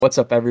What's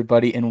up,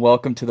 everybody, and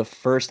welcome to the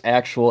first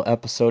actual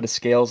episode of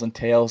Scales and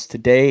Tales.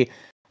 Today,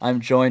 I'm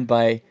joined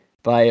by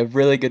a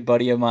really good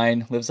buddy of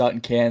mine, lives out in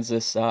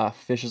Kansas,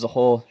 fishes a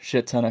whole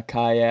shit ton of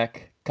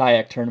kayak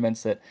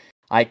tournaments that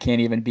I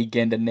can't even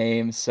begin to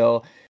name.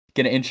 So,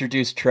 gonna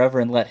introduce Trevor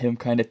and let him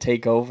kind of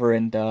take over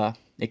and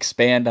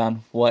expand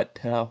on what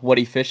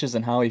he fishes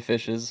and how he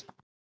fishes.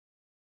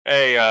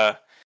 Hey,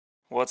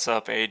 what's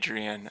up,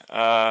 Adrian?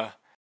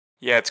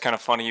 Yeah, it's kind of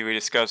funny we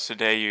discussed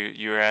today.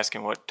 You were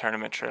asking what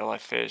tournament trail I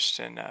fished,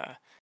 and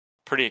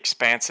pretty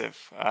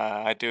expansive.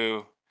 I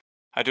do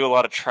a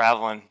lot of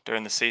traveling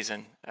during the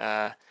season.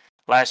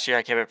 Last year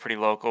I kept it pretty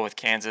local with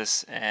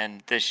Kansas,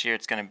 and this year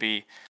it's going to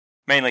be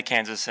mainly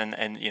Kansas and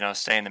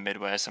stay in the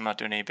Midwest. I'm not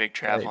doing any big Right.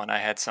 traveling. I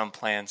had some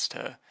plans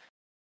to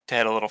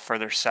head a little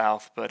further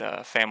south,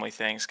 but family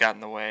things got in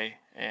the way,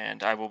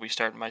 and I will be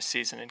starting my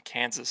season in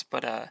Kansas.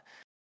 But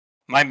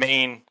my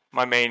main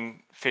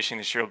fishing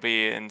this year will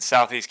be in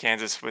Southeast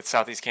Kansas with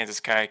Southeast Kansas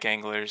kayak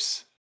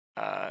anglers.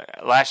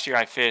 Last year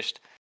I fished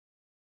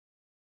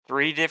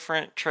three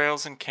different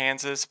trails in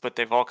Kansas, but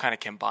they've all kind of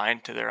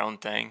combined to their own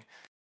thing.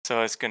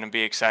 So it's going to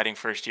be exciting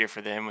first year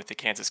for them with the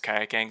Kansas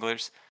kayak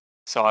anglers.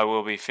 So I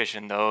will be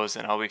fishing those,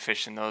 and I'll be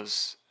fishing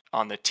those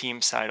on the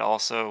team side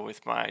also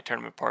with my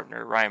tournament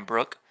partner Ryan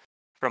Brook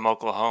from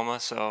Oklahoma.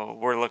 So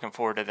we're looking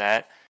forward to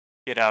that.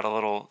 Get out a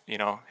little,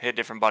 hit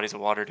different bodies of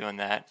water doing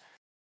that.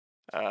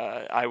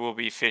 I will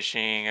be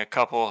fishing a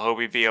couple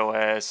Hobie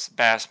BOS,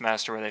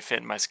 Bassmaster where they fit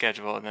in my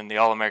schedule, and then the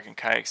All American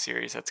Kayak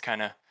Series. That's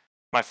kind of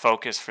my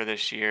focus for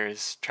this year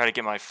is try to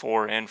get my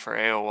four in for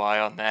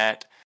AOY on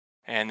that,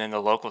 and then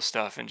the local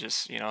stuff, and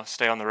just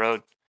stay on the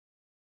road.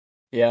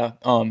 Yeah.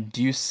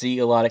 Do you see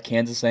a lot of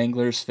Kansas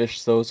anglers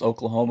fish those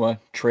Oklahoma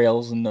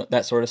trails and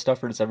that sort of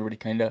stuff, or does everybody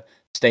kind of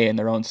stay in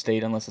their own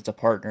state unless it's a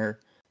partner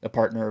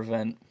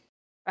event?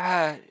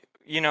 Uh,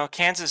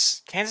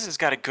 Kansas has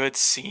got a good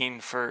scene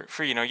for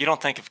you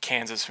don't think of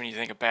Kansas when you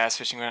think of bass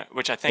fishing,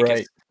 which I think is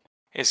Right.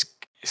 is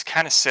is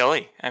kind of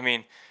silly. I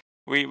mean,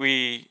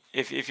 we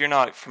if you're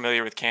not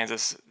familiar with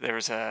Kansas, there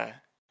was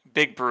a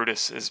Big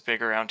Brutus is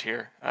big around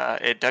here.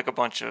 It dug a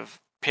bunch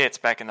of pits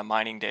back in the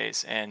mining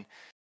days, and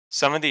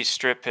some of these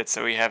strip pits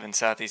that we have in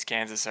southeast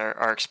Kansas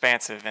are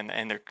expansive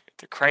and they're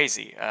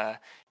crazy.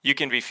 You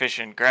can be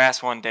fishing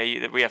grass one day.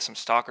 That we have some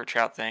stalker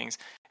trout things,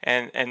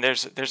 and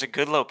there's a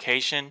good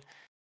location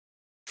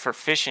for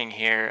fishing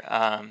here,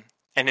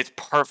 and it's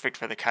perfect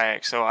for the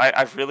kayak. So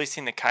I've really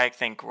seen the kayak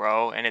thing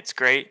grow, and it's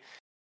great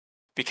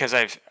because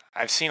I've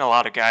seen a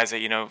lot of guys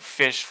that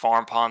fish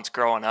farm ponds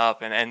growing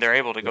up, and they're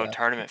able to go Yeah.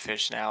 tournament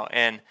fish now,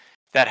 and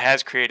that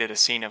has created a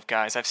scene of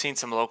guys. I've seen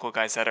some local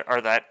guys that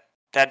are that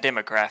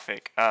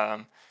demographic.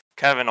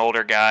 Kind of an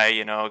older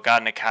guy,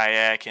 got in a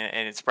kayak,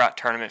 and it's brought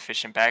tournament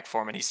fishing back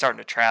for him, and he's starting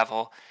to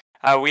travel.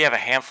 We have a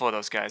handful of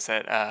those guys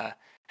that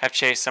have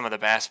chased some of the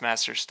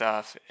Bassmaster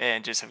stuff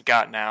and just have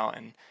gotten out,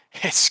 and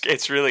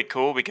it's really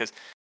cool because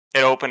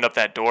it opened up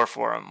that door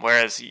for them.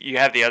 Whereas you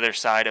have the other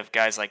side of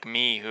guys like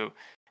me who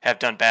have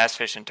done bass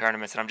fishing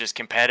tournaments, and I'm just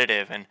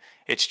competitive, and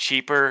it's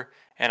cheaper,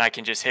 and I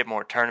can just hit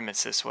more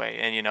tournaments this way,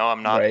 and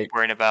I'm not Right.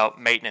 worrying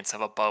about maintenance of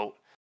a boat.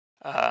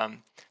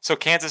 So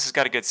Kansas has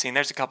got a good scene.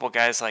 There's a couple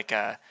guys like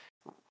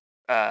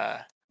uh,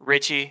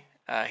 Richie.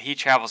 He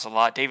travels a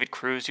lot. David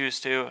Cruz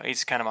used to.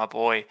 He's kind of my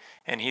boy,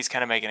 and he's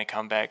kind of making a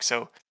comeback.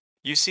 So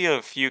you see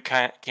a few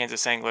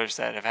Kansas anglers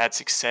that have had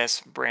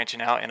success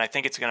branching out, and I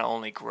think it's going to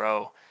only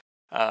grow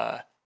uh,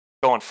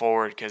 going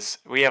forward because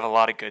we have a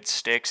lot of good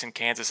sticks in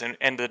Kansas,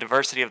 and the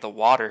diversity of the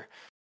water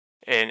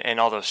and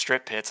all those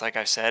strip pits, like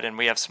I said, and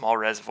we have small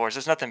reservoirs.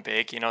 There's nothing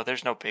big,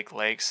 there's no big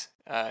lakes.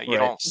 You Right.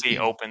 don't see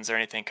opens or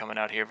anything coming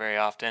out here very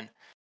often.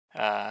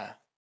 Uh,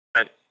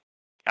 but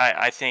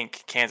I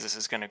think Kansas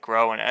is going to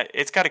grow, and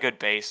it's got a good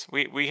base.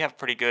 We have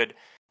pretty good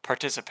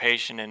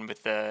participation, and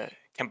with the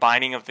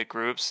combining of the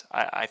groups,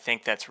 I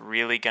think that's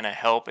really going to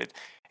help.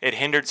 It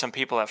hindered some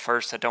people at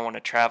first that don't want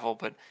to travel,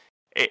 but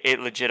it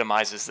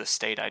legitimizes the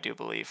state, I do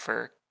believe,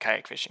 for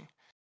kayak fishing.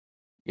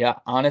 Yeah,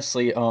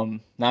 honestly,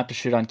 not to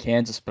shit on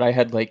Kansas, but I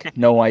had like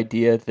no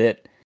idea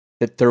that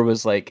there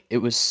was like it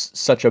was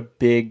such a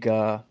big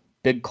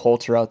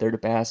culture out there to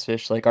bass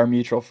fish. Like our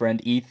mutual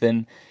friend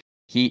Ethan,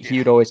 he Yeah.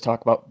 would always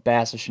talk about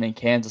bass fishing in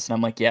Kansas, and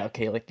I'm like, yeah,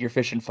 okay, like you're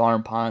fishing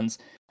farm ponds.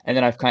 And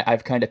then I've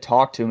kind of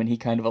talked to him, and he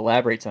kind of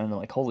elaborates on it. And I'm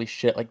like, holy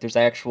shit, like there's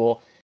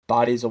actual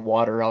bodies of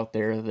water out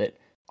there that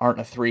aren't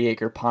a 3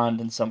 acre pond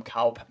in some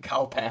cow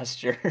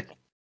pasture.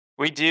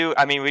 We do.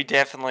 I mean, we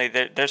definitely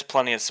there's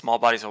plenty of small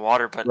bodies of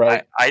water, but I,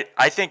 Right. I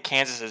I think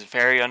Kansas is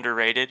very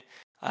underrated.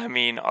 I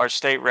mean, our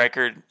state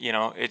record,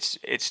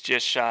 it's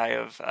just shy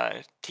of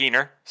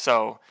Teener.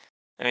 So,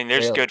 I mean,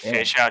 there's Really? good Damn.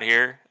 fish out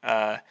here.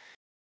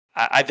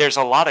 There's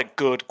a lot of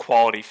good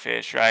quality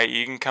fish, right?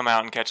 You can come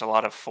out and catch a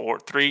lot of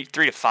three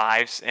to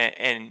fives,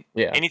 and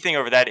Yeah. anything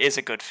over that is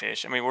a good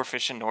fish. I mean, we're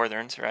fishing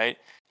northerns, right?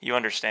 You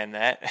understand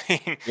that.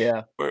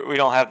 Yeah. We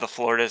don't have the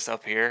Floridas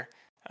up here.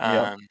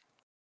 Yep. Um,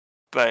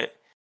 but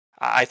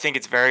I think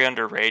it's very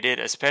underrated,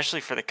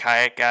 especially for the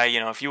kayak guy.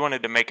 If you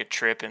wanted to make a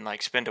trip and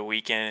like spend a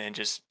weekend and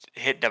just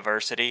hit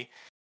diversity,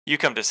 you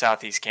come to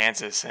Southeast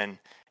Kansas, and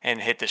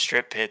and hit the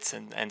strip pits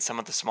and some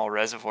of the small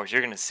reservoirs,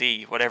 you're going to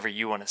see whatever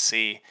you want to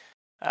see.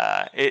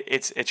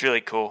 It's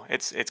really cool.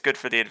 It's good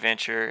for the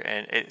adventure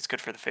and it's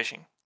good for the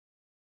fishing.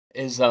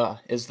 Is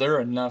there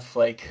enough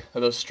like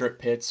of those strip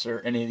pits or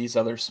any of these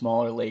other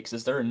smaller lakes?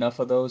 Is there enough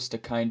of those to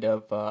kind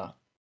of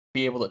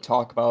be able to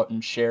talk about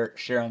and share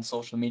on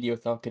social media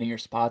without getting your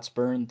spots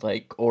burned?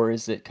 Like, or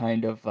is it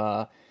kind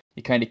of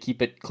you kind of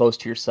keep it close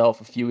to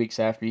yourself a few weeks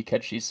after you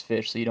catch these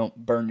fish so you don't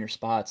burn your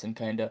spots and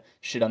kind of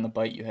shit on the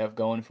bite you have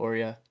going for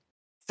you?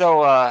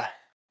 So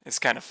it's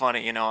kind of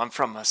funny, I'm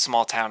from a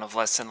small town of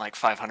less than like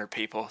 500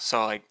 people.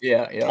 So like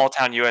Yeah, yeah. small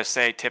town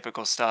USA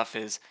typical stuff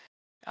is,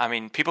 I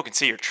mean, people can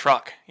see your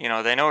truck. They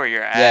know where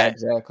you're Yeah, at,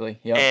 exactly.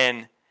 Yep.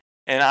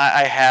 and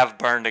I have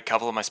burned a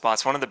couple of my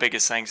spots. One of the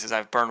biggest things is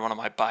I've burned one of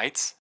my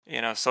bites.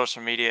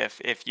 Social media.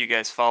 If you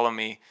guys follow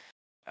me,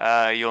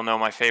 you'll know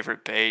my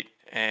favorite bait,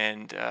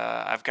 and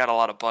I've got a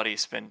lot of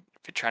buddies been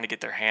trying to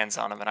get their hands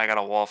on them, and I got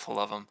a wall full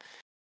of them,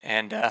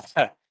 and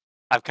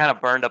I've kind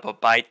of burned up a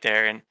bite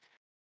there, and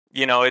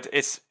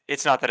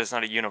it's not that it's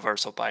not a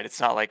universal bite. It's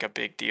not like a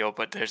big deal,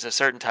 but there's a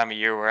certain time of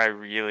year where I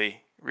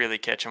really, really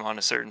catch them on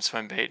a certain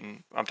swim bait,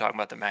 and I'm talking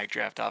about the mag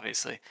draft,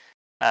 obviously.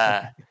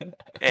 Uh,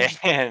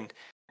 and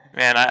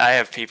man, I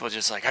have people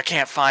just like I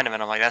can't find them,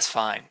 and I'm like that's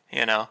fine.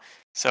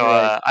 So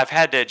Right. I've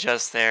had to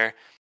adjust there.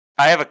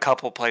 I have a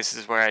couple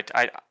places where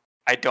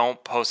I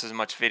don't post as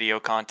much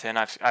video content.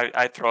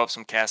 I throw up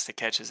some cast to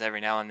catches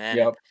every now and then,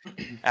 and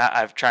Yep.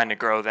 I've trying to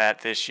grow that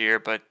this year,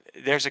 but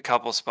there's a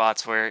couple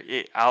spots where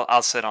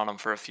I'll sit on them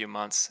for a few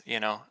months,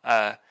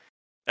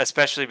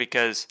 especially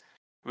because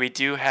we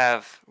do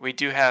have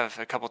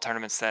a couple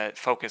tournaments that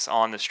focus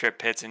on the strip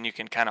pits, and you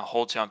can kind of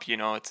hole jump.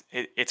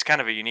 It's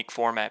kind of a unique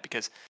format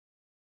because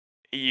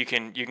you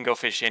can go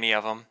fish any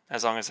of them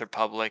as long as they're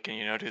public,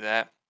 and do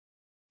that.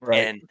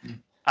 Right.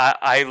 And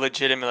I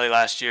legitimately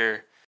last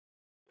year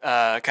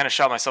kind of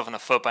shot myself in the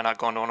foot by not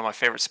going to one of my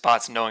favorite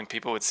spots, knowing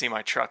people would see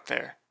my truck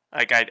there.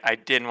 Like I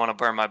didn't want to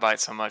burn my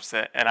bite so much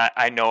and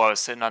I know I was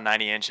sitting on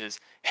 90 inches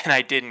and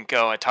I didn't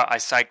go. I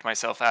psyched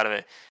myself out of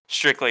it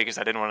strictly because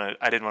I didn't want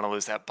to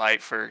lose that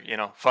bite for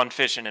fun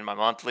fishing in my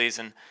monthlies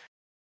and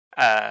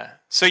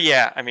so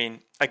yeah. I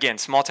mean, again,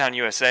 small town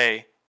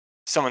USA.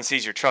 Someone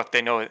sees your truck,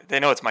 they know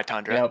it's my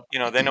Tundra.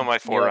 Yep. They know my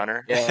Yep.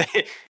 Forerunner. Yeah.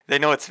 They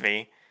know it's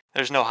me.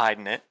 There's no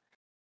hiding it.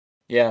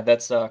 Yeah,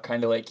 that's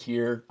kind of like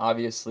here,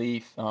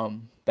 obviously,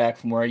 back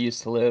from where I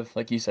used to live,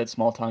 like you said,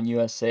 small town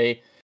USA,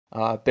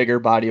 bigger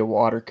body of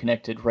water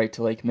connected right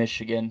to Lake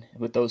Michigan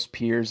with those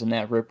piers and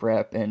that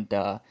riprap,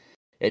 and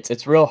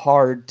it's real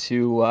hard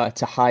to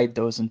hide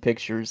those in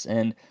pictures,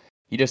 and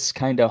you just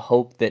kind of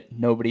hope that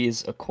nobody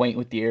is acquaint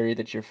with the area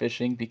that you're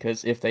fishing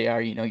because if they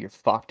are, you're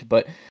fucked.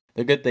 But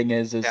the good thing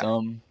is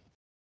Yeah.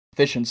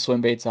 fishing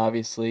swim baits,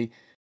 obviously,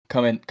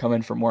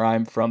 coming from where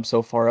I'm from,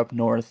 so far up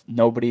north,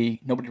 nobody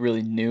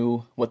really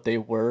knew what they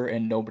were,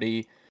 and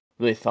nobody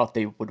really thought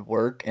they would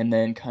work. And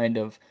then, kind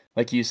of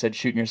like you said,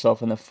 shooting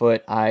yourself in the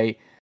foot. I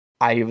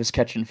was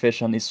catching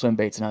fish on these swim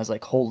baits, and I was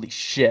like, holy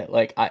shit!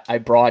 Like I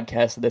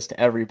broadcasted this to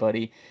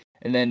everybody,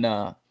 and then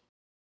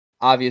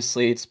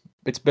obviously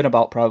it's been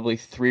about probably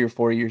 3 or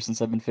 4 years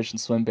since I've been fishing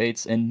swim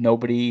baits, and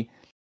nobody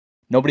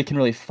can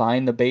really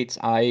find the baits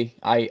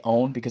I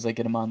own because I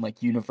get them on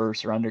like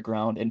Universe or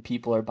Underground, and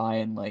people are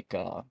buying like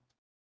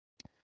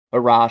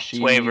Arashis,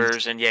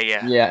 Waivers and yeah,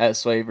 yeah. yeah,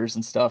 S waivers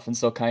and stuff, and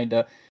so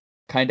kinda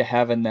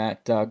having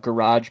that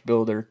garage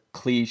builder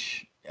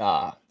cliche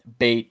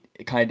bait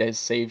kinda has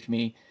saved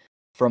me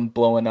from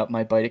blowing up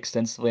my bite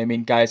extensively. I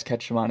mean, guys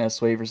catch them on S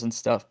waivers and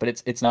stuff, but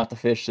it's not the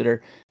fish that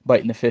are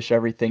biting the fish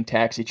everything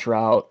taxi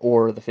trout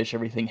or the fish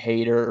everything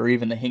hater or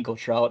even the hinkle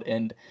trout,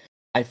 and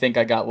I think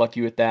I got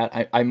lucky with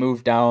that. I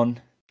moved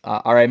down,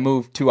 or I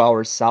moved 2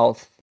 hours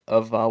south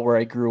of, where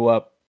I grew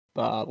up,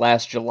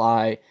 last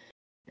July,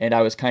 and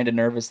I was kinda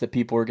nervous that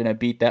people were gonna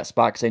beat that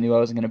spot because I knew I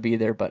wasn't gonna be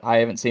there, but I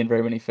haven't seen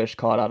very many fish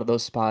caught out of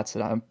those spots,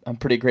 and I'm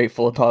pretty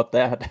grateful about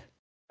that.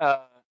 Uh,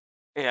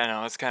 yeah,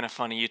 no, it's kind of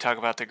funny. You talk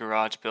about the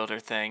garage builder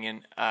thing,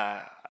 and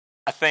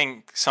I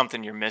think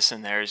something you're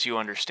missing there is you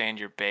understand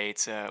your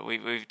baits.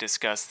 We've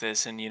discussed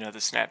this, and the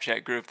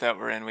Snapchat group that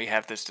we're in, we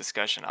have this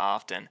discussion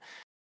often.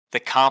 The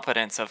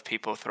competence of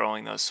people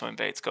throwing those swim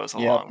baits goes a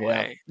Yep, long yeah.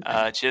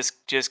 way.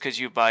 Just because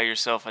you buy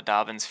yourself a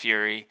Dobbins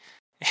Fury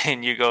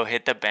and you go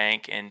hit the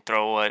bank and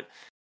throw what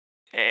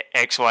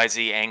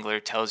XYZ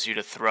angler tells you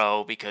to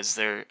throw because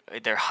they're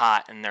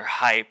hot and they're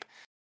hype.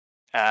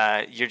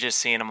 You're just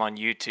seeing them on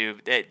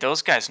YouTube.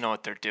 Those guys know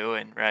what they're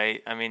doing,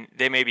 right? I mean,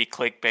 they may be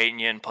clickbaiting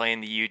you and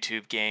playing the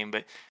YouTube game,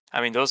 but I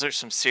mean, those are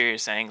some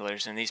serious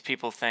anglers. And these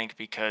people think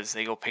because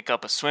they go pick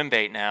up a swim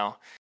bait now,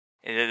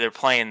 they're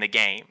playing the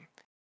game.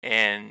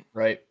 And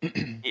Right.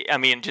 I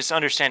mean, just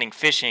understanding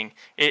fishing,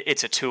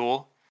 it's a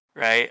tool,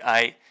 right?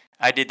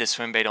 I did the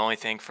swim bait only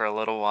thing for a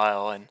little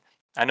while, and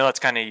I know it's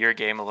kind of your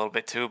game a little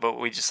bit too. But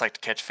we just like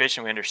to catch fish,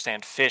 and we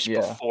understand fish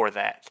Yeah. before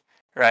that,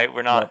 right?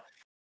 We're Yep.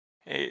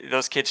 not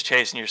those kids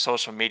chasing your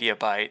social media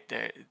bite.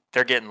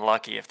 They're getting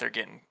lucky if they're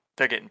getting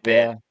bit.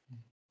 Yeah.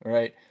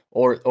 Right.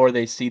 Or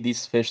they see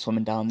these fish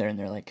swimming down there and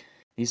they're like,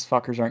 these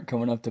fuckers aren't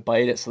coming up to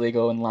bite it, so they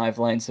go and live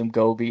line some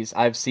gobies.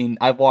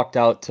 I've walked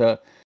out to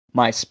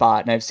my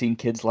spot and I've seen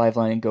kids live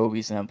lining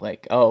gobies, and I'm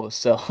like, oh,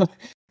 so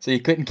so you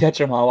couldn't catch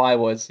them how I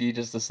was. You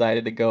just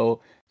decided to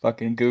go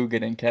fucking goog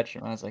it and catch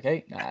them. I was like,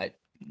 hey,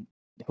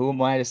 who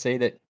am I to say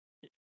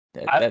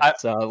I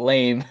that's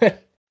lame?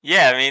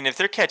 Yeah, I mean, if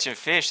they're catching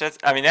fish, that's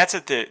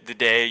at the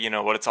day,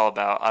 what it's all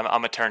about.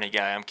 I'm a tourney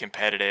guy. I'm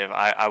competitive.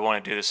 I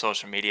want to do the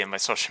social media. My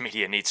social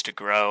media needs to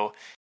grow.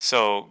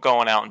 So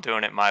going out and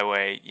doing it my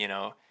way,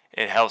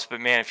 it helps.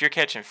 But man, if you're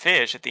catching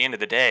fish at the end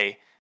of the day,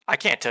 I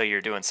can't tell you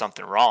you're doing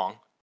something wrong.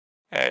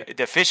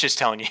 The fish is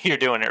telling you you're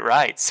doing it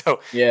right. So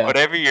Yeah.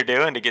 whatever you're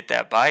doing to get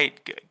that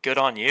bite, good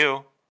on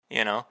you.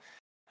 You know,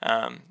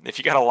 if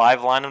you got to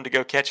live line them to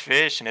go catch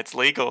fish and it's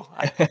legal,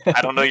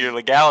 I don't know your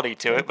legality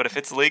to it, but if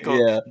it's legal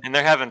Yeah. and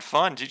they're having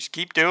fun, you just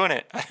keep doing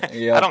it. I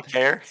Yep. don't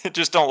care.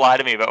 Just don't lie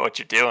to me about what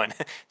you're doing.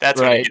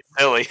 That's when it Right. gets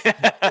silly.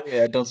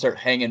 Yeah, don't start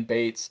hanging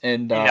baits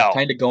and No.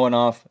 kind of going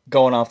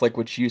off like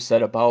what you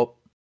said about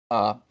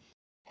uh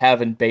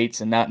having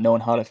baits and not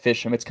knowing how to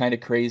fish them. It's kind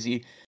of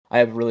crazy. I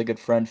have a really good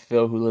friend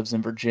Phil who lives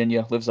in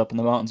Virginia, lives up in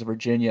the mountains of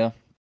Virginia,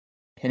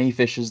 and he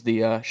fishes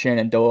the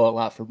Shenandoah a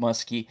lot for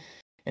muskie,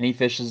 and he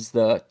fishes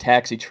the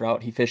taxi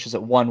trout. He fishes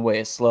it one way,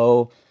 a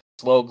slow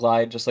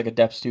glide, just like a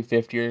depths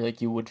 250 or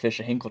like you would fish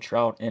a hinkle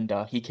trout. And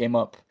he came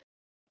up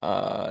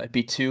it'd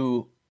be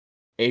 2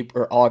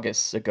 April or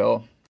August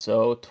ago.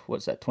 So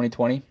what's that,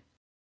 2020?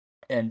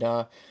 And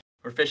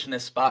we're fishing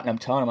this spot, and I'm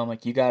telling him, I'm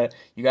like, you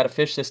gotta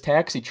fish this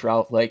taxi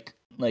trout like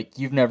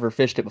you've never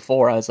fished it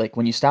before. I was like,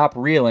 when you stop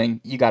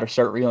reeling, you got to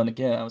start reeling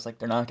again. I was like,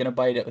 they're not gonna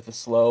bite it with a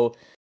slow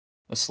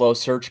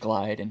search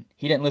glide. And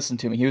he didn't listen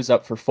to me. He was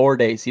up for 4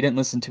 days. He didn't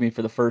listen to me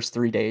for the first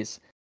 3 days.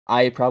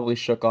 I probably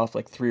shook off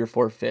like 3 or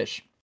 4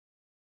 fish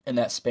in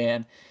that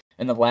span.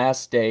 And the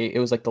last day, it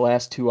was like the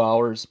last 2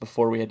 hours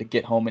before we had to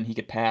get home and he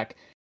could pack.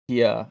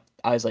 I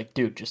was like,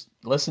 dude, just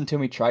listen to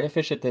me. Try to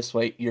fish it this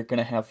way. You're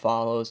gonna have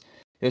follows.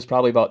 It was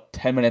probably about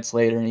 10 minutes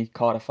later, and he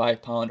caught a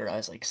 5 pounder. I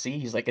was like, see,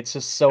 he's like, it's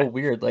just so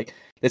weird. Like,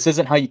 this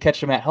isn't how you catch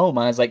them at home.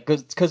 I was like,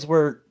 because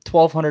we're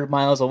 1,200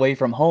 miles away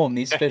from home.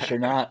 These fish are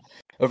not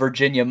a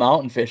Virginia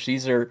mountain fish.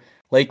 These are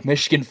Lake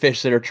Michigan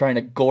fish that are trying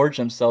to gorge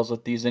themselves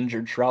with these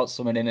injured trout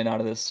swimming in and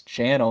out of this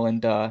channel.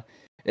 And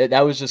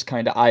that was just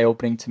kind of eye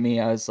opening to me.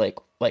 I was like,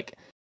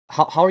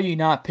 how are you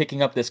not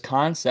picking up this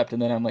concept?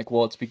 And then I'm like,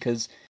 well, it's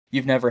because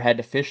you've never had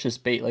to fish this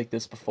bait like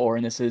this before,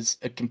 and this is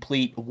a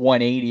complete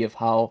 180 of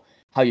how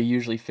you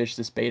usually fish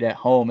this bait at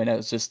home. And it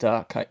was just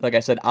like I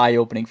said, eye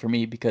opening for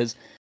me, because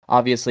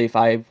obviously if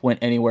I went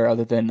anywhere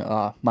other than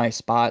my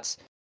spots,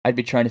 I'd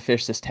be trying to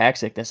fish this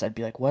tax like this. I'd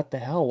be like, what the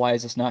hell? Why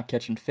is this not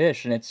catching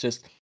fish? And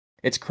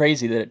it's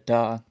crazy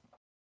that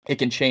it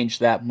can change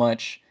that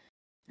much.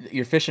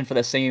 You're fishing for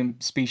the same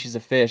species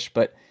of fish,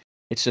 but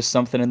it's just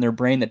something in their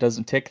brain that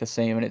doesn't tick the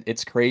same, and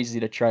it's crazy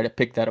to try to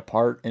pick that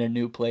apart in a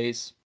new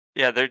place.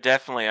 Yeah, they're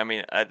definitely. I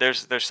mean,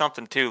 there's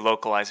something to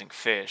localizing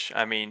fish.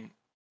 I mean,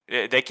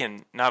 they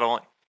can not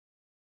only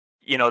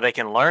they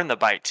can learn the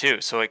bite too,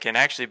 so it can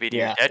actually be to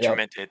your Yeah, yep,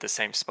 detriment to hit the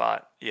same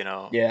spot.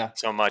 yeah,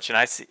 So much. And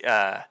I see.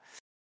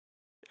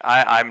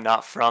 I'm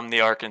not from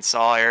the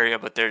Arkansas area,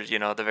 but there's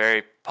the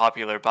very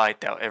popular bite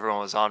that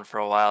everyone was on for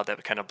a while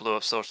that kind of blew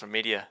up social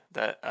media.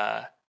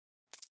 That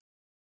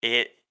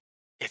it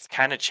it's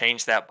kind of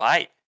changed that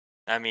bite.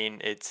 I mean,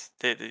 it's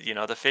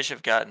the fish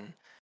have gotten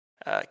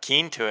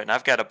keen to it, and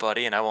I've got a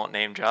buddy, and I won't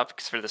name drop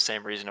because for the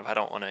same reason of I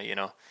don't want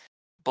to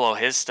blow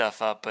his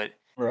stuff up, but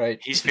right.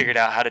 he's figured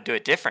out how to do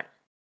it different,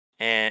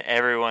 and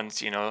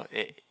everyone's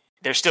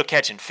they're still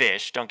catching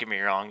fish. Don't get me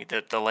wrong,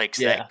 the lake's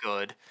that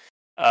Yeah,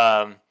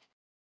 good.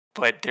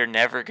 But they're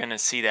never gonna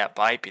see that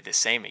bite be the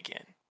same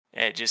again.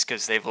 Just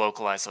because they've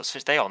localized those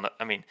fish. They all know.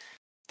 I mean,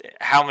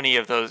 how many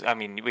of those? I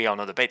mean, we all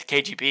know the bait,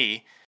 the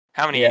KGB.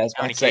 How yeah. I many was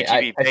how about many to say,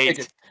 KGB I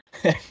baits?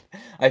 figured,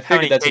 I How figured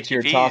many that's what you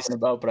were KGBs talking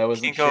about, but I can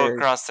wasn't go sure.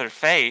 across their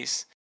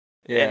face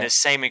in Yeah, the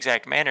same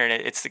exact manner? And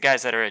it's the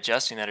guys that are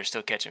adjusting that are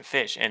still catching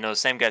fish, and those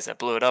same guys that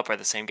blew it up are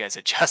the same guys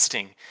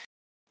adjusting,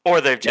 or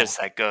they're yeah, just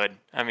that good.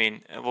 I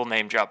mean, we'll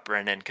name drop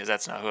Brendan because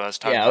that's not who I was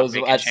talking yeah. about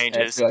making That's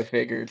changes. who I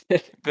figured.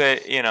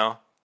 But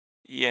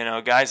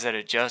guys that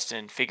adjust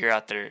and figure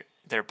out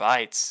their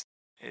bites,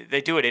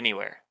 they do it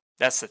anywhere.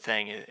 That's the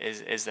thing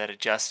is that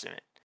adjusting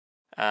it.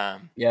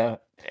 Yeah,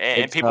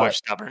 And it's people are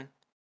stubborn.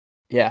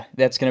 yeah,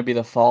 that's gonna be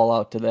the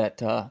fallout to that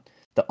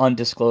the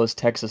undisclosed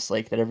Texas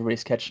lake that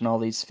everybody's catching all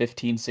these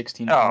 15,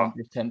 16 Oh,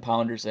 pounders, 10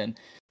 pounders in.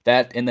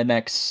 That in the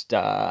next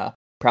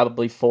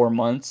probably 4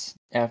 months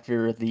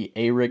after the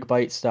A rig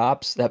bite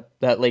stops,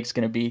 that lake's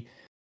gonna be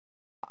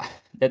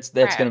that's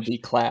gonna trash. be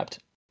clapped.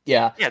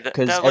 Yeah, Yeah,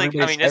 because that like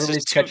I mean, this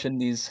is everybody's two catching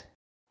these.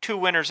 two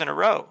winners in a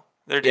row.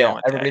 They're Yeah, dealing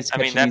with that. everybody's I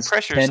mean, catching that these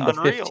pressure is 10 to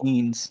unreal.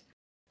 15s.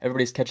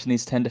 Everybody's catching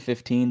these 10 to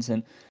 15s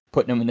and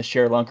putting them in the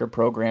share lunker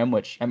program,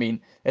 which I mean,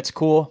 it's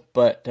cool,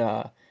 but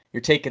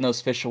you're taking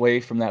those fish away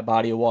from that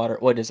body of water.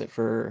 What is it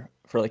for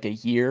like a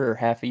year or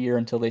half a year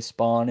until they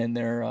spawn in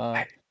their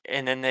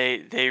and then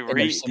and they're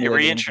they simulating the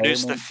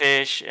reintroduce the environment.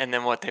 fish, and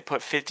then what, they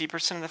put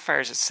 50% of the fry, or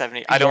is it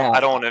 70? Yeah, I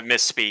don't wanna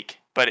misspeak,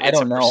 but I it's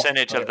a don't know,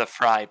 percentage of but the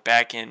fry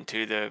back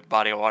into the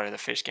body of water the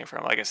fish came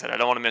from. Like I said, I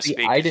don't wanna see,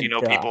 misspeak I because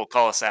didn't, people will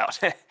call us out.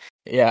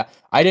 yeah,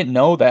 I didn't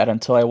know that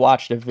until I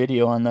watched a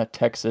video on the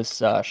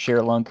Texas,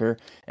 Lunker,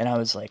 and I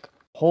was like,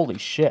 "Holy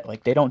shit,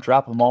 like, they don't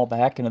drop them all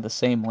back into the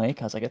same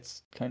lake?" I was like,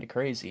 "It's kinda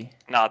crazy."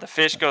 No, the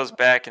fish goes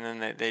back, and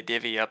then they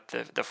divvy up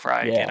the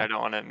fry again. Yeah, I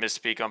don't wanna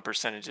misspeak on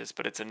percentages,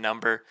 but it's a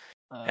number,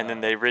 and then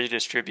uh, they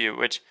redistribute,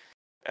 which,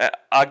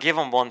 I'll give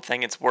them one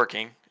thing, it's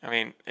working. I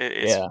mean,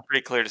 it's yeah.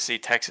 pretty clear to see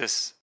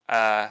Texas,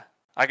 I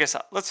guess,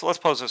 let's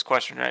pose this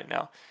question right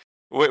now.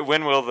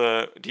 When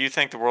will do you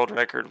think the world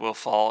record will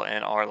fall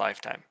in our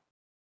lifetime?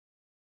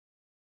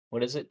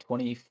 What is it,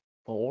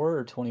 24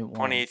 or 21?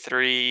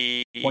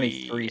 23,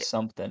 23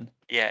 something.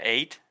 yeah,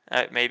 8,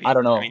 I maybe?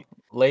 don't I mean,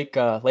 know. Lake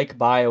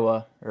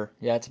Biawah, or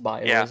yeah, it's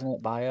Biawah, yeah, isn't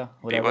it? Biawah?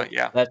 be what, Whatever.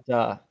 yeah,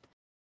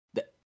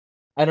 Th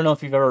I don't know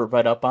if you've ever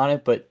read up on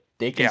it, but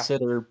they yeah,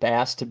 consider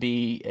bass to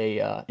be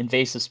a,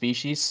 invasive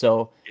species,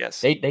 so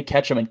yes. they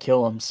catch them and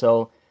kill them.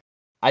 So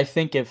I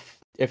think if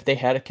they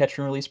had a catch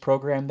and release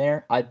program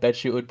there, I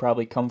bet you it would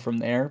probably come from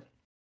there,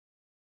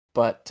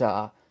 but,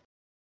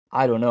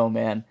 I don't know,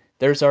 man.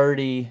 There's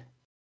already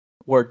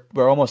we're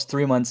almost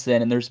 3 months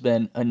in, and there's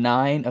been a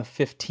 9, a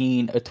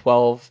 15, a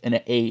 12, and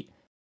a 8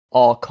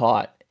 all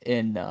caught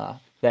in,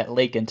 that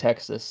lake in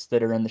Texas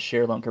that are in the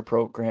ShareLunker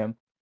program.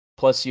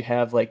 Plus, you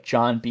have, like,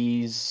 John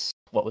B's,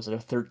 what was it, a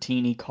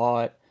 13 he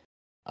caught.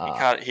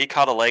 He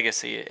caught a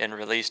legacy and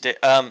released it.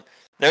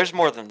 There's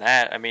more than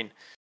that. I mean,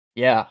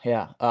 Yeah,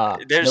 yeah,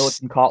 there's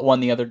Milliken caught one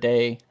the other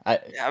day. I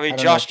mean, I don't know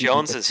if Josh he's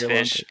with the Jones's ShareLunker.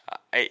 fish,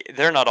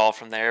 they're not all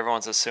from there.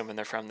 Everyone's assuming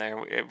they're from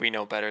there. We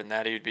know better than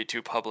that. He would be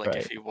too public if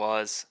Right. he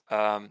was.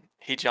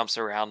 He jumps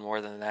around more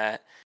than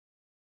that.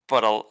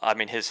 But I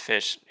mean, his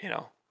fish,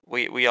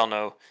 we all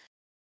know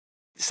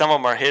some of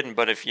them are hidden.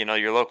 But if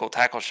your local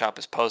tackle shop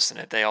is posting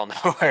it, they all know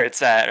where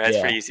it's at. Right? It's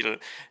Yeah, pretty easy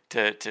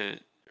to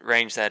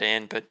range that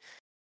in. But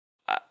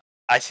I,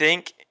 I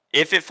think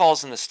if it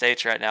falls in the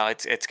states right now,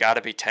 it's got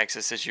to be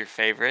Texas is your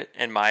favorite,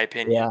 in my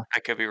opinion. yeah,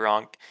 I could be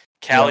wrong. yep,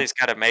 Cali's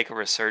got to make a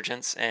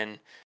resurgence, and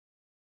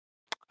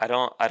I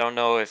don't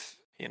know if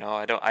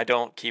I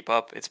don't keep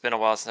up. It's been a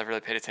while since I've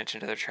really paid attention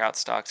to their trout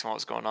stocks and what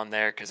was going on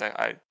there because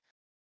I'm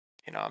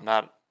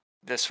not,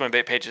 the swim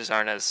bait pages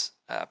aren't as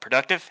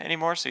productive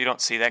anymore, so you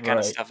don't see that kind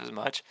of right. stuff as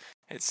much.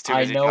 It's too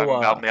I busy know, talking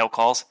about mail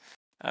calls.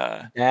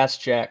 Bass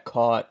Jack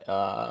caught,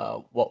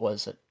 what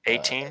was it?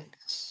 18,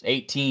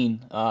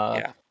 18. yeah,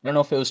 I don't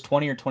know if it was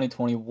 20 or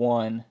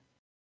 2021.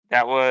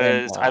 that And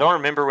was. I don't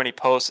remember when he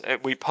posted.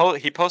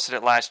 He posted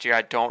it last year.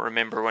 I don't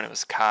remember when it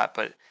was caught,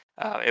 but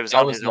it was that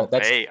on was his own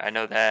that's bait. I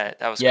know that.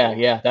 That was yeah,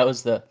 cool. yeah, that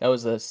was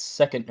the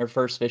second or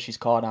first fish he's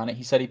caught on it.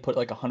 He said he put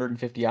like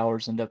 150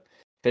 hours into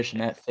fishing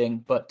Yeah. that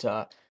thing, but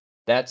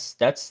that's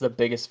the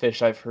biggest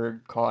fish I've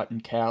heard caught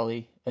in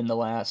Cali in the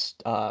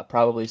last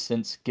probably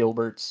since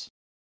Gilbert's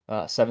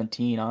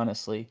 17,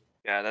 honestly.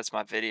 Yeah, that's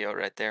my video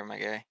right there, my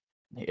guy.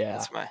 Yeah.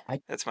 That's my I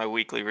that's my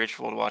weekly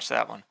ritual to watch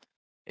that one.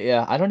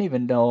 yeah, I don't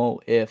even know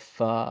if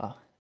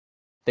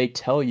they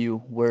tell you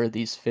where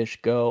these fish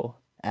go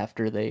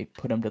after they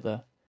put them to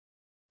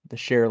the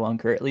share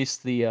lunker. At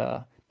least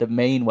the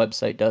main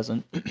website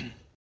doesn't.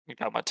 You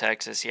talking about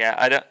Texas? Yeah,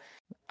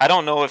 I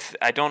don't know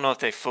if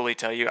they fully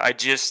tell you. I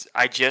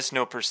just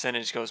know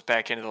percentage goes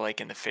back into the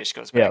lake and the fish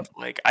goes back Yeah. to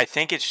the lake. I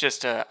think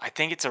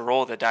it's a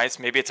roll of the dice.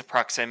 Maybe it's a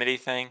proximity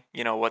thing.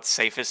 What's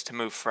safest to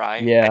move fry?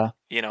 Yeah.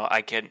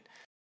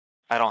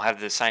 I don't have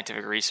the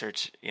scientific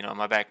research in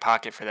my back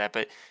pocket for that,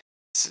 but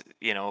s-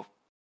 you know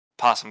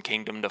Possum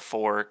Kingdom to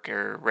Fork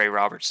or Ray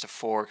Roberts to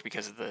Fork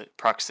because of the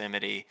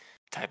proximity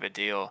type of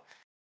deal.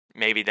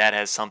 Maybe that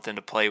has something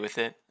to play with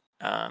it.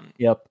 Um,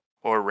 Yep.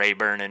 or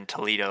Rayburn and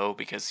Toledo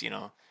because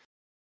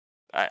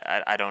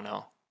I don't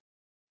know,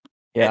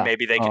 and Yeah.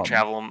 maybe they can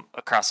travel them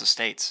across the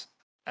states.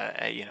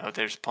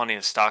 There's plenty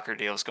of stalker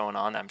deals going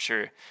on. I'm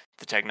sure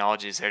the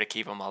technology is there to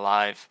keep them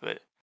alive, but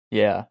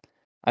Yeah.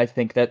 I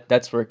think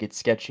that's where it gets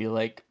sketchy,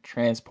 like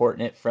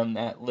transporting it from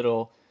that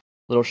little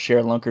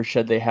share lunker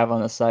shed they have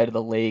on the side of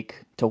the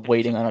lake to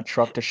waiting on a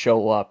truck to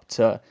show up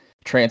to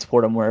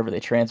transport them wherever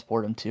they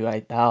transport them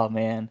to. Oh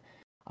man.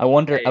 I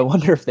hey,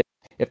 wonder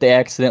if they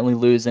accidentally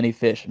lose any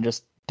fish and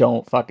just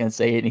don't fucking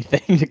say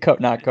anything to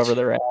not cover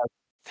their ass.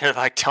 they're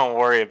like, don't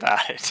worry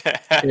about it.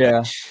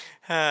 Yeah.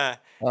 Uh,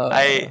 Uh,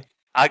 I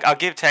I'll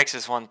give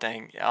Texas one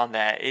thing on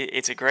that.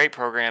 It's a great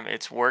program.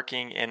 It's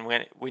working, and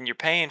when you're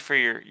paying for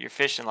your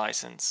fishing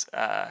license,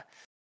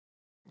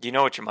 you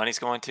know what your money's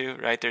going to,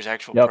 right? There's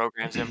actual yep.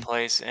 programs in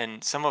place,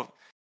 and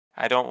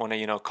I don't want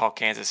to call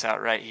Kansas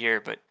out right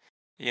here, but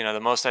the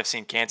most I've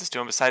seen Kansas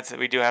doing, besides that,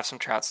 we do have some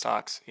trout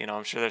stocks.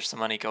 I'm sure there's some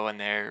money going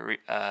there.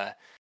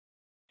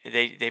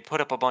 They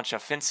put up a bunch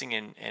of fencing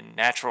and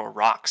natural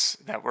rocks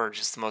that were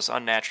just the most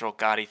unnatural,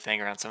 gaudy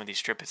thing around some of these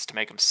strip pits to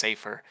make them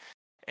safer.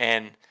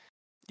 And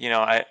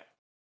I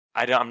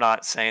I'm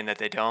not saying that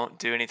they don't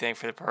do anything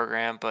for the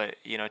program, but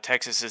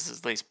Texas is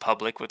at least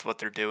public with what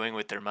they're doing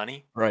with their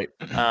money. Right.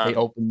 They Um,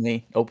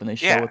 openly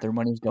show yeah. what their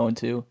money's going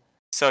to.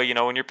 So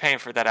when you're paying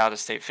for that out of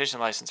state fishing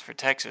license for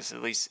Texas,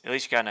 at least you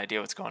got an idea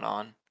what's going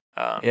on.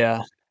 Um,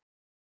 Yeah,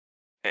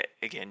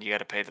 Again, you got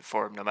to pay the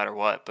for 'em no matter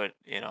what, but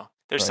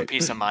there's some right.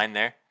 peace of mind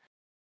there.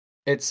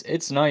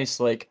 It's nice,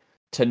 like,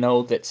 to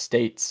know that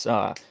states,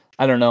 I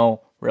don't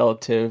know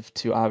relative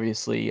to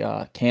obviously,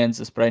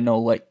 Kansas, but I know,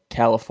 like,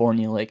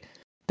 California, like,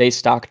 they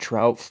stock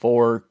trout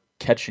for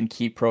catch and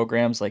keep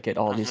programs, like, at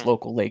all these Hmm.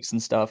 local lakes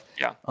and stuff.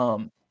 Yeah,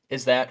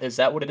 Is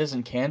that what it is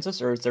in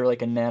Kansas, or is there,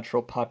 like, a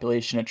natural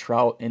population of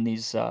trout in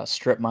these,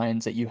 strip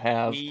mines that you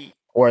have, we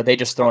or are they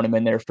just so throwing them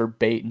in there for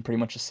bait and pretty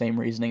much the same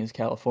reasoning as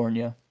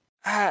California?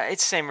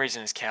 it's the same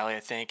reason as Cali. I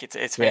think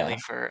it's mainly Yeah,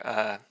 for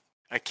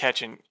a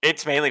catch and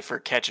it's mainly for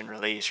catch and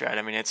release, right?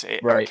 I mean, or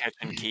right. catch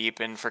and keep,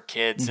 and for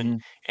kids, and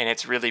Mhm. and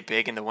it's really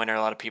big in the winter.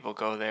 A lot of people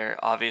go there.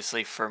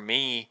 Obviously, for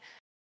me,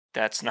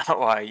 that's not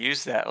why I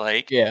use that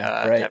lake,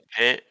 Yeah, right, that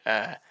pit,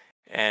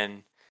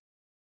 and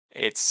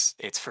it's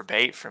for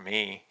bait for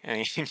me. I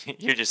mean,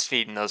 you're just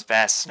feeding those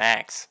bass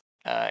snacks,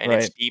 and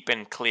it's right, deep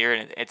and clear,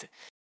 and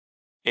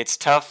it's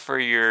tough for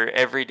your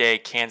everyday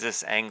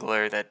Kansas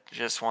angler that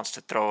just wants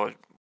to throw a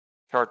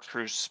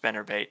chartreuse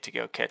spinnerbait to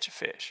go catch a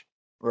fish.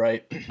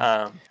 right.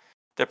 Um,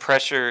 the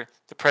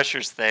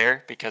pressure's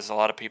there because a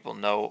lot of people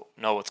know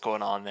what's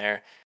going on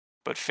there,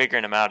 but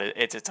figuring them out,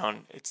 it's its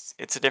own.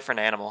 It's a different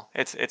animal.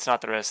 It's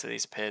not the rest of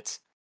these pits,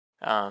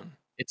 um,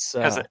 It's,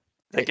 because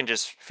they it can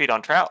just feed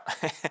on trout.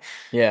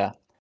 yeah.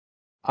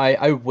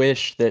 I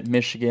wish that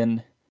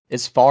Michigan,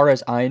 as far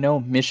as I know,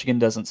 Michigan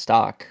doesn't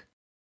stock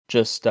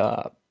just,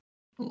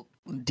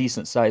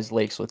 decent sized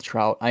lakes with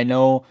trout. I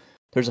know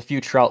there's a few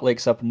trout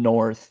lakes up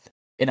north,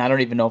 and I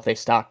don't even know if they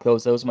stock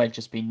those. Those might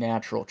just be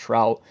natural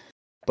trout. You-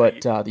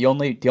 But, the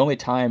only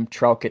time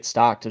trout get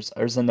stocked is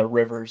in the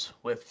rivers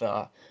with,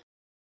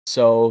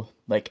 so,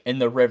 like, in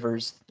the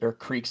rivers or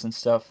creeks and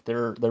stuff,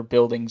 they're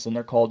buildings, and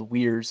they're called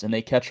weirs, and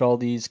they catch all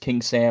these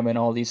king salmon,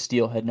 all these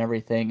steelhead and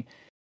everything,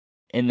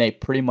 and they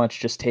pretty much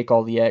just take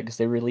all the eggs.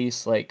 They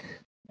release like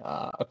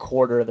a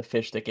quarter of the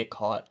fish that get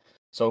caught.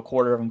 So a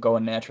quarter of them go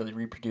and naturally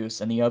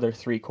reproduce, and the other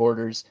three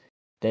quarters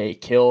they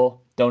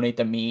kill, donate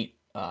the meat,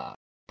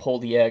 pull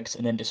the eggs,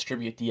 and then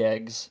distribute the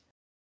eggs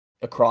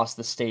across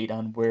the state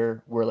on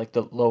where like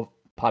the low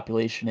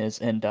population is,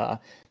 and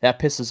that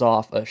pisses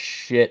off a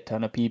shit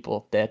ton of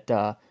people. That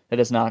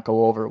does not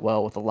go over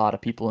well with a lot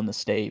of people in the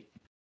state.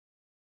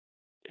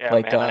 yeah,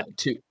 Like, man.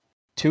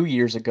 2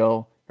 years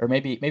ago, or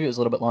maybe it was a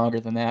little bit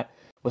longer than that,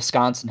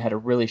 Wisconsin had a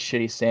really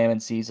shitty salmon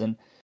season,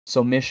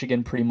 so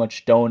Michigan pretty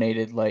much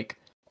donated, like,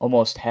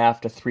 almost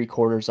half to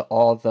three-quarters of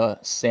all the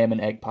salmon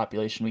egg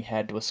population we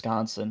had to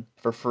Wisconsin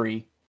for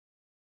free.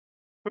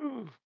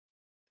 Whew,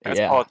 that's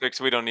Yeah. politics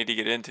we don't need to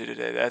get into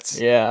today. That's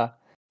Yeah.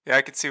 Yeah,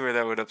 I could see where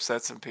that would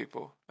upset some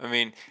people. I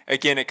mean,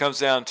 again, it comes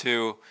down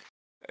to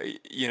y-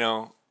 you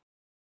know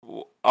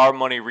our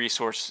money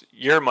resource,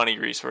 your money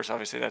resource.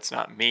 Obviously, that's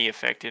not me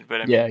affected,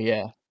 but I Yeah, mean,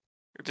 yeah.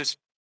 just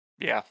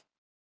yeah,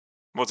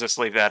 we'll just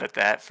leave that at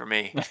that for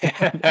me.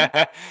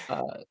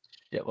 Uh,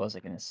 shit, what was I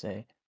gonna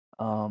say?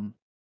 Um,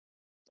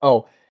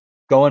 oh,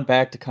 going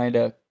back to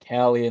kinda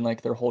Cali and,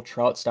 like, their whole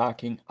trout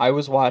stocking, I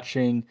was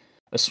watching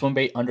a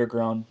Swimbait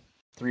Underground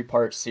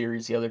three-part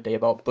series the other day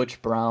about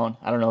Butch Brown.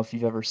 I don't know if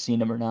you've ever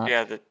seen him or not.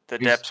 Yeah, the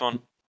He's depths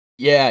one.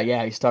 Yeah,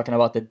 yeah, he's talking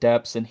about the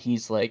depths, and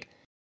he's like,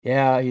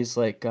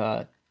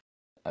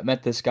 "I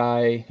met this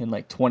guy in,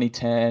 like,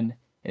 2010,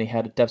 and he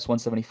had a depths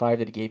 175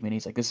 that he gave me, and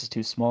he's like, 'This is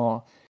too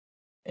small.'"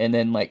 And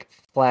then, like,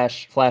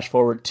 flash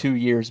forward 2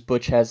 years,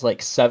 Butch has,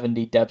 like,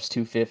 70 depths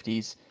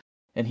 250s,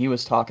 and he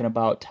was talking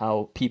about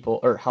how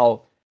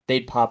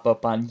they'd pop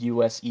up on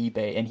US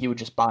eBay, and he would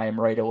just buy them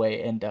right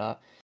away, and,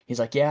 he's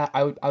like, "Yeah,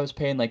 I was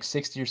paying, like,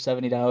 60 or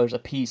 $70 a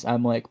piece."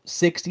 I'm like,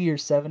 "60 or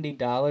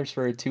 $70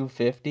 for a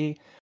 250?"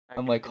 I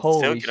I'm like, can still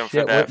 "Holy get them for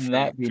shit, that wouldn't from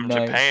that be from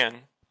nice?"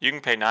 Japan. You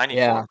can pay 90 for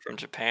Yeah, them from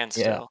Japan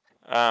yeah, still.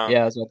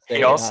 yeah, I was about to He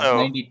say, also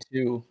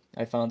 92,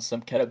 I found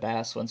some Keta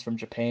bass ones from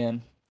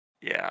Japan.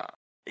 Yeah.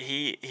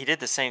 He did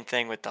the same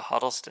thing with the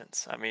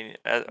Huddlestons. I mean,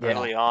 Yeah,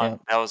 early yeah, on,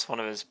 that was one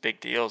of his big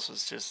deals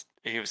was just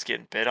he was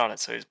getting bid on it,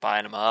 so he was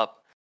buying them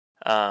up.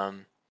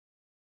 Um,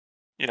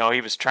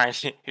 he was trying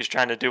he was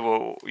trying to do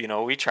what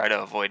we try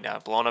to avoid now,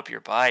 blowing up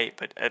your bite.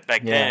 But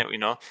back yeah,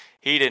 then,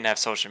 he didn't have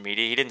social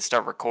media. He didn't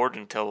start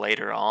recording until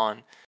later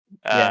on.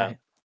 yeah, Um,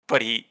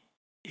 but he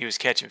was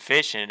catching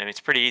fish, and I mean,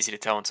 it's pretty easy to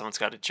tell when someone's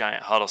got a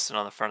giant Huddleston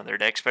on the front of their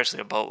deck, especially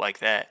a boat like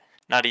that.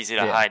 Not easy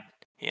to yeah. hide,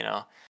 you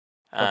know.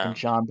 Fucking Um,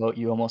 John boat,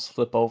 you almost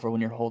flip over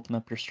when you're holding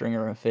up your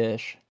stringer of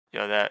fish.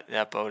 Yo,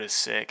 that boat is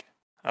sick.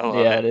 I love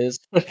Yeah, it. it is.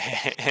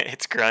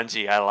 It's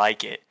grungy. I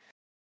like it.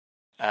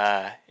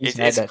 He's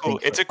had It's a that thing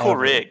cool forever.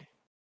 rig.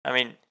 I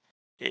mean,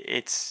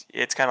 it's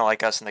kind of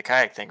like us in the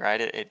kayak thing, right?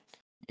 It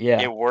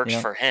Yeah, works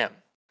yeah, for him.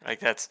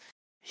 Like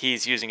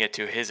he's using it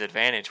to his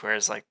advantage.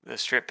 Whereas like the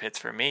strip pits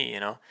for me,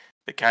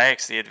 the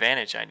kayak's the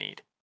advantage I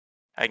need.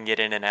 I can get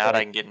in and out. I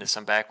right. can get into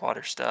some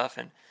backwater stuff,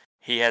 and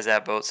he has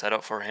that boat set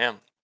up for him.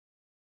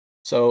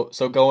 So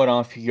going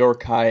off your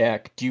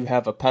kayak, do you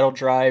have a pedal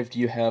drive? Do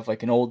you have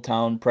like an Old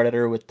Town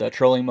Predator with the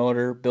trolling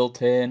motor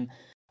built in?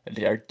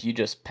 Or do you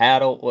just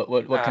paddle?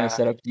 What kind of Uh,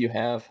 setup do you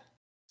have?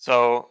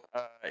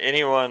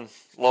 anyone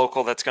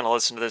local that's going to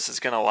listen to this is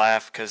going to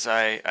laugh because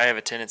I have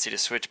a tendency to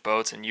switch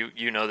boats, and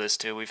you know this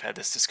too. We've had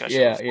this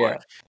discussion Yeah, before. yeah.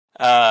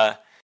 Uh,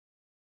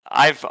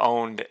 I've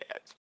owned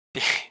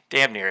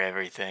damn near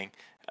everything.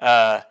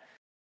 Uh,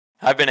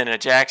 I've been in a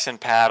Jackson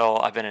paddle.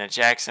 I've been in a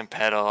Jackson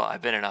pedal.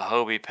 I've been in a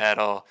Hobie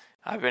pedal.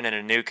 I've been in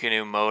a new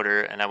canoe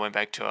motor, and I went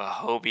back to a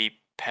Hobie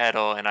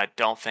pedal, and I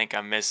don't think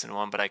I'm missing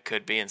one, but I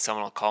could be, and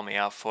someone will call me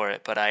out for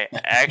it. But I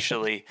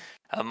actually,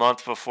 a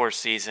month before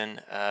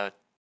season,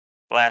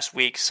 last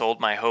week, sold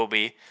my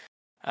Hobie,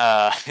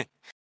 uh,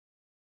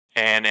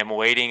 and am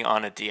waiting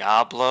on a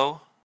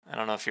Diablo. I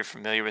don't know if you're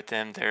familiar with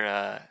them. They're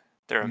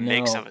a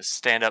mix No. of a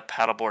stand-up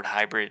paddleboard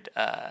hybrid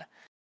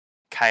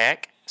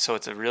kayak. So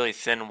it's a really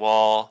thin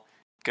wall,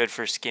 good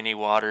for skinny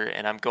water.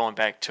 And I'm going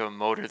back to a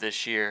motor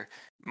this year,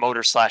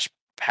 motor slash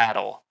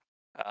paddle.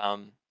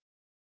 Um,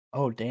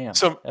 Oh, damn.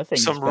 some That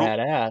thing's some ru-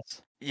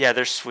 badass. yeah,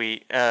 they're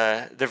sweet.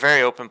 They're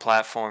very open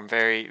platform,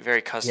 very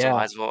Yeah,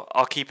 customizable.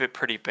 I'll keep it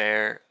pretty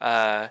bare.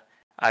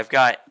 I've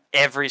got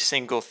every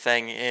single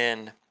thing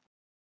in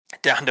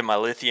down to my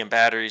lithium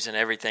batteries and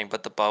everything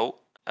but the boat.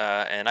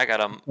 And I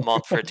got a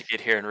month for it to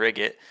get here and rig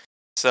it.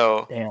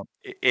 So damn.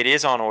 it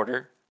is on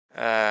order.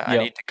 I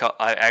Yep. need to call.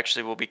 I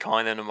actually will be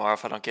calling them tomorrow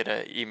if I don't get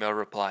an email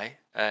reply.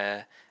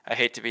 I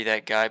hate to be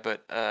that guy,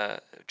 but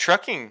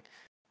trucking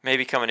may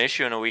become an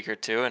issue in a week or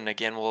two. And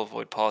again, we'll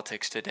avoid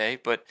politics today.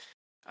 But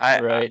I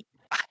Right.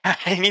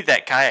 I need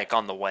that kayak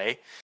on the way,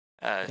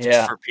 just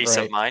Yeah, for peace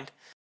of right. mind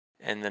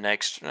in the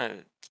next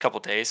couple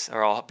days,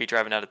 or I'll be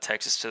driving out of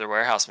Texas to their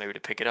warehouse maybe to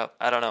pick it up.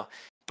 I don't know,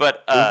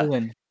 but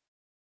Googling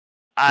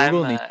I'm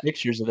Googling these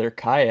pictures of their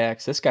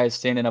kayaks. This guy's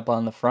standing up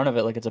on the front of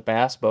it like it's a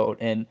bass boat,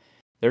 and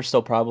they're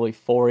still probably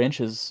 4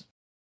 inches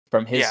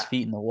from his yeah,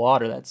 feet in the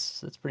water.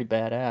 That's pretty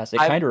badass. It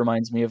I'm kind of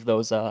reminds me of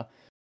those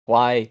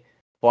fly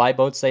fly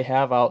boats they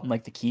have out in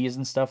like the Keys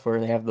and stuff, where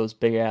they have those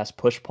big ass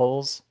push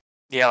poles.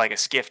 yeah, like a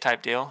skiff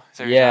type deal. Is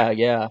that what you're Yeah, talking?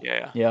 yeah,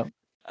 Yeah.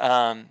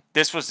 yep.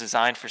 This was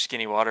designed for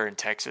skinny water in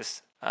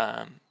Texas.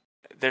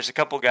 There's a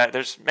couple guys.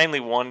 There's mainly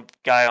one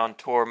guy on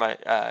tour. My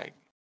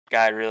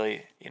guy I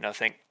really,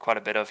 think quite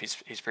a bit of.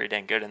 He's pretty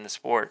dang good in the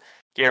sport.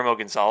 Guillermo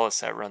Gonzalez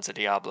that runs a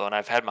Diablo, and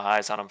I've had my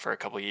eyes on him for a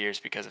couple years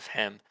because of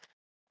him.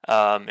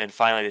 And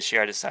finally this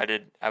year I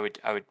decided I would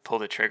pull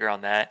the trigger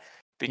on that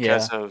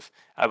because Yeah, of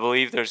I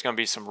believe there's going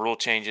to be some rule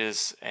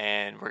changes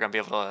and we're going to be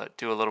able to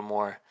do a little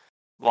more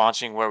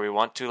launching where we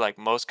want to, like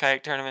most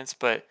kayak tournaments.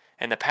 But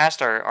in the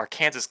past, our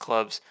Kansas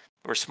clubs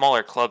were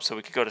smaller clubs, so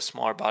we could go to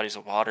smaller bodies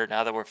of water.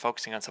 Now that we're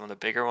focusing on some of the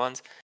bigger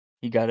ones,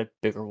 you got it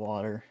bigger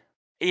water.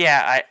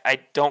 yeah, I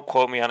don't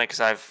quote me on it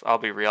because I'll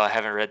be real, I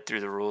haven't read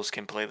through the rules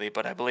completely,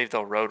 but I believe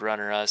they'll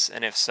roadrunner us,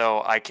 and if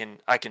so, I can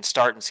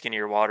start in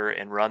skinnier water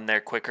and run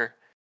there quicker.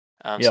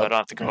 So I Yep. don't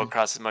have to go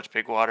across as much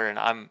big water. And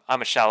I'm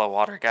a shallow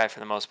water guy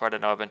for the most part. I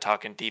know I've been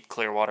talking deep,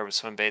 clear water with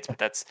swim baits, but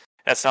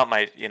that's not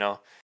my.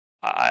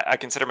 I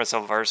consider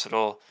myself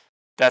versatile.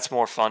 That's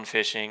more fun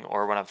fishing,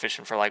 or when I'm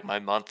fishing for like my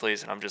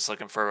monthlies, and I'm just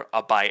looking for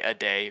a bite a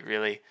day,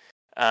 really.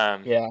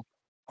 Um, Yeah,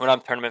 when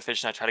I'm tournament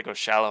fishing, I try to go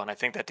shallow, and I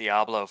think that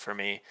Diablo for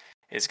me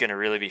is going to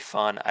really be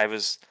fun. I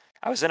was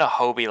in a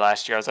Hobie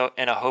last year. I was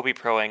in a Hobie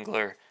Pro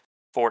Angler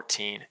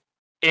 14.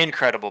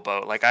 Incredible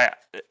boat.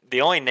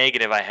 The only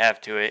negative I have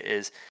to it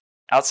is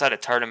outside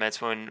of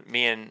tournaments when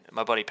me and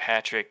my buddy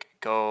Patrick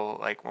go,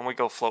 like when we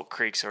go float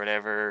creeks or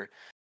whatever,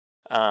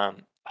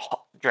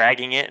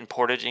 dragging it and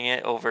portaging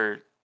it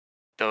over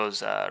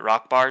those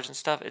rock bars and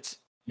stuff. It's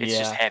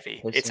just yeah.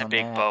 heavy. It's Pissing a on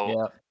big that.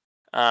 boat.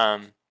 Yep.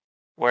 Um,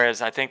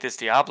 Whereas I think this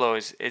Diablo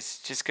is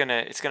it's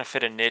gonna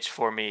fit a niche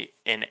for me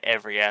in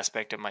every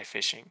aspect of my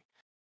fishing.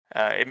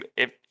 I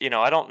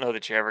don't know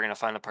that you're ever gonna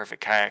find the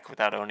perfect kayak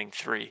without owning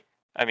three.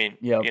 I mean,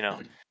 Yep.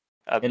 And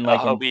a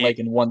like in Hobie, like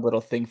in one little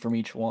thing from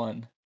each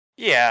one.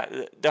 yeah,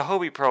 the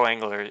Hobie Pro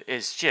Angler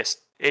is just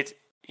it's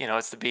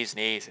the bee's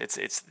knees.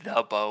 It's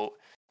the boat.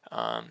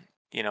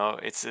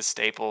 It's the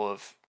staple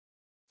of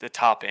the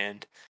top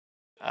end.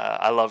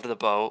 I loved the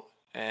boat,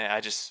 and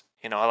I just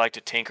I like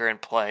to tinker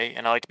and play,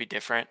 and I like to be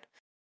different.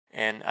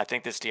 And I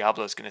think this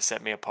Diablo is going to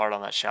set me apart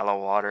on that shallow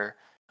water.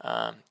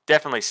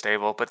 Definitely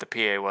stable, but the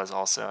PA was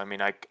also. I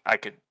mean, I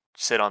could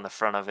sit on the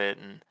front of it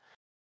and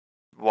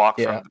walk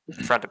Yeah.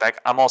 from front to back.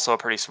 I'm also a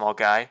pretty small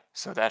guy,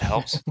 so that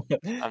helps.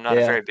 I'm not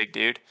a Yeah. very big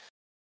dude.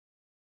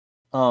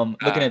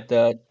 Looking Uh, at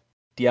the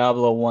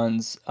Diablo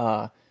ones,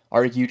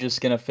 are you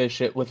just gonna fish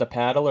it with a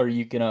paddle, or are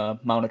you gonna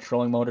mount a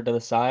trolling motor to the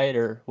side,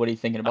 or what are you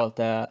thinking I- about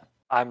that?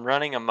 I'm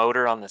running a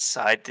motor on the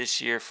side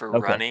this year for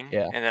Okay, running,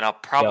 yeah, and then I'll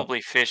yep,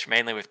 probably fish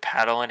mainly with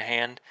paddle in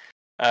hand.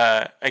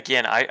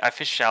 Again, I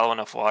fish shallow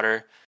enough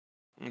water.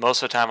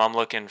 Most of the time I'm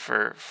looking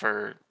for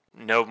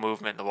no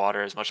movement in the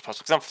water as much as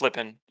possible because I'm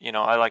flipping.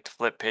 I like to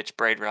flip, pitch,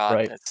 braid rod.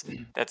 right.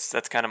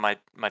 That's kind of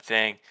my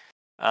thing.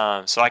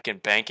 So I can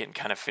bank it and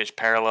kind of fish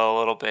parallel a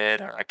little bit,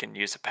 or I can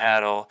use a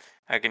paddle.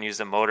 I can use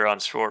the motor on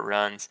short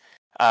runs.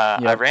 I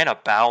Yep. ran a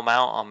bow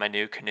mount on my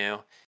new canoe,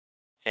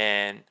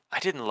 and I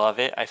didn't love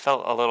it. I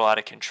felt a little out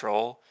of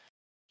control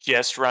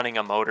just running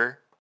a motor.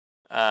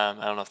 I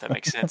don't know if that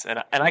makes sense.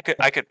 And I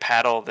could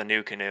paddle the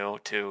new canoe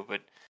too,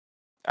 but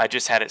I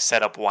just had it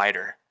set up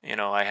wider.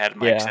 I had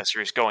my Yeah.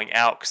 accessories going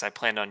out because I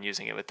planned on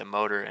using it with the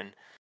motor. And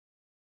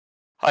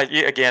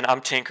again,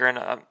 I'm tinkering.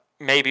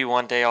 Maybe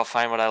one day I'll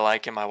find what I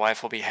like, and my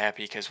wife will be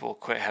happy because we'll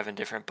quit having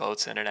different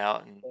boats in and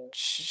out. And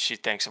she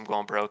thinks I'm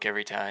going broke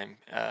every time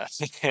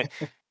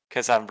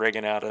because I'm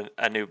rigging out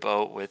a new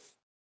boat with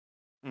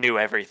new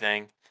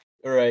everything.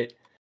 Right.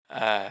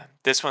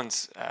 This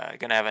one's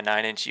gonna have a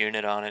 9-inch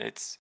unit on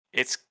it.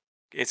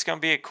 It's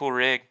gonna be a cool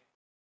rig.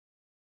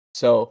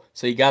 So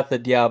you got the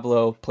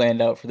Diablo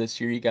planned out for this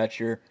year. You got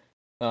your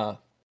uh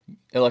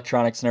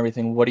electronics and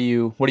everything. What are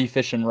you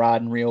fishing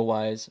rod and reel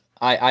wise?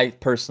 I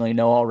personally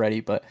know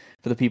already, but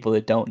for the people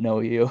that don't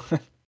know you.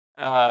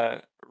 Uh,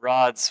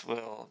 Rods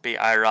will be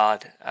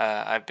iRod.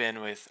 I've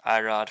been with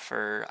iRod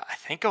for I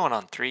think going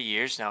on 3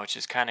 years now, which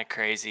is kind of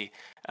crazy.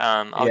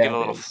 I'll give Yeah, a it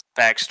little is.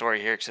 backstory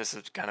here because this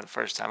is kind of the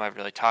first time I've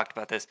really talked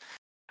about this.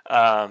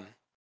 Um,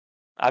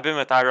 I've been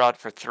with iRod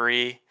for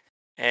 3,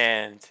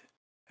 and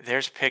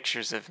there's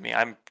pictures of me.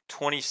 I'm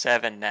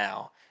 27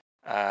 now.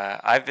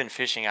 I've been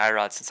fishing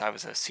iRod since I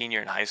was a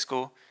senior in high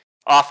school,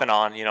 off and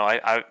on.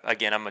 I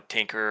again, I'm a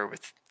tinkerer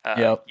with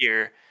Yep.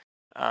 gear,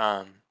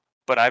 um,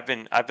 but I've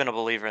been a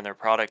believer in their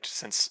product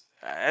since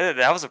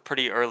that was a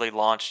pretty early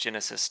launch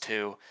Genesis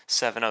 2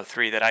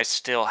 703 that I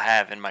still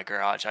have in my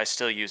garage. I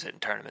still use it in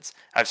tournaments.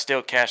 I've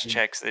still cashed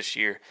checks this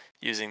year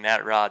using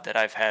that rod that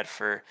I've had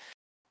for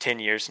 10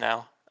 years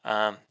now,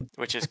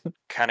 which is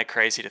kind of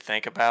crazy to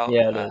think about.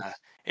 Yeah, it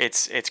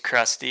is. It's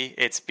crusty,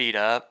 it's beat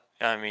up.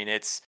 I mean,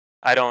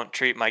 I don't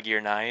treat my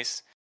gear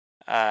nice.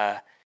 Uh,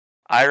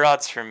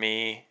 iRods for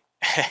me,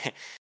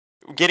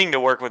 getting to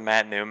work with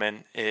Matt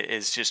Newman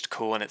is just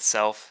cool in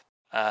itself.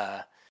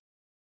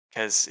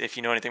 Because if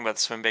you know anything about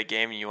the swim bait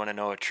game and you want to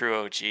know a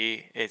true OG,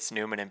 it's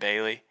Newman and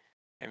Bailey.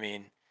 I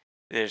mean,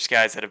 there's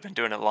guys that have been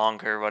doing it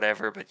longer,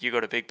 whatever, but you go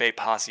to Big Bait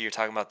Posse, you're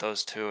talking about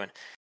those two,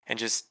 and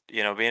just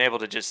being able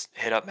to just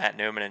hit up Matt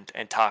Newman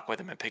and talk with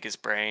him and pick his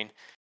brain,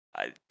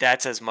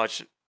 that's as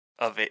much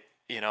of it,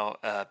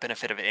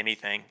 benefit of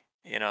anything.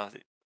 You know,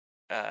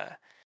 uh,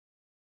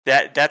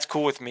 that's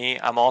cool with me.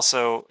 I'm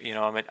also,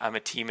 I'm a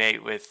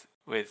teammate with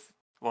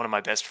one of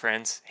my best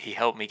friends. He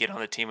helped me get on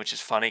the team, which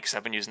is funny because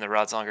I've been using the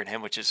rods longer than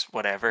him, which is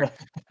whatever.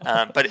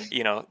 But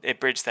it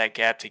bridged that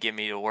gap to get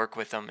me to work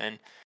with them. And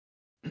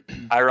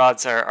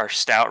iRods are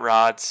stout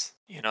rods.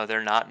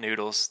 They're not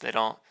noodles. They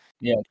don't.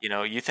 Yeah.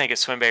 You think a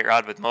swim bait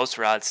rod with most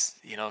rods.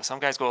 Some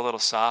guys go a little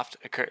soft.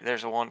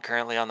 There's a one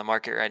currently on the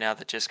market right now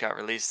that just got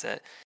released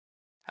that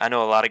I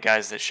know a lot of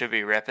guys that should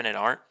be repping it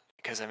aren't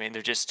because I mean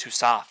they're just too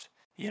soft.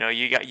 You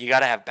got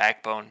to have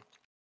backbone,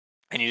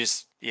 and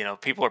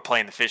people are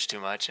playing the fish too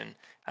much, and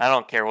I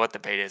don't care what the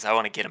bait is. I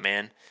want to get them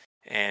in,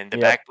 and the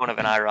Yep. backbone of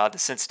an iRod, the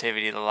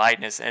sensitivity, the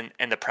lightness, and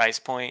the price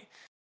point.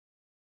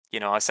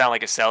 I sound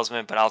like a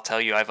salesman, but I'll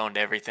tell you, I've owned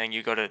everything.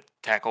 You go to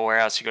Tackle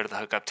Warehouse, you go to the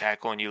Hookup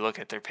Tackle, and you look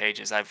at their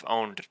pages. I've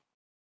owned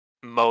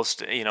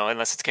most,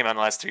 unless it's came out in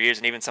the last 3 years,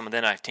 and even some of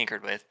them I've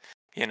tinkered with.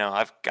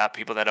 I've got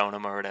people that own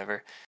them or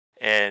whatever,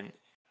 and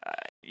uh,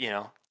 you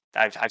know,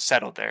 I've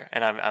settled there,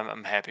 and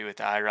I'm happy with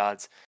the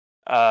iRods.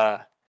 Uh,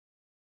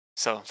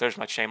 so there's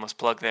my shameless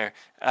plug there.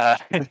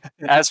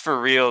 As for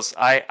reels,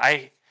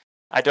 I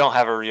don't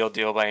have a real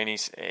deal by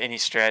any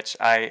stretch.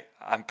 I'm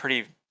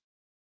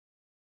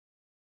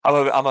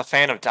a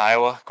fan of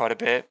Daiwa quite a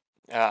bit.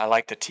 I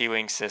like the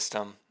T-wing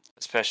system,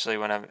 especially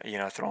when I'm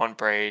throwing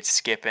braids,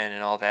 skipping,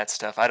 and all that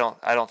stuff. I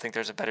don't think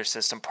there's a better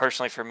system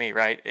personally for me.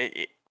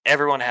 Right?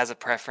 Everyone has a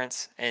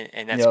preference,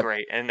 and that's Yep.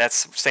 great. And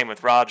that's same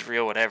with rods,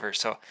 reel, whatever.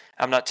 So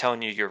I'm not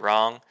telling you you're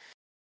wrong,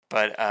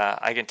 but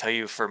I can tell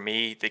you for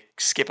me, the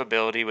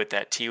skippability with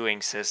that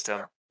T-wing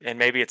system, and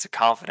maybe it's a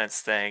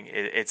confidence thing.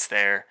 It's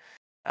there.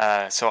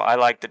 So I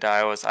like the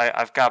Daiwas.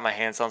 I've got my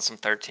hands on some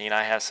 13.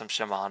 I have some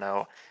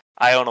Shimano.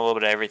 I own a little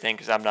bit of everything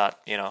because I'm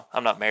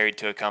not married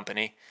to a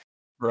company.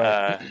 Right.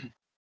 Uh,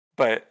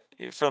 but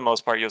for the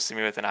most part, you'll see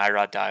me with an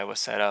iRod Daiwa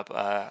setup.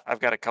 I've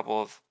got a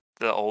couple of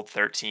the old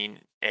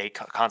 13A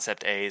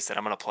concept A's that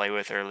I'm going to play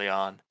with early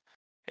on,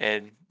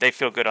 and they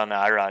feel good on the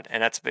iRod.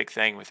 And that's a big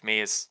thing with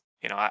me is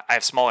I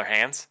have smaller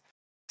hands,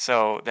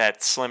 so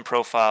that slim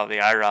profile of the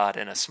iRod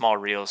and a small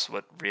reel is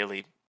what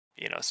really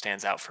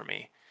stands out for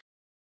me.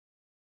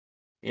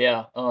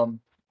 Yeah.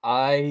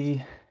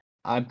 I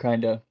I'm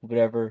kind of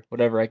whatever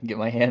I can get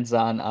my hands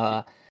on.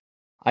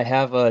 I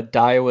have a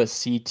Daiwa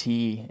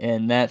CT,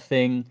 and that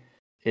thing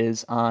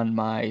is on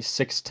my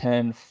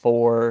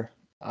 610-4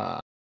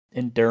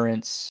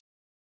 Endurance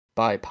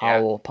by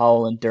Yeah,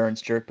 Powell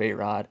Endurance jerkbait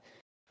rod,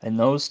 and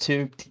those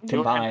two new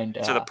combined,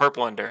 so the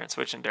purple endurance,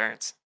 which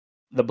endurance?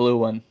 the blue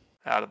one,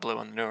 The blue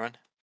one, the new one.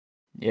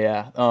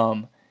 yeah,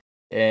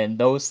 and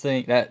that's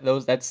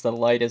the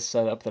lightest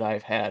setup that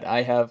I've had.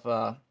 I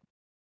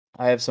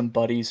have some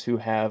buddies who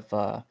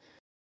have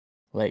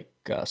like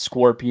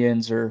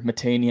scorpions or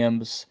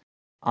metaniums,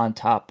 on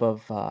top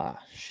of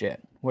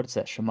shit. What is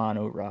that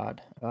Shimano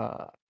rod?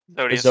 The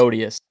Zodius.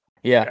 Zodius.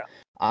 Yeah. Yeah.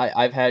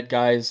 I've had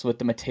guys with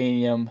the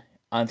Metanium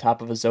on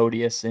top of a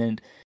Zodius, and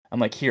I'm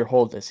like, "Here,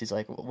 hold this." He's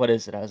like, "What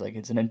is it?" I was like,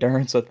 "It's an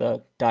Endurance with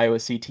a Daiwa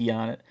CT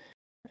on it."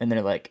 And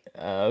they're like,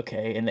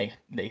 okay." And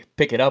they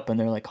pick it up and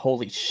they're like,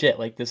 "Holy shit,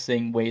 like this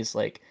thing weighs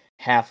like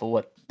half of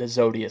what the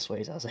Zodius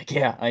weighs." I was like,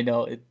 "Yeah, I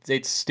know.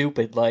 It's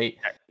stupid light."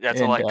 That's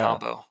a And light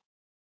combo.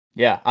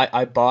 yeah,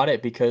 I bought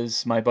it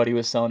because my buddy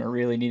was selling it,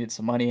 really needed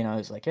some money, and I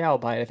was like, "Yeah, I'll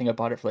buy it." I think I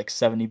bought it for like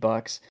 70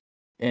 bucks.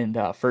 And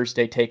first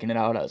day taking it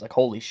out, I was like,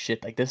 "Holy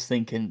shit, like this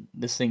thing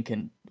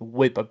can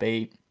whip a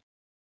bait."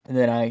 And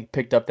then I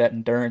picked up that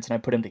Endurance and I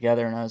put them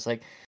together and I was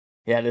like,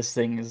 "Yeah, this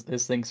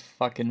thing's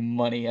fucking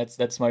money."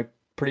 That's my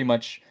pretty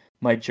much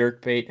my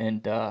jerk bait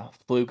and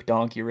fluke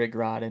donkey rig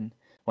rod. And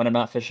when I'm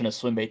not fishing a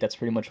swim bait, that's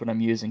pretty much what I'm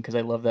using because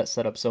I love that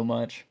setup so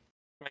much.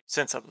 Makes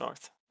sense up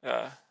north.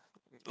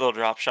 Little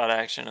drop shot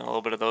action and a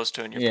little bit of those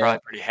two, and you're Yeah, probably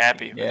pretty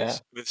happy with yeah,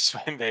 this with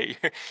swim bait.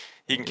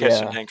 You can catch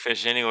some yeah, dang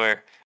fish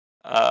anywhere.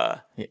 Uh,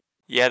 y-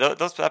 yeah,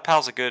 those that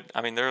pal's a good.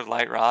 I mean, they're a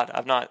light rod.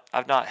 I've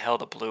not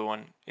held a blue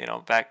one.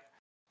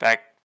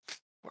 Back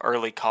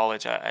early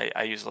college,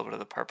 I used a little bit of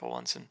the purple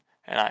ones, and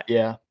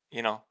yeah.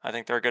 I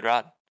think they're a good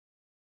rod.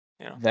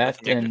 Nothing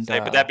That negative to and say.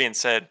 But that being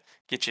said,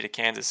 get you to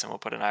Kansas and we'll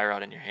put an eye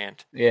rod in your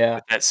hand yeah,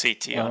 with that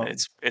CT on it. um,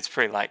 It's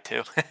pretty light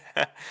too.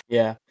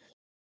 yeah.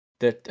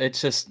 That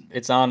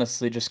it's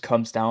honestly just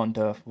comes down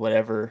to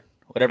whatever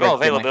I Well, can get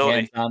my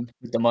hands availability. on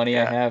with the money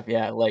I Yeah. have.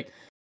 Yeah, like,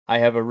 I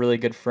have a really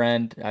good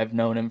friend. I've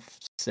known him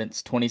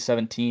since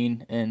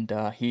 2017, and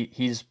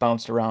he's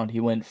bounced around. He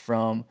went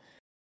from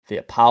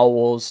the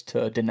Powells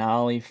to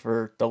Denali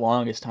for the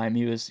longest time.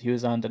 He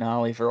was on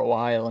Denali for a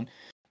while, and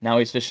now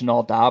he's fishing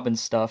all Dobbin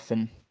stuff.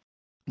 And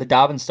the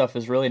Dobbin stuff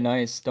is really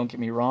nice. Don't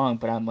get me wrong,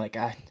 but I'm like,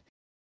 I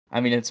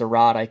mean, it's a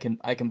rod. I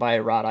can buy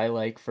a rod I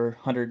like for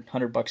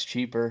hundred bucks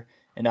cheaper,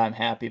 and I'm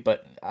happy.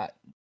 But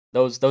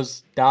those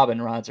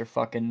Dobbin rods are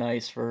fucking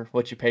nice for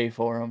what you pay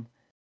for them.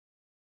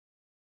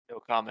 No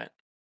comment.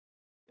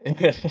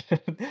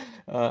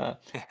 uh,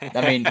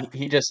 I mean,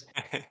 he just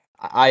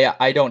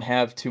I don't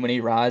have too many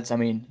rods. I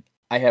mean,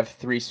 I have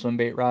 3 swim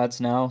bait rods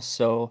now,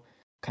 so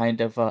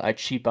kind of, I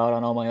cheap out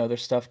on all my other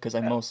stuff because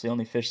I Yeah. mostly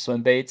only fish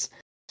swim baits.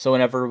 So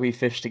whenever we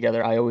fish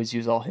together, I always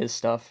use all his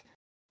stuff.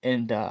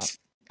 And,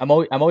 I'm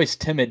always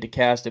timid to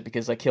cast it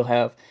because, like, he'll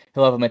have a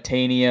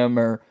Metanium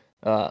or,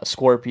 a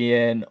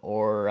Scorpion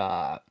or,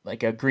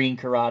 like a green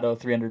Corrado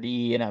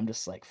 300E, and I'm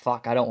just like,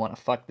 "Fuck, I don't wanna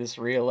fuck this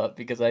reel up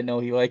because I know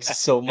he likes it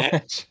so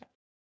much."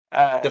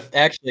 uh,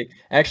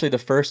 Actually, the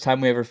first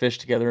time we ever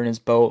fished together in his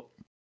boat,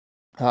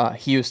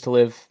 he used to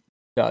live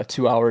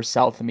 2 hours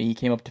south of me. He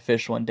came up to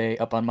fish one day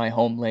up on my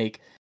home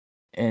lake,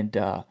 and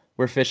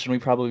we're fishing. We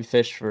probably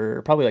fished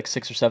for probably like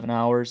 6 or 7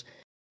 hours,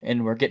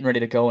 and we're getting ready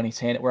to go.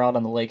 And we're out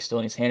on the lake still,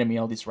 and he's handing me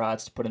all these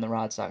rods to put in the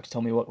rod socks.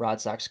 Tell me what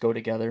rod socks go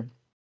together,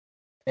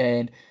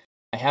 and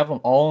I have them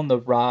all in the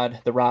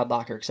rod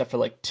locker except for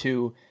like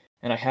two.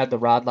 And I had the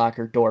rod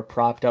locker door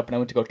propped up, and I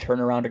went to go turn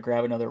around to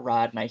grab another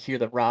rod, and I hear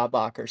the rod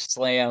locker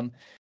slam,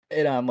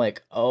 and I'm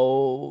like,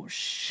 "Oh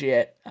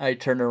shit!" I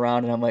turned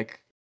around, and I'm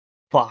like,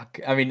 "Fuck!"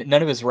 I mean,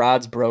 none of his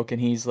rods broke,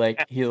 and he's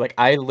like,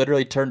 I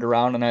literally turned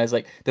around, and I was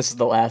like, "This is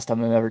the last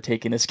time I'm ever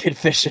taking this kid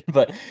fishing."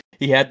 But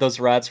he had those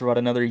rods for about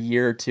another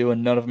year or two,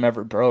 and none of them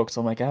ever broke. So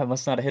I'm like, "I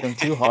must not have hit him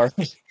too hard."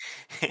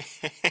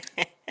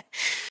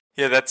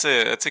 yeah, that's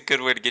a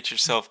good way to get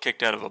yourself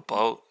kicked out of a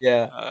boat.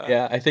 Yeah, Uh,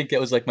 yeah, I think it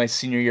was, like, my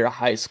senior year of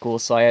high school,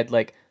 so I had,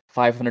 like,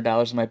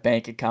 $500 in my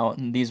bank account,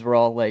 and these were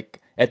all, like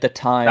at the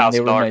time, they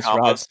were $1,000 nice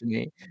rods combos. to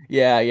me.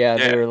 Yeah, yeah,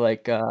 they Yeah. were,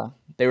 like,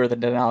 they were the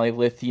Denali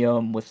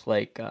Lithium with,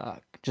 like,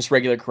 just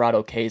regular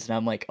Corrado Ks, and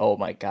I'm like, "Oh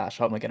my gosh,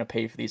 how am I gonna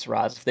pay for these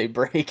rods if they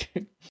break?"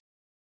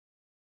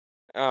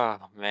 Oh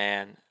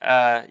man.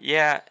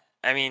 Yeah.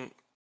 I mean,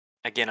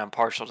 again, I'm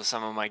partial to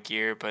some of my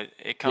gear, but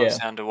it comes Yeah,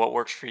 down to what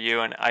works for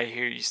you. And I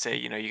hear you say,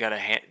 you got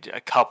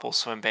a couple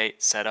swim bait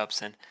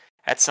setups, and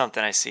that's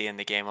something I see in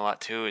the game a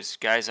lot too. Is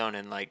guys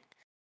owning like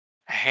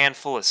a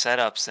handful of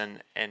setups,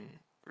 and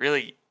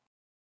really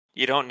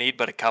you don't need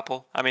but a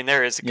couple. I mean,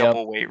 there is a yep,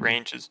 couple weight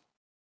ranges,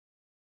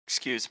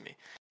 excuse me,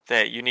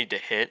 that you need to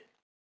hit,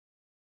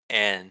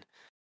 and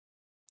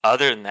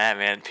other than that,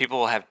 man, people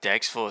will have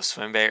decks full of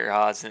swim bait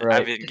rods, and I've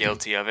right. been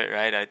guilty of it,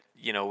 right?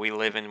 We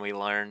live and we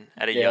learn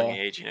at a young Yeah,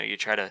 age. You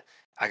try to,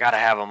 I gotta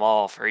have them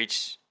all for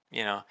each.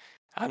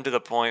 I'm to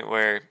the point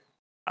where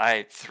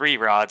I 3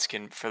 rods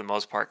can, for the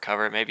most part,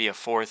 cover it. Maybe a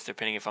fourth,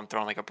 depending if I'm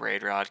throwing like a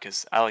braid rod,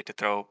 because I like to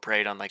throw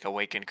braid on like a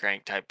wake and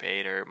crank type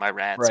bait or my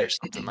rats or right.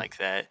 something like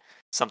that.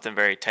 Something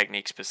very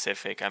technique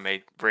specific. I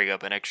may rig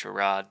up an extra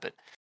rod, but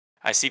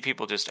I see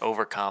people just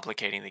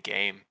overcomplicating the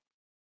game.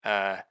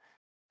 Uh,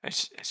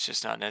 it's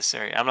just not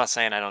necessary. I'm not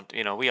saying I don't,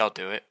 we all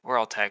do it. We're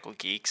all tackle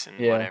geeks and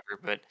Yeah, whatever,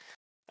 but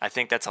I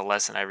think that's a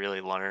lesson I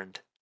really learned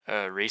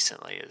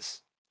recently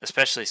is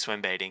especially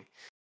swim baiting.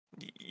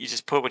 You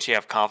just put what you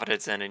have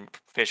confidence in and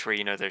fish where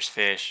you know there's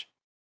fish.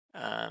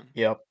 Um,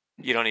 yep.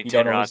 you don't need You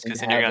 10 don't rods always need because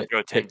to then you're have going to it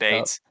throw 10 picked up.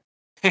 baits.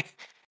 If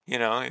you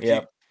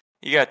Yep.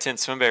 You got 10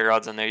 swim bait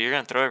rods on there. You're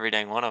gonna throw every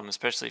dang one of them,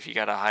 especially if you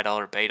got a high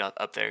dollar bait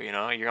up there. You're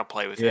gonna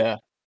play with it. Yeah.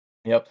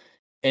 Yep.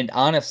 And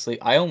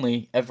honestly, I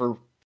only ever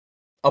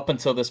up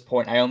until this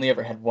point, I only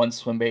ever had one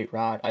swim bait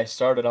rod. I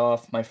started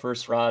off, my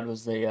first rod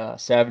was the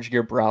Savage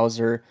Gear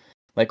Browser,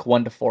 like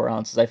 1 to 4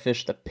 ounces. I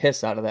fished the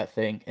piss out of that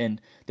thing. And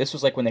this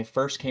was like when they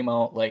first came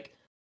out, like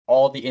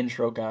all the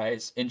intro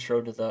guys,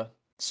 intro to the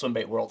swim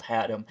bait world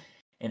had them.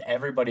 And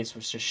everybody's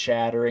was just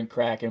shattering,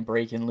 cracking,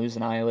 breaking,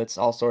 losing eyelets,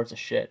 all sorts of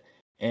shit.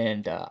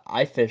 And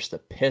I fished the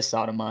piss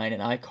out of mine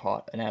and I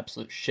caught an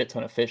absolute shit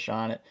ton of fish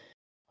on it.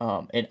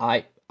 And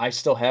I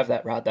still have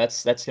that rod.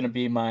 That's gonna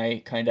be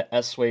my kind of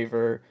S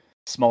waver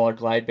smaller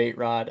glide bait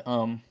rod.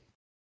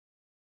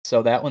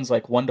 So that one's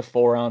like 1 to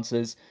 4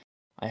 ounces.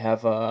 I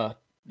have a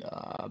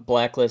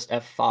Blacklist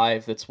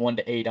F5 that's 1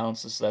 to 8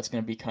 ounces. So that's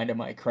gonna be kind of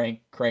my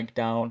crank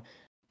down,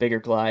 bigger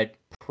glide.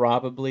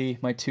 Probably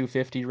my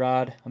 250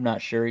 rod. I'm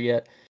not sure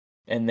yet.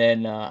 And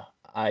then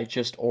I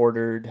just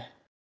ordered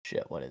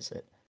shit. What is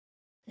it?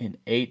 An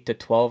 8 to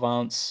 12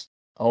 ounce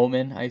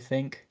Omen, I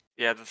think.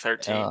 Yeah, the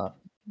 13 Uh,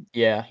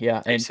 yeah, that you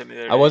and sent me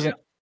the I other day. wasn't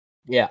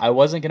yeah, I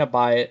wasn't gonna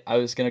buy it. I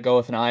was gonna go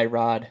with an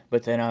iRod,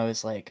 but then I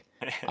was like,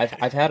 Yeah.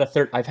 I've had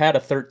a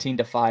 13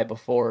 to 5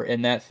 before,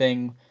 and that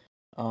thing,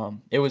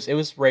 it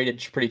was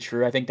rated pretty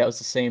true. I think that was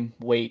the same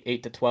weight,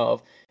 8 to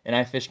 12, and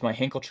I fished my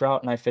Hinkle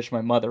trout and I fished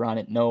my mother on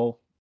it, no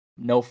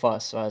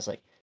fuss. So I was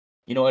like,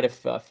 you know what?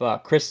 If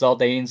Chris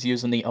Zaldane's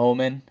using the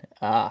Omen,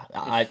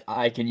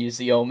 I can use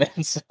the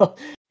Omen. So I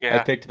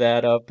Yeah. picked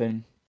that up,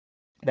 and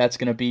that's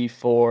gonna be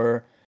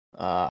for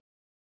uh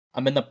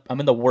I'm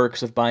in the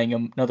works of buying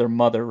another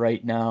mother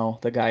right now.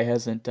 The guy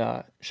hasn't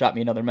shot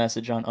me another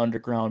message on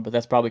Underground, but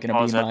that's probably gonna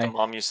Oh, be is that the my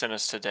mom you sent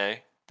us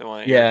today? The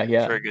one you're yeah, looking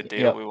yeah, for a good deal?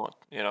 yep, We want,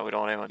 we don't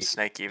want anyone y-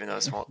 snaky, even though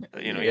it's more,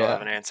 you'll have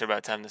yeah, an answer by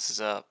the time this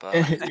is up.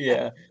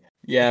 yeah,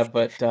 yeah.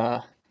 But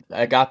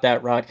I got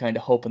that rod kind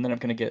of hoping that I'm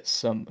gonna get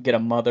a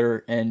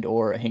mother and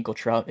or a Hinkle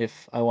trout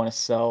if I want to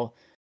sell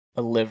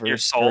a Your liver or a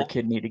soul?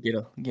 kidney to get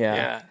a yeah.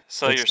 Yeah.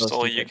 So It's your those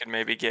soul, two you things. could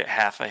maybe get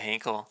half a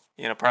hinkle.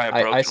 Probably a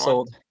I broken one.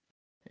 sold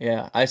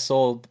Yeah, I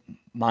sold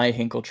my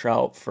Hinkle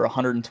trout for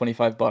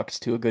 125 bucks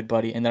to a good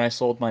buddy, and then I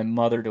sold my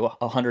mother to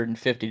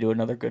 150 to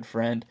another good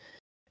friend.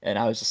 And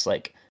I was just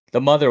like,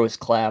 the mother was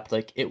clapped.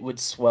 Like it would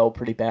swell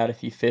pretty bad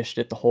if you fished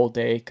it the whole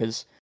day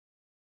because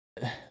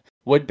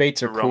wood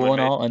baits It's are a cool Roman and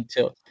bait. all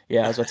until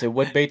yeah, I was about to say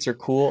wood baits are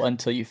cool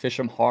until you fish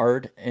them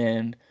hard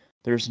and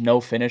there's no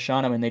finish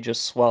on them and they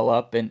just swell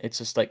up and it's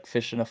just like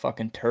fishing a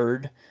fucking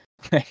turd.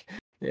 Like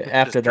yeah, Just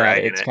after that,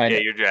 dragging it's it. kind Yeah,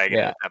 of you're dragging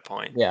it yeah, at that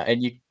point. yeah,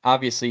 and you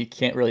obviously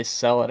can't really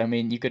sell it. I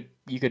mean, you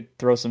could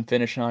throw some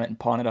finish on it and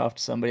pawn it off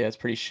to somebody. That's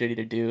pretty shitty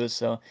to do.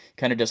 So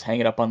kind of just hang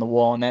it up on the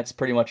wall, and that's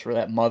pretty much where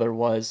that mother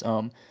was.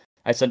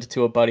 I sent it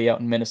to a buddy out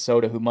in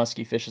Minnesota who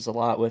muskie fishes a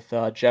lot with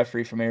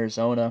Jeffrey from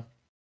Arizona.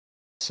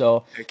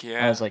 So Heck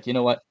I was yeah. like, you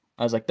know what?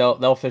 I was like,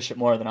 they'll fish it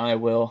more than I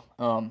will.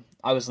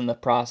 I was in the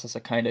process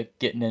of kind of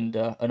getting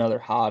into another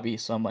hobby,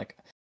 so I'm like,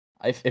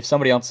 if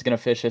somebody else is gonna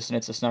fish this and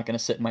it's just not gonna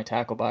sit in my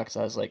tackle box,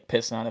 I was like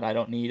pissing on it. I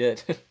don't need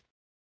it.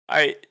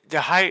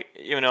 The height,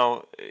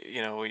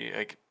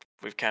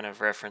 we've kind of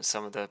referenced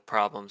some of the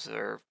problems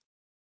or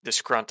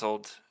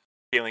disgruntled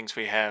feelings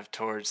we have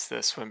towards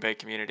the swim bait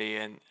community,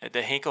 and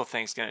the Hinkle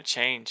thing's going to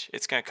change.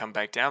 It's going to come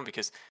back down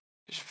because,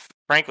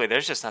 frankly,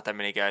 there's just not that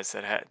many guys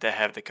that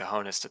have the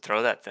cojones to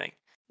throw that thing.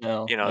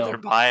 No, They're no,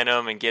 buying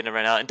them and getting them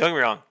right now. And don't get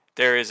me wrong,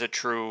 there is a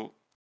true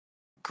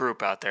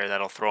group out there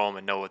that'll throw them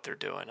and know what they're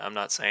doing. I'm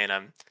not saying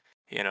I'm,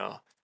 you know,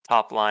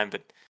 top line,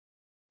 but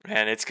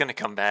man, it's going to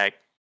come back.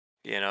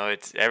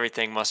 It's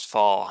everything must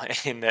fall,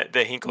 and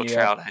the Hinkle yep.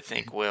 trout, I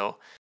think, will.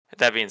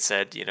 That being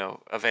said,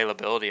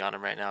 availability on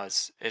them right now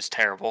is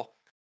terrible.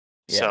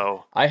 Yeah.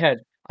 So I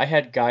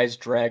had guys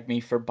drag me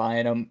for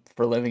buying them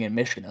for living in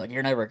Michigan. They're like,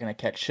 "You're never gonna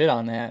catch shit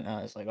on that." And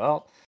I was like,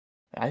 "Well,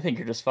 I think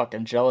you're just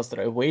fucking jealous that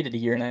I waited a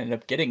year and I ended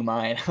up getting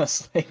mine." I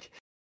was like,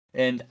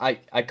 and I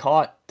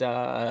caught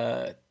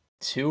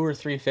 2 or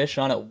 3 fish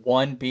on it.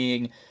 One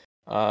being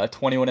a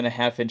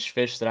 21.5 inch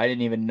fish that I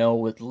didn't even know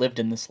would lived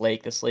in this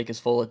lake. This lake is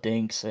full of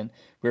dinks, and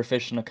we were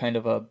fishing a kind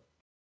of a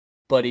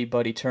buddy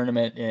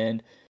tournament.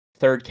 And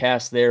third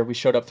cast there, we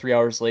showed up 3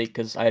 hours late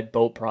because I had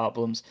boat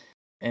problems.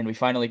 And we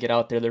finally get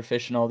out there. They're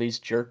fishing all these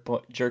jerk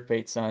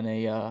baits on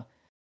a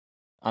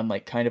on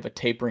like kind of a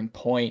tapering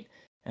point,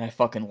 and I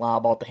fucking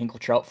lob out the Hinkle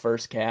trout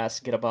first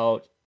cast, get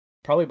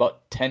probably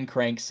about 10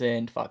 cranks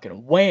in,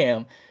 fucking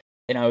wham.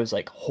 And I was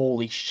like,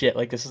 holy shit,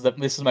 like this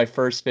is my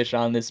first fish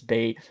on this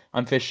bait.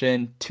 I'm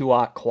fishing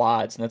 2-aught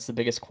quads, and that's the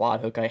biggest quad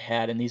hook I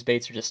had, and these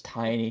baits are just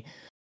tiny.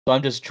 So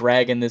I'm just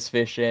dragging this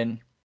fish in,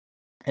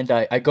 and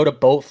I go to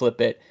boat flip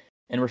it,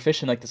 and we're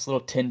fishing like this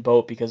little tin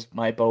boat because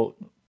my boat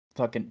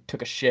fucking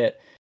took a shit.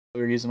 We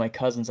were using my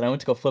cousin's, and I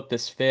went to go flip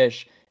this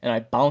fish, and I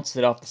bounced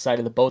it off the side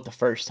of the boat the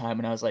first time,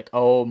 and I was like,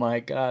 oh my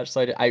gosh.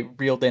 So I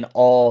reeled in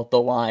all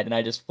the line, and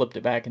I just flipped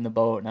it back in the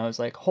boat, and I was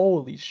like,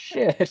 holy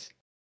shit.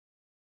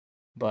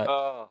 But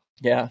Oh.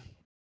 yeah,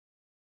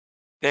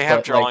 They have but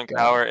like, drawing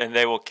power and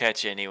they will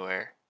catch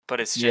anywhere. but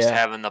it's just Yeah.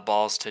 having the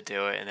balls to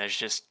do it. And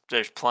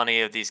there's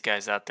plenty of these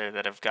guys out there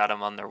that have got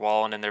them on their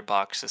wall and in their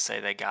box to say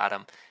they got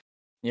them,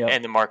 Yep.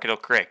 and the market will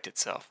correct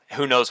itself.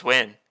 Who knows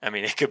when? I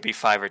mean, it could be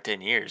 5 or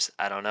 10 years.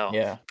 I don't know,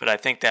 Yeah. but I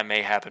think that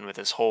may happen with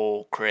this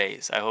whole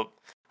craze. I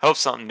hope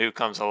something new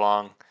comes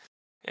along.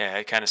 Yeah,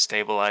 it kind of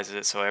stabilizes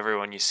it so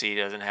everyone you see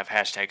doesn't have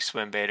hashtag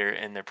swimbaiter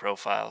in their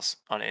profiles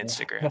on Yeah.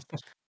 Instagram.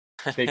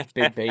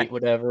 Big bait,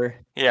 whatever.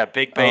 Yeah,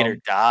 big bait or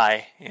Um,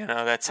 die.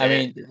 That's I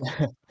it. mean,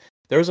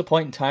 there was a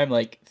point in time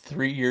like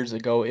 3 years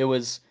ago. It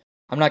was.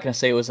 I'm not gonna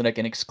say it was like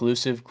an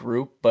exclusive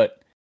group,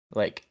 but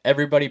like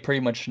everybody pretty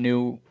much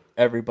knew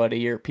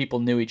everybody, or people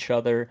knew each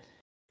other,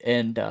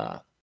 and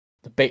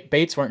the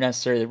baits weren't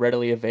necessarily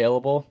readily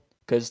available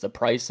because the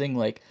pricing.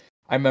 Like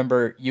I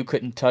remember, you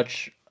couldn't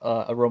touch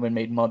a Roman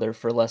made mother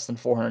for less than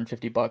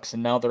 $450,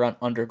 and now they're on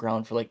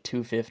underground for like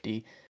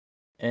 250,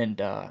 and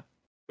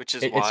Which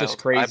is it's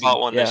just wild. I bought crazy.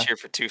 one Yeah. this year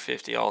for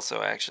 250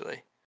 also,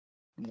 actually.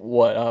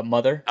 What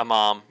mother? A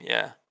mom,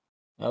 yeah.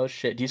 Oh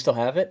shit. Do you still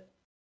have it?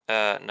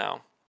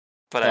 No,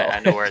 but Oh. I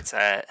know where it's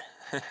at.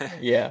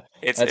 Yeah.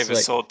 It That's was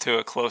like sold to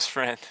a close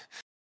friend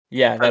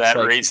yeah, for that's that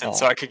like reason,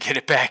 so I could get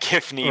it back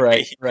if need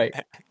right, be. right.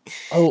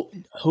 Oh,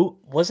 who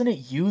wasn't it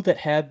you that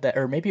had that,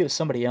 or maybe it was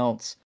somebody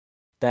else,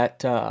 that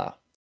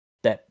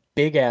that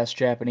big ass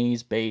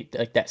Japanese bait,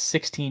 like that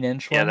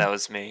 16-inch Yeah, that one?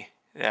 was me.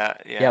 Yeah,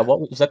 Yeah, yeah. what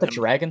was that, the The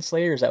Dragon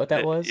Slayer? Is that what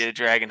that was? yeah,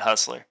 Dragon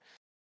Hustler.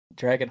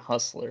 Dragon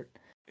Hustler.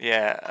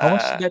 Yeah. How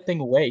much did that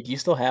thing weigh? Do you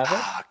still have it?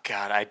 Oh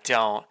God,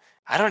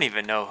 I don't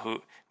even know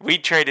who we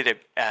traded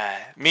it.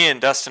 Me and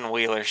Dustin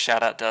Wheeler.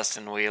 Shout out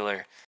Dustin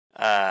Wheeler.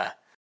 Uh,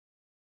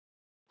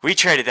 we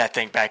traded that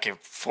thing back and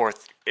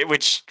forth.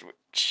 Which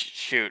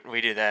shoot, we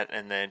did that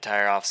in the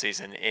entire off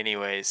season,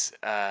 anyways.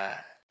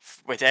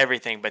 With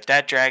everything, but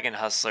that Dragon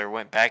Hustler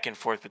went back and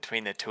forth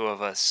between the two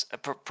of us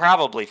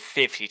probably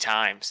 50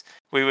 times.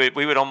 We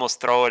would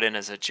almost throw it in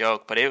as a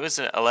joke, but it was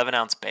an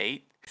 11-ounce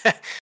bait.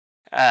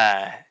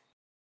 uh,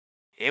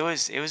 it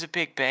was a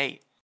big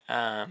bait.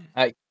 Um,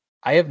 I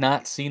I have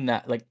not seen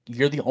that. Like,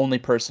 you're the only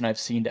person I've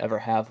seen to ever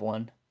have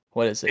one.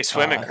 What is they it?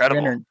 swim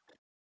incredible.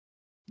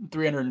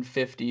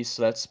 350,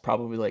 so that's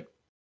probably like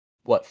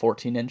what,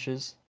 14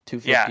 inches?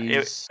 Yeah, 250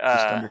 is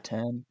just under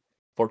 10,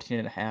 14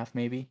 and a half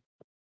maybe.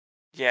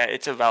 yeah,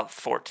 it's about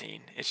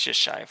 14. It's just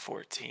shy of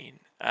 14.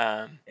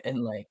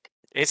 And like,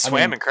 It I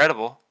swam mean,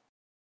 incredible,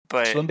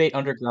 but Swimbait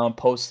Underground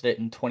posted it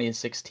in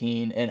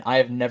 2016, and I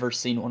have never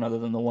seen one other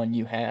than the one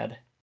you had.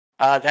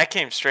 that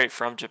came straight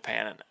from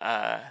Japan.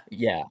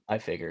 Yeah, I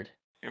figured.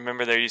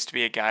 Remember there used to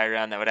be a guy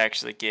around that would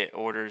actually get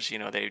orders.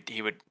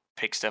 He would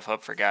pick stuff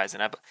up for guys,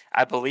 and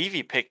I believe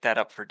he picked that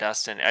up for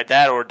Dustin.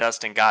 That or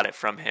Dustin got it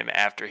from him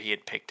after he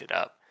had picked it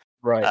up.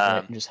 Right, right,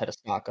 Um, and just had a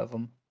stock of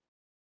them.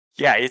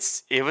 yeah,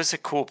 it was a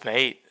cool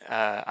bait.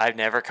 I've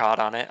never caught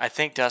on it. I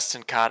think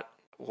Dustin caught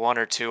one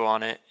or two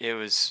on it. It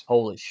was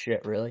Holy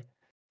shit, really?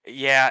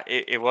 Yeah,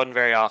 it wasn't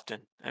very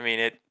often. I mean,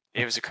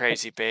 it was a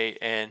crazy bait,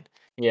 and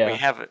Yeah,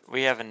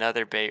 we have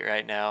another bait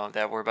right now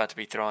that we're about to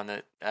be throwing.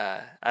 That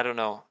I don't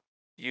know.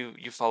 You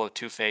follow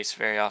Two Face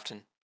very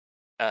often,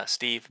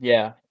 Steve,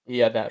 yeah,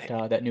 yeah,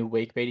 eh, that new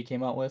wake bait he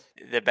came out with?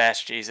 the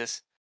Bass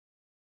Jesus.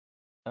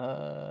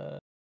 Uh,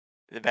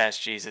 The Bass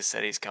Jesus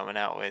that he's coming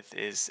out with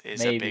is a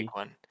big maybe.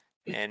 one,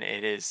 and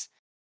it's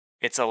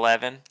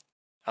 11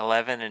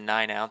 and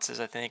 9 ounces,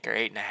 I think, or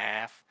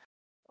 8.5.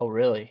 Oh,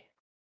 really?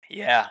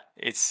 Yeah,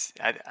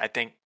 I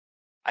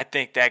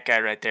think that guy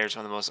right there is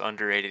one of the most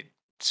underrated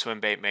swim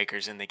bait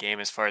makers in the game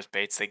as far as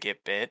baits that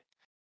get bit,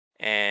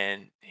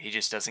 and he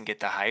just doesn't get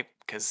the hype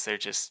because they're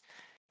just,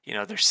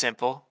 they're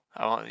simple.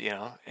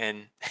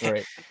 And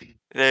Right.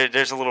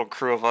 there's a little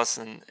crew of us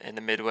in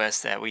the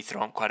Midwest that we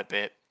throw them quite a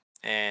bit,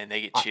 and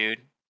they get I chewed.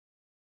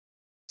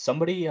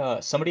 somebody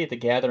at the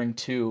gathering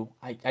too,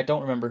 I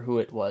don't remember who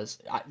it was.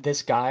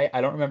 This guy,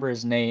 I don't remember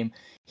his name.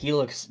 He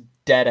looks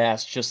dead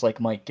ass just like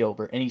Mike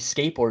Gilbert, and he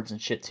skateboards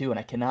and shit too, and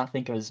I cannot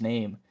think of his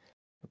name.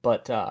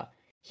 But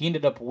he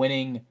ended up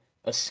winning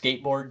a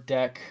skateboard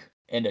deck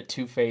and a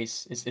Two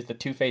Face. Is the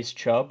Two Face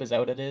Chub? Is that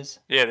what it is?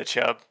 Yeah, the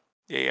chub.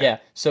 Yeah, yeah. Yeah.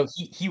 So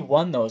he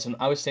won those, and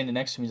I was standing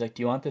next to him. He's like,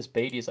 "Do you want this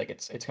bait?" He's like,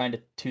 "It's kind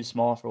of too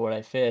small for what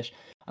I fish."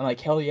 I'm like,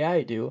 "Hell yeah,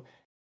 I do."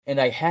 And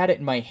I had it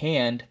in my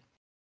hand,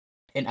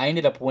 and I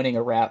ended up winning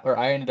a wrap, or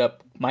I ended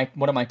up my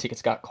one of my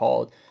tickets got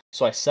called.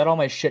 So I set all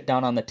my shit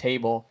down on the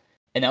table,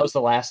 and that was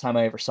the last time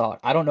I ever saw it.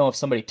 I don't know if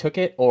somebody took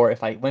it or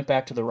if I went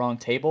back to the wrong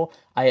table.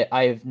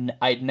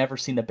 I'd never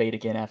seen the bait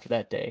again after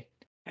that day.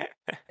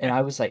 And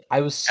I was like, I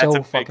was That's a so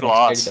big fucking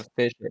excited to loss.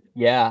 fish it.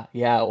 Yeah,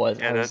 yeah, it was.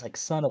 Yeah, I was that like,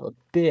 son of a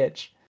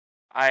bitch.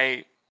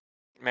 I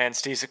man,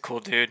 Steve's a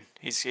cool dude.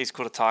 He's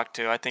cool to talk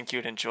to. I think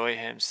you'd enjoy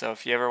him. So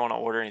if you ever want to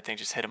order anything,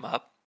 just hit him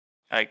up.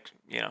 Like,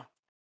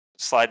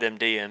 slide them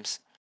DMs.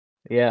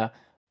 Yeah.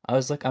 I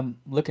was like, I'm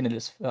looking at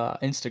his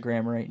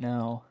Instagram right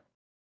now.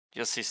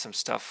 You'll see some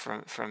stuff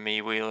from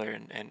me, Wheeler,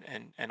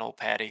 and old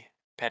Patty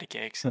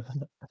Cakes. Uh,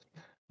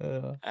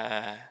 Uh,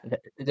 uh,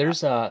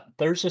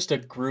 there's just a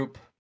group.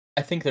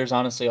 I think there's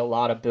honestly a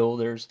lot of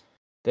builders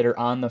that are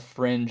on the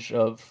fringe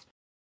of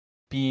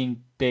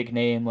being big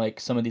name like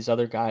some of these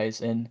other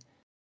guys, and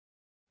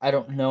I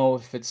don't know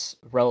if it's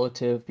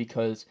relative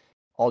because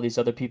all these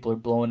other people are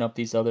blowing up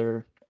these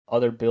other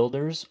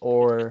builders,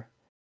 or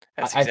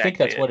That's I think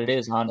exactly that's it. what it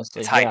is, It's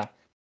honestly. hype. Yeah.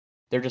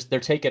 They're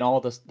taking all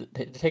this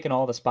they're taking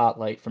all the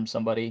spotlight from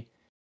somebody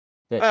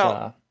that,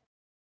 Well,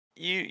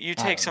 you I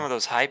take don't some know. of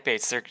those hype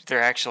baits,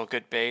 they're actual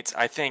good baits.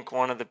 I think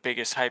one of the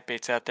biggest hype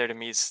baits out there to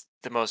me is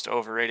the most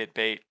overrated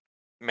bait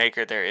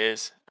maker there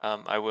is.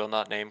 I will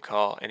not name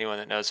call. Anyone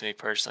that knows me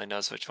personally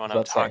knows which I one was I'm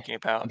about to say, talking I'm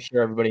about.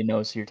 sure everybody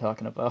knows who you're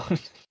talking about.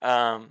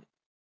 Um,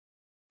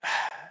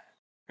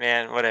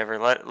 man, whatever.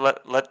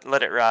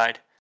 Let it ride.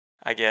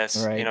 I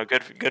guess Right.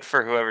 good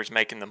for whoever's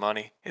making the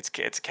money. It's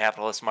a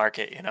capitalist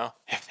market.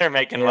 If they're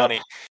making Yep.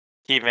 money,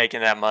 keep making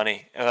that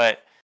money.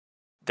 But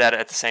that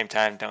at the same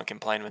time, don't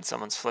complain when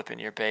someone's flipping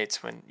your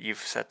baits when you've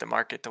set the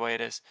market the way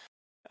it is.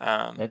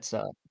 Um, It's,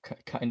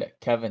 kinda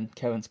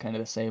Kevin's kinda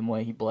the same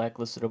way. He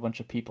blacklisted a bunch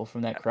of people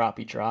from that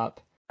crappie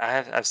drop,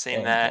 I've seen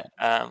and, that.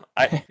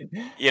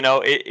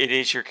 It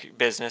is your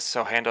business,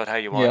 so handle it how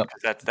you want Yep.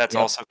 because that's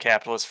Yep. also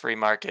capitalist free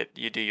market.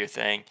 You do your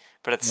thing,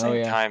 but at the Oh,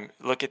 same yeah. time,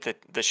 look at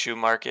the shoe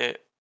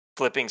market.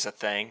 Flipping's a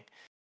thing.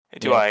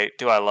 Do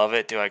Yep. I love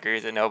it? Do I agree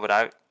with it? No, but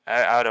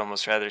I would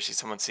almost rather see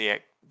someone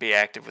be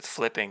active with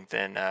flipping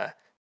than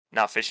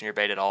not fishing your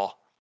bait at all.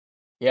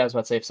 Yeah, I was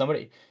about to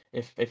say,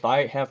 if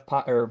I have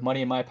or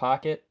money in my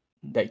pocket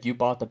that you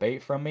bought the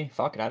bait from me,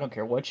 fuck it, I don't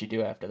care what you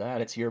do after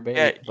that, it's your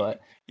Yeah, bait,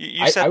 but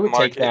you I set the would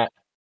take market. that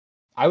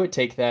I would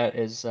take that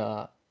as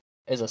a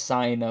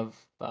sign of,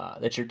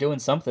 that you're doing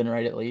something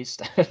right at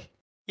least.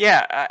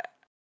 Yeah,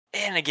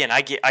 and again,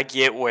 I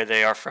get where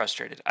they are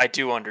frustrated. I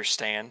do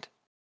understand,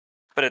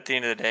 but at the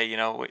end of the day,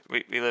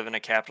 we live in a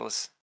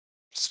capitalist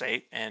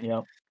state, and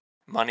Yep.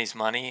 money's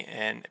money,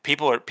 and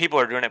people are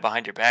doing it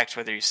behind your backs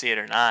whether you see it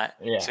or not.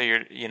 Yeah. So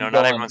You not go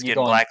on everyone's you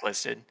getting go on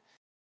blacklisted.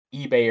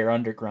 eBay or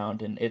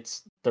Underground, and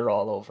they're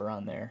all over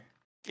on there.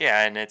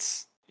 Yeah, and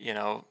it's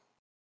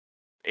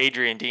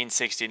Adrian Dean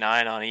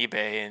 69 on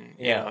eBay, and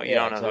Yeah, you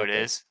yeah, don't know who it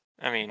exactly. is.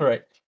 I mean,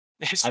 Right.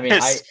 it's I mean,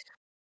 just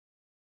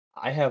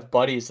I have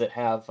buddies that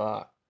have,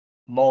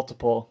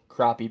 multiple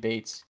crappie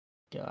baits,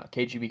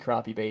 KGB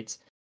crappie baits,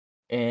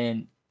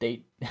 and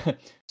they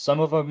some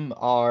of them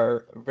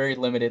are very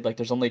limited, like,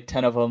 there's only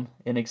 10 of them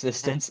in Mhm.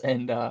 existence,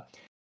 and,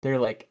 they're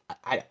like,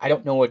 I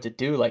don't know what to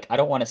do, like, I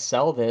don't wanna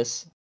sell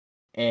this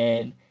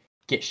and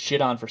get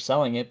shit on for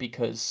selling it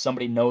because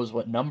somebody knows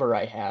what number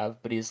I have,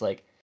 but he's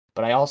like,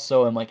 "But I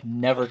also am, like,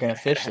 never gonna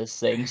fish this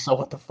thing, so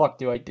what the fuck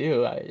do I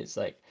do?" It's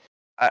like,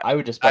 I I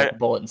would just bite I the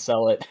bullet and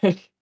sell it.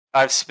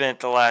 I've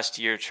spent the last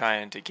year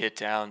trying to get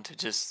down to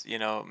just,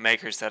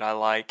 makers that I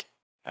like,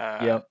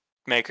 uh, Yep.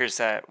 makers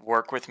that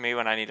work with me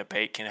when I need a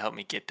bait can help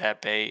me get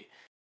that bait.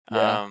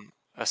 Yeah.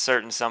 A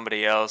certain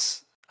somebody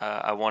else,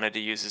 I wanted to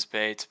use his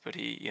baits, but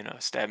he,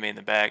 stabbed me in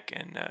the back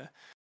and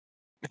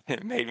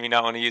it made me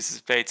not want to use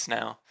his baits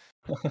now.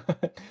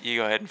 You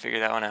go ahead and figure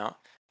that one out.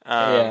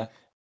 Yeah. Um,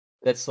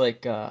 That's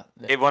like, One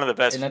of the and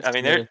best. that's I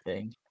mean, the they're other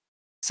thing.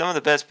 some of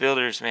the best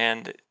builders,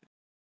 man.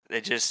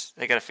 They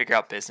got to figure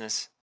out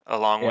business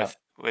along Yeah.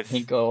 with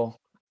Hinko,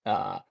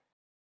 uh,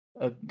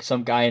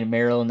 some guy in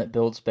Maryland that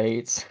builds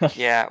baits.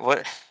 yeah,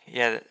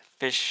 yeah,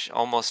 fish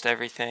almost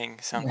everything,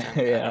 something,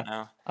 I Yeah. don't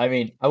know. I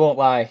mean, I won't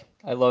lie.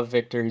 I love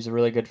Victor. He's a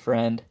really good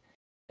friend,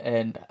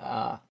 and,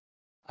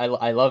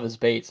 I love his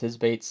baits. His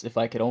baits, if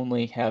I could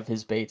only have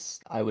his baits,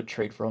 I would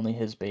trade for only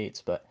his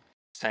baits, but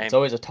it's Same.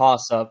 always a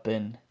toss up,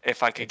 and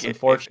If I could it's get if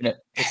unfortunate.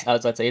 It's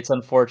as I'd say, it's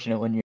unfortunate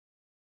when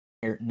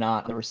you're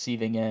not on the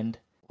receiving end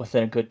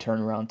within a good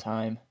turnaround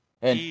time.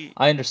 And he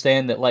I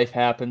understand that life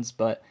happens,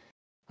 but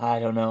I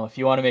don't know. If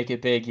you wanna make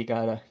it big, you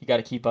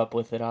gotta keep up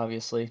with it,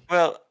 obviously.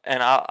 well,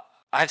 and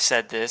I've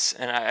said this,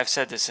 and I've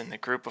said this in the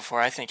group before,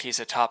 I think he's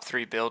a top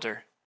 3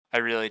 builder. I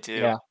really do.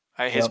 Yeah.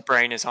 His Yep.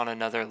 brain is on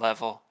another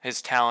level.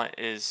 His talent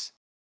is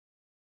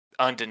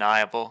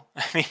undeniable.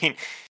 I mean,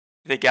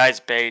 the guy's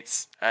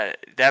baits,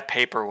 that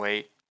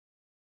paperweight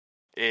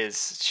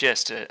is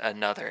just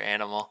another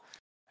animal.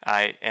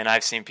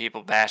 I've seen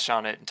people bash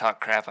on it and talk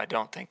crap. I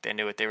don't think they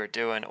knew what they were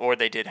doing, or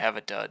they did have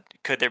a dud.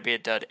 Could there be a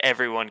dud?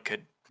 Everyone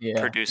could Yeah.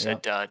 produce a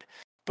Yep. dud,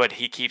 but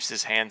he keeps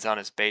his hands on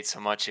his bait so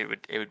much it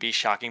would be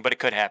shocking, but it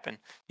could happen.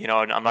 And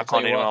I'm I not tell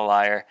calling you anyone what, a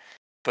liar,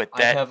 but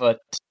I that have a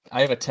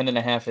I have a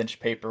 10.5 inch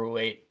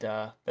paperweight,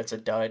 that's a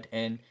dud,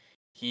 and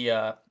he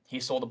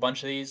sold a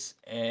bunch of these,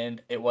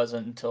 and it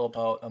wasn't until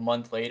about a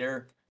month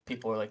later,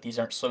 people were like, "These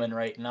aren't swimming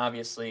right," and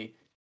obviously,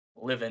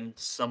 living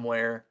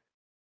somewhere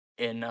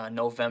in,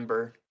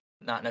 November,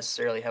 not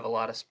necessarily have a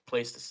lot of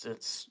places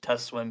to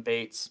test swim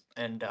baits,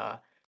 and,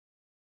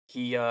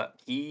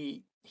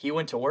 he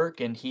went to work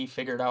and he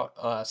figured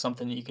out,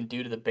 something that you can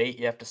do to the bait.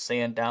 You have to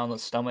sand down the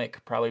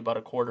stomach probably about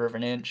a quarter of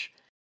an inch,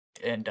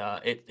 and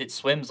it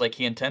swims like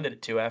he intended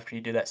it to after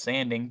you do that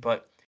sanding.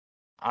 But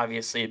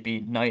obviously, it'd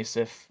be nice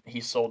if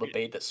he sold a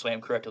bait that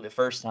swam correctly the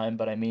first time.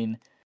 But I mean,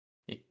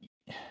 it,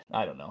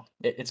 I don't know.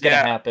 It's gonna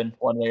yeah, happen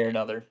one way or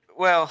another.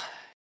 well,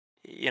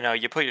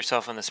 you put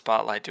yourself in the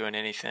spotlight doing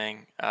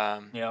anything.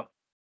 Yep.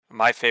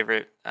 My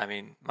favorite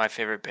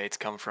baits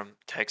come from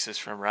Texas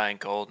from Ryan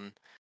Golden,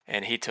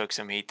 and he took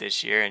some heat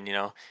this year. And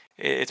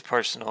it's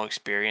personal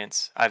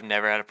experience. I've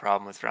never had a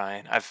problem with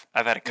Ryan. I've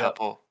had a Yep.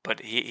 couple, but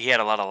he had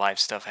a lot of life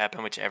stuff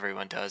happen, which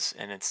everyone does,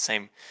 and it's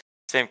same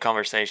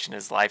conversation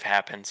as life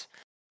happens.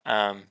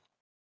 Um,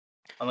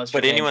 Unless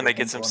but you're Van anyone that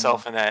gets Ginkel, and then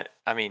himself in that,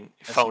 I mean,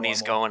 that's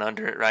Phony's normal. going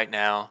under it right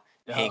now.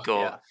 Oh Hinkle,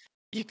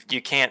 yeah.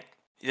 you can't.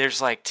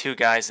 There's like two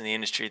guys in the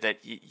industry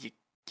that you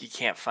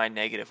can't find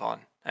negative on.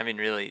 I mean,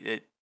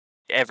 really,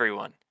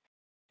 everyone.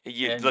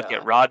 You And look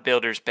at rod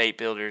builders, bait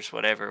builders,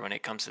 whatever. When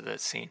it comes to the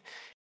scene,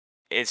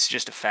 it's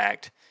just a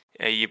fact.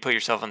 You put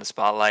yourself on the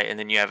spotlight, and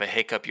then you have a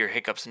hiccup. Your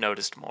hiccup's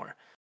noticed more.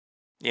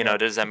 yep.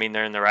 Does that mean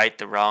they're in the right,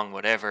 the wrong,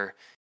 whatever?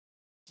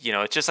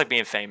 It's just like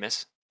being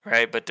famous,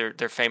 right? But they're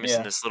famous in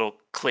Yeah. this little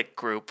clique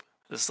group,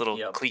 this little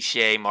Yep.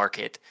 cliche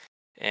market,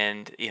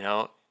 and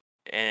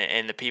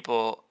and the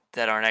people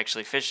that aren't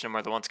actually fishing them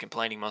are the ones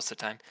complaining most of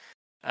the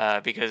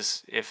time.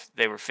 Because if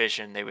they were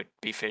fishing, they would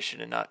be fishing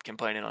and not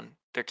complaining on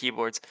their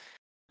keyboards.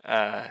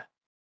 Uh,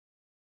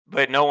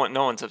 but no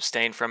one's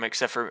abstained from it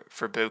except for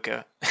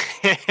Buka.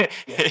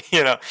 Yeah.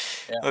 you know,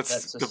 Yeah. that's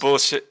That's the just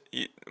bullshit.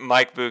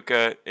 Mike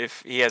Buka,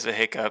 if he has a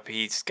hiccup,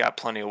 he's got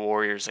plenty of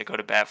warriors that go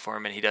to bat for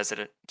him, and he does it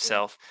yeah.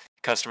 himself.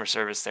 Customer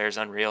service there is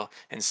unreal.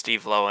 And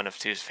Steve Lowen of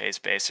Two's Face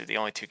Base are the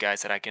only two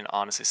guys that I can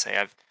honestly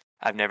say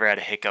I've never had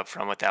a hiccup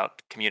from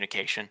without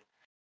communication.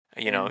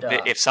 And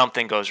If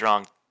something goes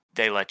wrong,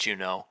 they let you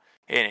know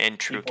in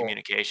true people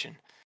communication.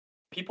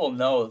 people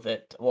know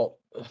that. Well,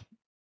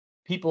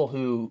 people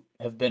who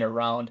have been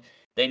around,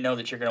 they know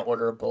that you're gonna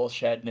order a bull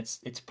shed, and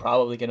it's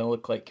probably gonna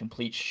look like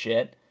complete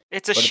shit,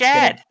 It's a but it's gonna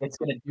shad. it's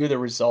gonna do the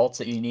results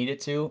that you need it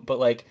to. But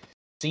like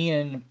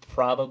seeing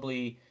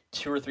probably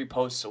 2 or 3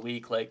 posts a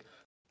week, like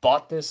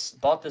bought this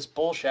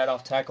bull shed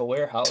off Tackle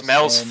Warehouse,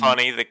 Smells and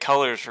funny. The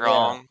color's yeah,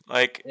 wrong.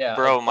 Like, yeah,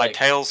 bro, it's my like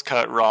tail's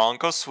cut wrong.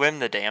 Go swim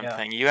the damn yeah,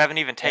 thing. You haven't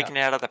even yeah. taken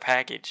it out of the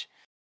package.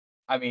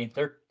 I mean,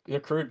 they're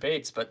crude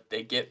baits, but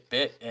they get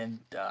bit, and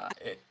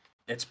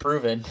it's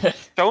proven.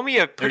 Show me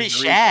a pretty There's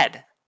a reason.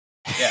 shad.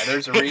 Yeah,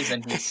 there's a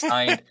reason he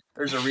signed.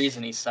 There's a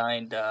reason he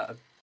signed a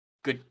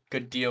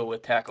good deal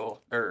with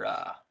Tackle or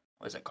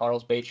was it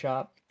Carl's Bait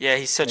Shop, Yeah,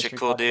 he's such a Mystery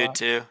cool Tackle dude Shop?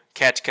 too.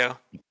 Catchco.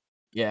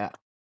 Yeah.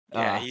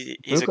 Yeah,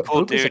 he's a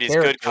cool Buka's a dude. He's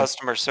good character.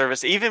 customer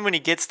service. Even when he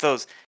gets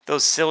those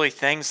silly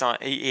things on,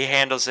 he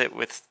handles it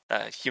with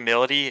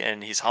humility,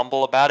 and he's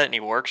humble about it, and he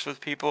works with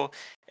people,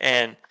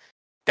 and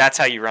that's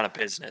how you run a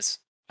business.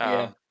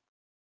 Yeah. Um,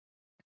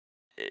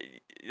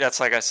 that's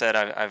like I said.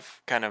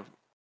 I've kind of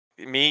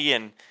me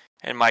and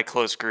my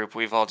close group.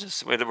 We've all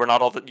just we're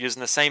not all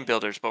using the same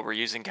builders, but we're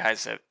using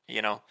guys that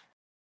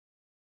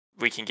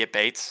we can get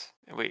baits.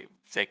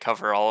 They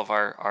cover all of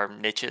our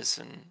niches,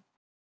 and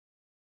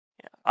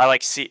I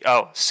like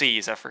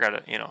C's. I forgot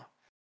it.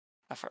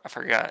 I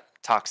forgot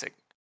toxic.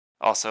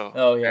 Also,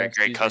 Oh very yeah, great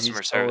Caesar. He's customer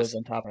always service.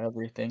 on top of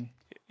everything.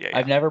 Yeah,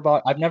 I've yeah.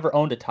 never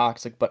owned a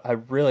Toxic, but I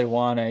really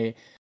want a.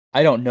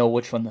 I don't know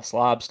which one the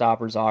slob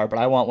stoppers are, but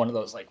I want one of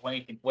those like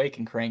wake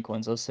and crank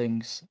ones. Those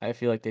things I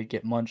feel like they'd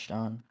get munched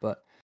on,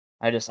 but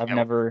I've Yeah,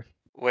 never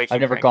wake I've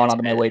and never crank gone is out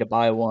of my it. way to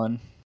buy one.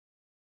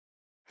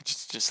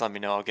 Just let me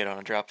know. I'll get on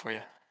a drop for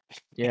you.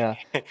 Yeah.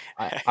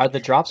 Are the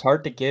drops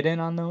hard to get in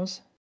on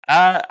those?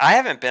 I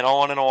haven't been on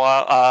one in a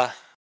while.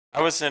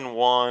 I was in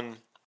one.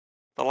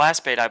 The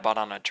last bait I bought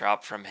on a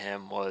drop from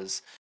him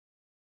was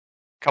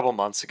a couple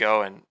months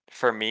ago, and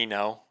for me,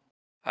 no.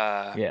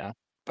 Uh, Yeah.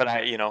 but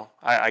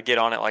I get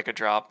on it like a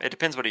drop. It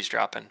depends what he's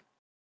dropping.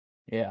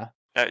 Yeah.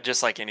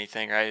 Just like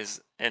anything, right?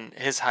 And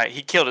his hype,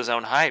 he killed his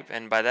own hype,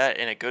 and by that,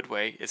 in a good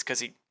way, it's because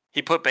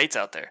he put baits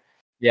out there.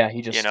 Yeah,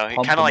 he just He pumped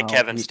kind of them like out.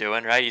 Kevin's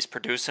doing, right? He's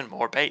producing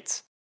more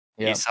baits.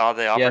 He Yeah. saw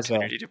the He has a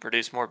opportunity to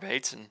produce more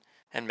baits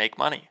and make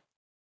money.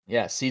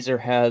 Yeah, Caesar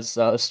has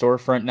a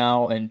storefront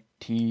now, and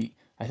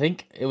I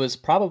think it was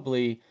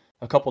probably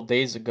a couple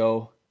days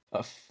ago,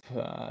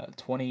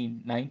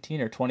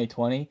 2019 or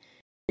 2020.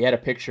 He had a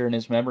picture in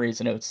his memories,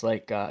 and it was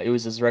like it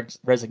was his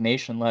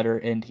resignation letter,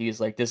 and he's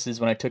like, "This is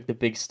when I took the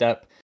big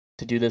step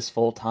to do this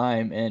full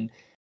time," and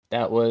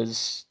that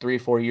was 3 or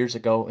 4 years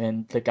ago,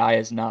 and the guy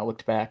has not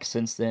looked back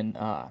since then.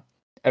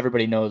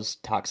 Everybody knows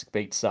toxic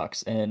bait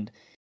sucks, and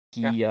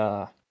Yeah. he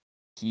uh,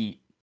 he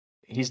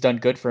he's done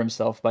good for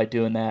himself by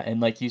doing that.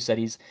 And like you said,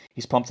 he's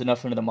pumped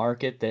enough into the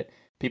market that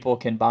people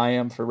can buy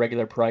him for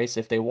regular price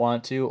if they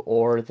want to,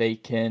 or they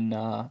can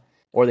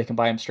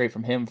buy him straight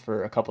from him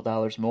for a couple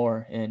dollars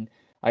more. And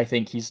I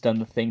think he's done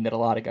the thing that a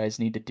lot of guys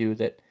need to do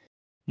that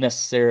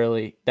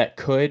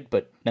could,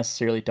 but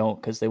necessarily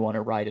don't because they want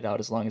to ride it out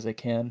as long as they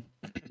can.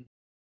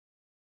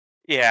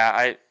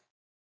 Yeah,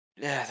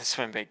 the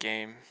swim bait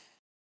game.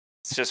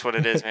 It's just what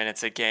it is, man.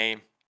 It's a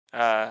game.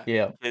 Uh,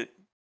 Yeah. it,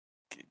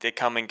 they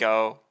come and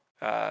go.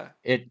 Uh,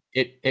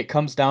 It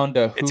comes down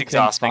to it's who can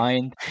exhausting.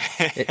 find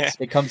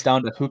it comes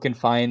down to who can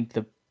find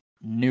the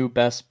new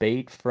best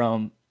bait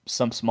from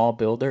some small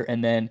builder,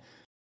 and then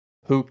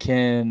who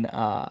can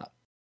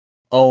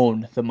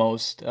own the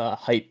most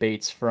hype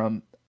baits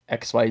from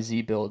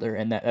XYZ builder,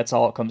 and that's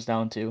all it comes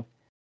down to.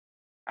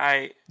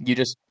 I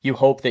You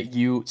hope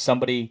that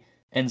somebody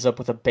ends up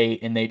with a bait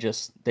and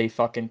they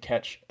fucking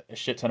catch a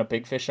shit ton of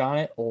big fish on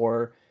it,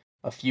 or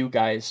a few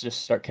guys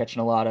just start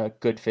catching a lot of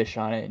good fish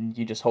on it, and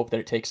you just hope that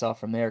it takes off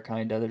from there.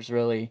 Kind of. There's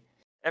really,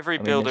 Every I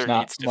mean, there's builder not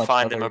needs to much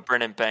find them a other.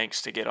 Brennan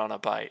Banks to get on a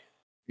bite.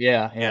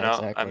 Yeah, You yeah, know, I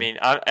exactly. mean,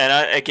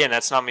 again,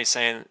 that's not me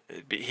saying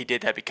he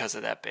did that because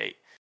of that bait.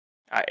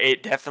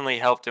 It definitely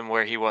helped him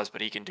where he was,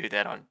 but he can do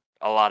that on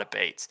a lot of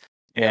baits,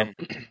 Yeah,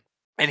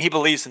 and he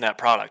believes in that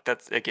product.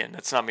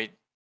 That's not me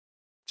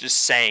just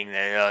saying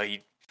that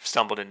he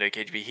stumbled into a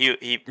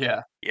KGB.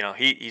 yeah,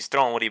 He's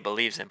throwing what he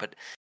believes in, but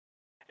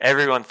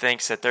everyone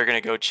thinks that they're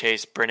gonna go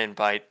chase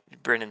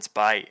Brennan's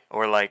bite,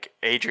 or like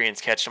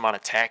Adrian's catching him on a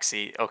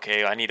taxi.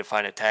 Okay, I need to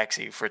find a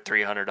taxi for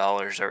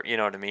 $300, or you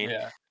know what I mean.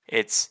 yeah.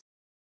 It's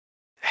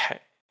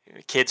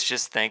kids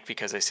just think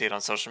because they see it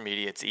on social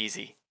media it's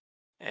easy,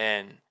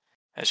 and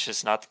that's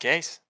just not the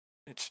case.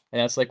 It's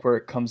And that's like where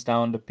it comes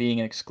down to being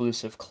an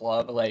exclusive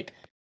club. Like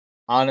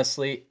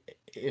honestly,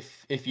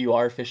 if you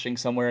are fishing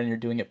somewhere and you're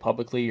doing it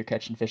publicly, you're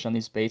catching fish on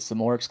these baits, the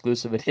more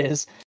exclusive it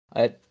is,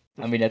 I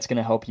I mean that's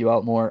gonna help you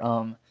out more.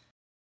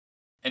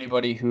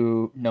 Anybody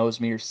who knows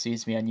me or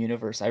sees me on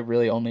Universe, I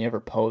really only ever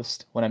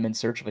post when I'm in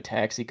search of a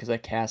taxi because I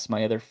cast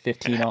my other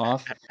 15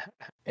 off.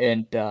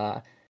 And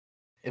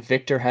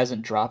Victor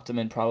hasn't dropped them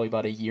in probably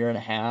about a year and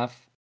a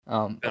half.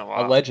 been a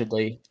while.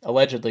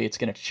 Allegedly, it's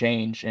going to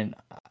change, and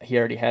he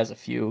already has a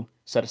few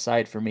set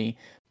aside for me.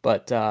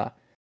 But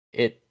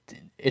it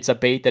it's a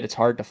bait that it's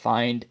hard to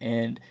find,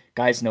 and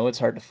guys know it's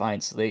hard to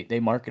find, so they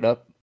mark it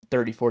up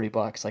 30-40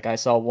 bucks. Like I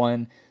saw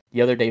one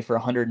the other day for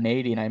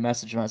 180, and I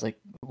messaged him. I was like,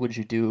 "Would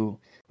you do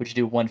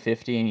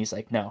 150?" And he's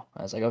like, "No."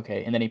 I was like,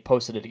 "Okay." And then he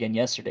posted it again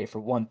yesterday for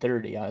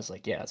 130. I was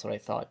like, "Yeah, that's what I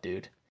thought,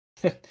 dude."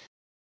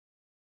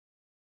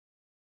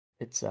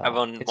 It's I've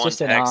owned it's one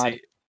just an odd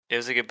taxi. It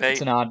was a good it's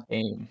bait. an odd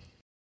game.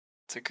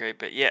 It's a great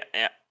bait. Yeah,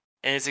 yeah.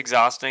 And it's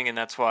exhausting, and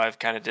that's why I've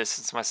kind of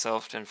distanced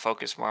myself and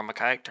focused more on my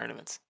kayak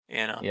tournaments.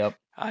 Yep.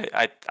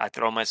 I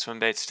throw my swim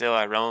bait still.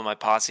 I run with my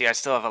posse. I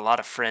still have a lot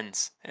of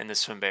friends in the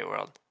swim bait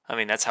world. I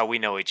mean, that's how we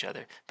know each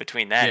other.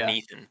 Between that and Yeah.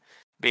 Ethan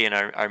being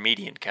our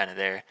median kind of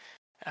there,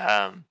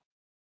 um,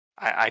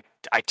 I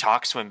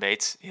talk swim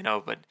baits,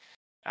 but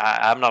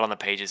I'm not on the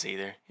pages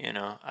either.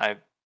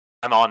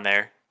 I'm on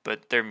there,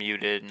 but they're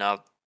muted, and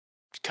I'll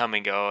come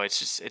and go.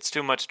 It's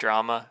too much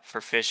drama for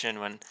fishing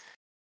when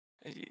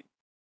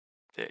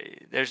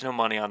there's no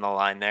money on the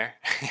line there.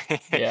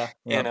 Yeah.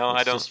 Yep. I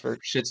It's don't. just for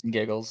shits and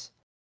giggles.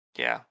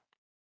 Yeah,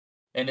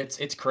 And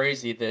it's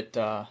crazy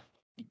that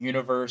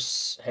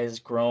Universe has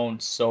grown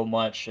so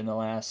much in the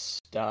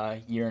last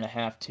year and a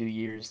half, 2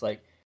 years.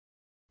 Like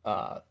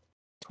uh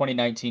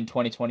 2019,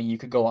 2020, you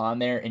could go on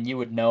there and you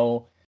would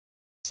know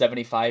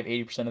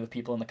 75-80% of the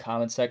people in the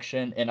comment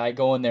section, and I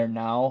go in there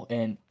now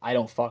and I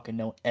don't fucking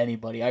know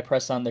anybody. I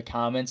press on the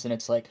comments and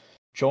it's like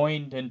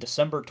joined in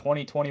December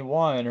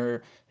 2021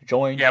 or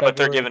joined yeah, but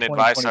they're February giving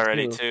advice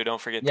already 2022. too. Don't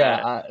forget Yeah,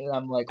 that.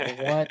 I'm like,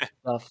 what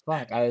the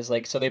fuck? I was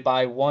like, so they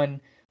buy one,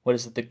 what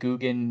is it, the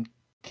Guggen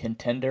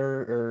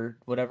Contender or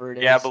whatever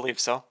it Yeah, I is. believe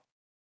so.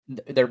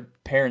 Their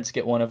parents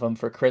get one of them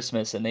for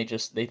Christmas, and they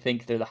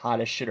think they're the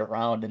hottest shit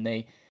around, and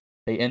they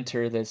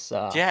enter this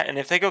Yeah, and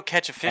if they go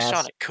catch a fish on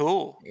vast it,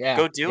 cool. yeah,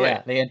 Go do yeah.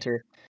 it. They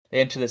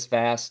enter this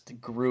vast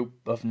group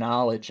of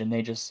knowledge, and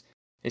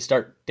they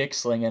start dick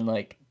slinging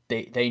like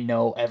they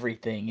know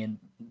everything, and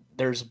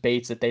there's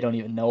baits that they don't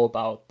even know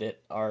about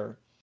that are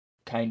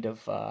kind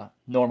of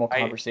normal I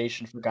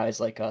conversation for guys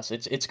like us.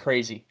 It's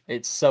crazy.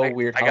 It's so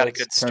weird I how got a it's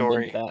good turned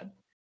into story. that.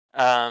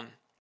 Um,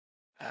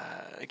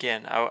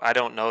 again, I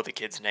don't know the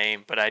kid's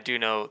name, but I do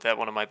know that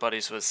one of my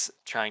buddies was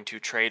trying to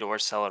trade or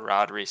sell a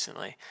rod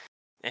recently,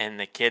 and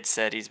the kid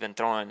said he's been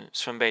throwing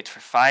swim baits for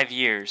 5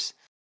 years,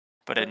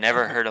 but had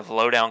never heard of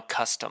Lowdown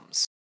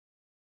Customs.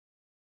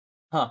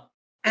 Huh?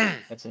 I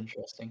That's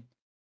interesting.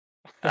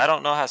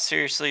 don't know how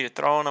seriously you're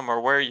throwing them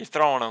or where you're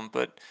throwing them,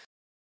 but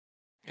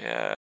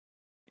yeah,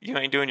 you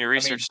ain't doing your I mean,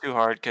 research too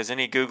hard because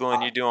any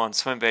googling uh, you do on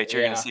swim baits,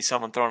 you're gonna yeah, see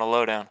someone throwing a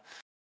lowdown.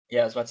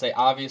 yeah. I was about to say,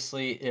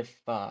 obviously, if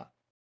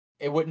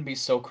it wouldn't be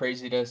so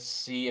crazy to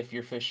see if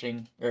you're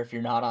fishing or if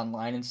you're not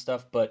online and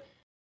stuff, but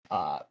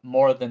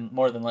more than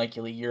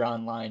likely you're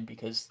online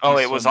because Oh,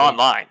 these it was swim baits.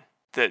 online.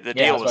 The Yeah, I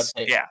deal was about was to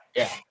say, yeah.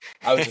 yeah.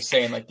 I was just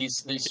saying, like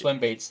these swim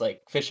baits,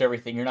 like fish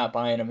everything. You're not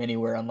buying them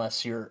anywhere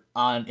unless you're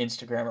on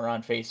Instagram or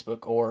on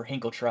Facebook or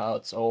Hinkle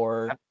Trouts I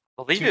or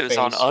believe Two it was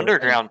on Face or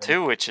Underground anything.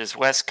 too, which is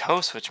West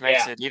Coast, which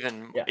makes Yeah, it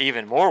even yeah.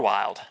 even more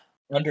wild.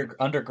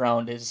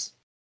 Underground is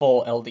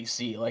full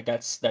LDC. Like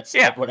that's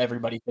Yeah. what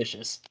everybody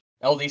fishes.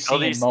 LDC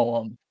and LD's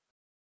Moum.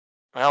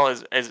 well,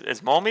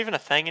 is Mulm even a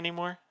thing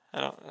anymore? I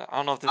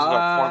don't know if this is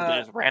our forum to Uh,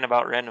 just rant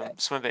about random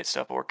swim bait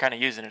stuff, but we're kind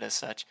of using it as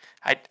such.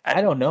 I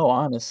don't know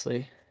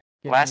honestly.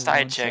 Give me Last I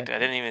had one checked, I second.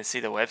 didn't even see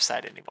the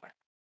website anymore.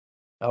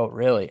 Oh,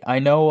 really? I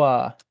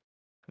know.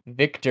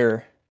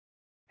 Victor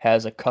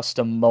has a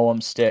custom Moum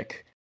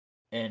stick,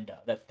 and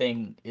that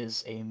thing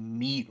is a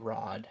meat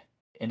rod,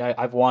 and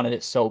I've wanted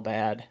it so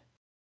bad.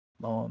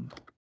 Moum.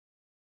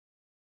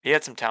 He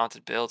had some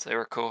talented builds. They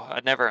were cool.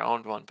 I'd never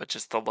owned one, but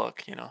just the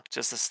look,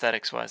 just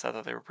aesthetics wise, I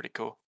thought they were pretty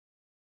cool.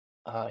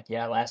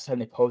 Yeah, last time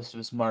they posted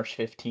was March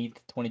 15th,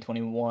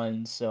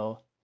 2021, so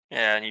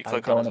Yeah, and you I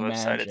click on don't his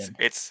website, imagine.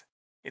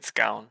 it's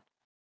gone.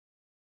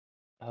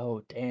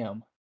 Oh,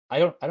 damn. I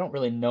don't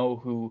really know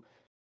who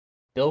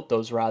built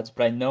those rods,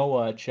 but I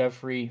know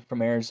Jeffrey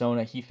from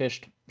Arizona, he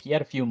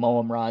had a few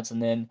Moam rods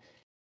and then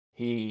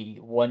he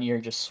one year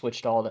just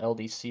switched all to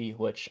LDC,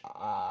 which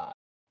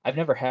I've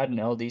never had an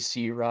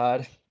LDC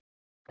rod,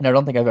 and I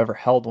don't think I've ever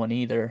held one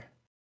either.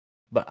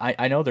 But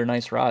I know they're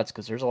nice rods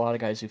because there's a lot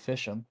of guys who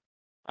fish them.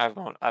 I've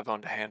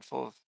owned a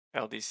handful of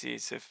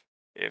LDCs.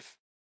 If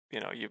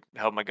you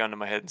held my gun to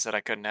my head and said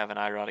I couldn't have an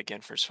eye rod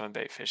again for swim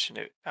bait fishing,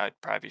 I'd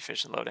probably be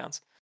fishing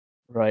lowdowns.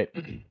 Right.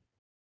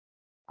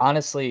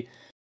 Honestly,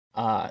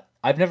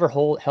 I've never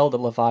held a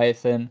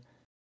Leviathan,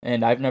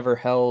 and I've never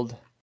held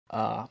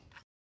uh,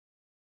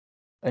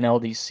 an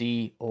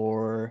LDC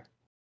or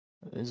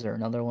is there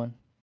another one?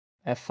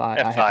 F5.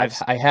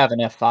 F5s. I have an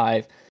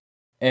F5,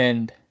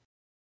 and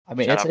I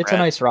mean Shout out it's a Brad.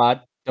 nice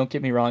rod. Don't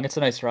get me wrong, it's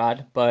a nice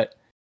rod, but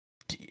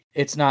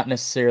it's not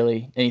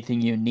necessarily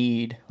anything you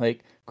need.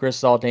 Like Chris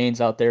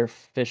Zaldane's out there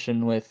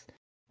fishing with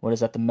what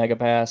is that, the Mega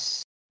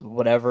Bass,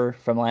 whatever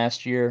from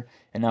last year,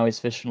 and now he's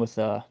fishing with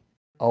OM.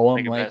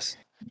 Like, Megabass.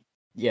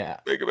 yeah,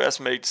 Megabass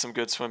made some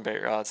good swim bait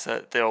rods.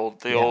 That the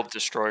yeah. old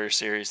Destroyer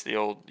series, the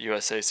old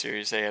USA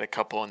series, they had a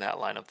couple in that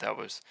lineup that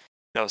was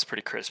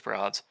pretty crisp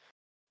rods.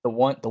 The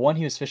one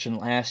he was fishing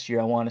last year,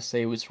 I want to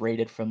say was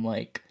rated from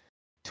like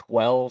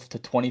 12 to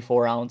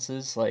 24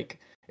 ounces. Like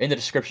in the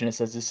description, it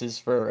says this is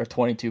for a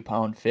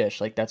 22-pound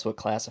fish. Like that's what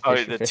class of Oh,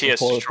 fish you're the fishing TS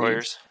for with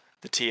these. Destroyers,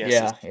 the TSs.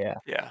 Yeah, yeah.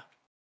 Yeah,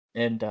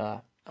 And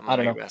I'm a I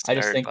don't know. Megabass I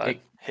just nerd, think bud.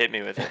 it. Hit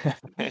me with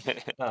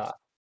it. uh,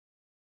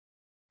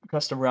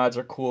 Custom rods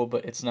are cool,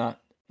 but it's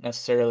not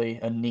necessarily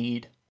a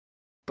need.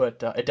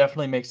 But it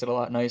definitely makes it a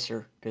lot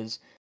nicer because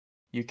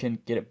you can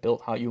get it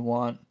built how you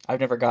want.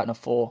 I've never gotten a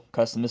full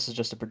custom. This is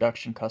just a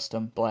production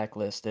custom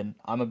blacklist, and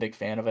I'm a big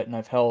fan of it. And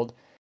I've held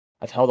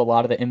a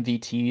lot of the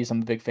MVTs.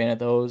 I'm a big fan of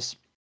those.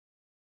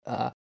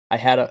 Uh, I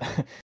had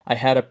a I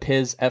had a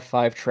Piz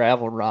F5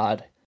 travel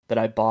rod that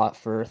I bought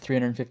for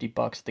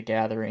 $350 at the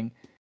gathering,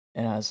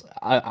 and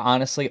I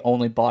honestly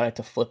only bought it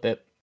to flip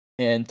it.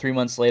 And 3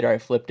 months later, I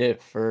flipped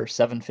it for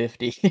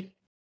 750.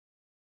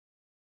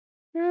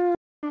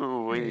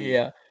 Ooh-wee.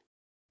 Yeah,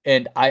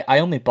 and I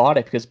only bought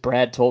it because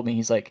Brad told me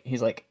he's like,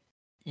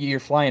 you're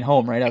flying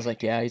home, right? I was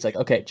like, yeah. He's like,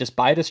 okay, just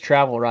buy this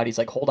travel rod. He's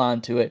like, hold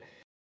on to it,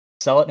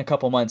 sell it in a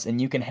couple months,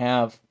 and you can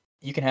have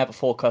a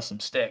full custom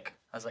stick.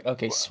 I was like,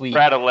 okay, sweet.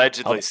 Brad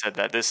allegedly I'll, said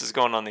that. This is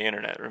going on the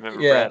internet. Remember,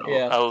 yeah, Brad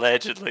yeah.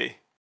 allegedly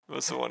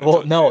was the one who Well,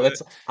 told no, you that.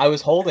 that's I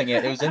was holding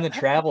it. It was in the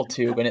travel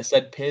tube, and it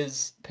said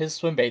Piz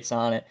swim baits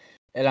on it.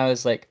 And I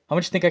was like, how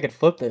much do you think I could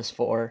flip this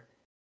for?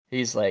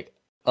 He's like,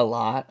 a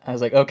lot. I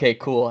was like, okay,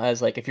 cool. I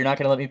was like, if you're not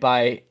gonna let me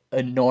buy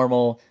a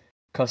normal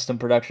custom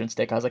production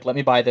stick, I was like, let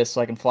me buy this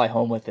so I can fly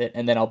home with it,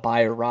 and then I'll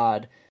buy a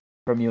rod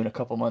from you in a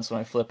couple months when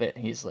I flip it.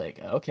 And he's like,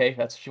 okay,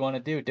 that's what you want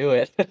to do. Do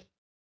it.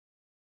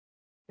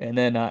 And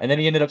then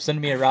he ended up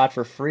sending me a rod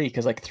for free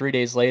because like 3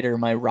 days later,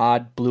 my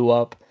rod blew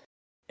up,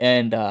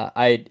 and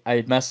I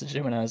messaged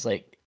him and I was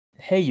like,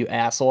 "Hey, you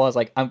asshole!" I was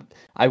like,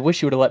 I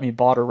wish you would have let me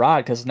bought a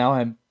rod because now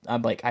I'm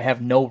like I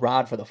have no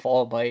rod for the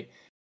fall bite."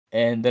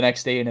 And the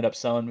next day, he ended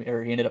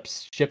up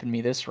shipping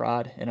me this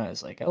rod, and I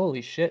was like,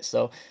 "Holy shit!"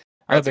 So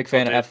I'm a Brad's a big cool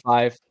fan of dude.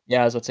 F5.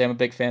 Yeah, I was about to say I'm a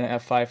big fan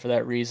of F5 for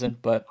that reason.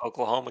 But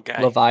Oklahoma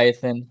guy.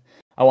 Leviathan,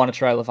 I want to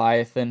try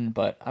Leviathan,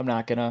 but I'm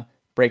not gonna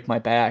break my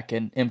back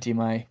and empty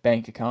my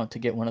bank account to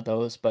get one of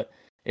those. But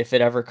if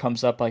it ever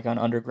comes up like on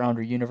Underground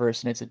or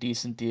Universe and it's a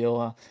decent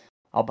deal,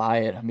 I'll buy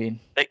it. I mean,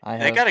 They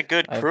got a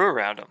good I have, crew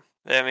around him.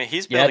 I mean,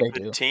 he's yeah, built a they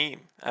good do.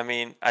 team. I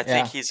mean, I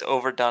think Yeah, he's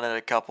overdone it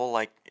a couple.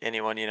 Like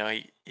anyone,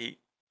 he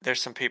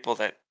there's some people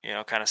that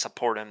kind of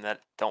support him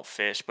that don't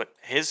fish, but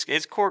his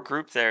core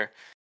group there,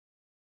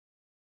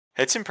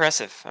 it's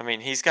impressive. I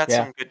mean, he's got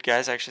yeah. some good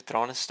guys actually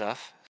throwing his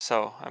stuff.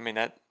 So I mean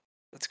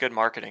that's good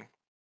marketing.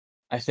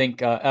 I think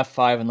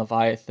F5 and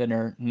Leviathan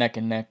are neck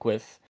and neck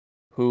with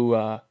who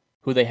uh,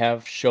 who they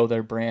have show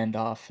their brand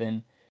off.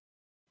 And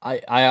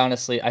I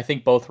honestly I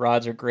think both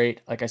rods are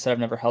great. Like I said, I've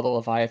never held a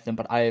Leviathan,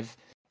 but I've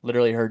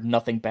literally heard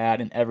nothing bad,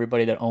 and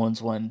everybody that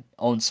owns one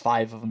owns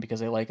five of them because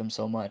they like them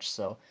so much.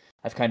 So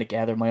I've kind of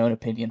gathered my own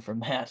opinion from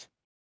that.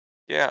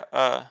 Yeah.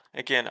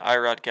 Again,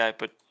 IROD guy,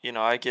 but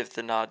I give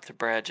the nod to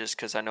Brad just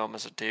because I know him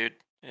as a dude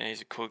and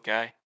he's a cool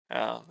guy.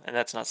 And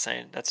that's not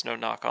saying that's no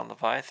knock on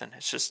Leviathan.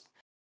 It's just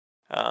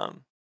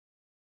um,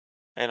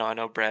 I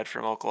know Brad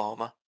from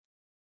Oklahoma.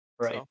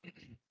 Right. So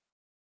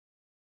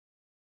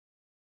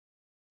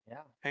Yeah.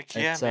 heck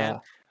yeah, It's man.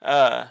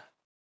 Uh,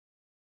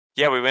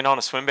 yeah, we went on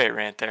a swim bait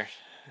rant there.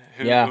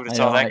 Who yeah, would have I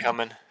saw know. that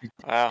coming? It,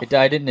 Wow.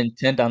 I didn't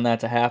intend on that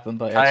to happen,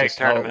 but that's Kayak just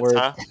how it tournaments,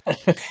 worked.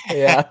 huh?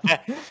 Yeah.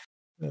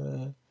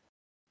 Uh,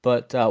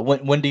 but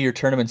when do your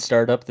tournaments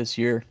start up this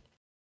year?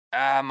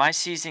 My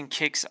season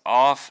kicks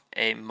off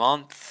a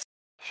month.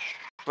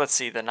 Let's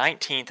see, the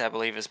 19th, I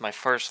believe, is my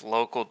first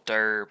local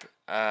derb.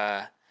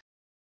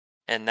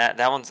 And that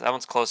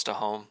one's close to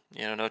home.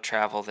 No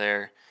travel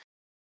there.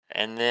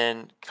 And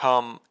then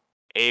come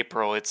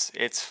April, it's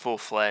full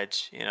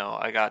fledged. You know,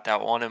 I got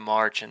that one in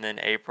March, and then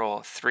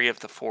April, 3 of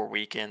the 4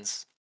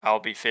 weekends I'll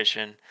be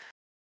fishing.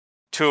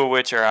 2 of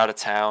which are out of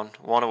town.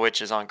 One of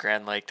which is on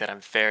Grand Lake that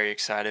I'm very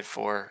excited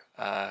for.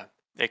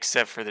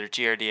 Except for their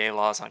GRDA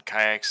laws on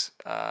kayaks.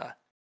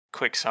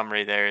 Quick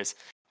summary there is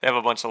they have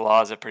a bunch of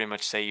laws that pretty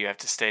much say you have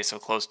to stay so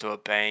close to a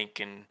bank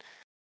and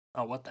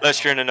Oh, what the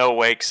unless you're hell? in a no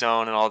wake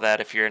zone and all that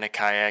if you're in a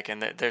kayak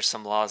and there's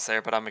some laws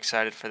there, but I'm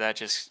excited for that.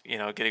 Just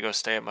get to go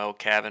stay at my old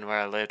cabin where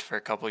I lived for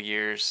a couple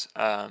years.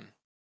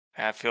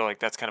 I feel like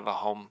that's kind of a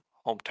home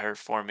turf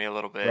for me a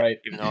little bit, Right.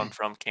 even though I'm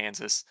from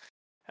Kansas.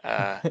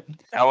 uh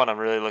that one I'm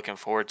really looking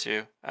forward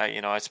to.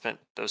 I spent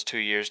those 2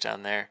 years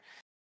down there.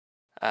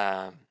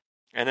 um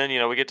and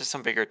then we get to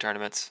some bigger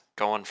tournaments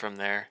going from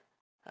there.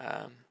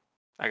 um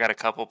I got a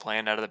couple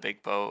planned out of the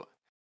big boat.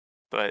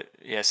 But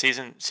yeah,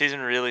 season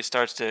really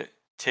starts to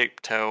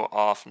tiptoe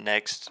off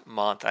next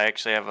month. I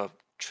actually have a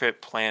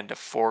trip planned to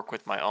Fork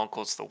with my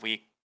uncles the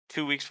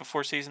 2 weeks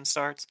before season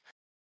starts,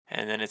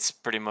 and then it's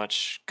pretty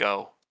much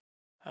go.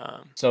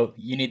 Um, So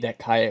you need that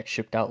kayak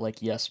shipped out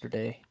like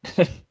yesterday.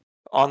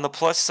 on the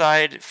plus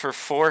side for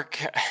Fork,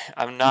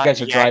 I'm You not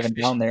guys are yak driving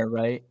down fishing. there,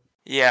 right?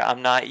 Yeah,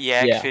 I'm not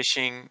yak Yeah.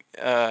 fishing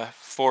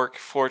Fork,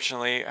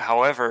 fortunately.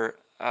 However,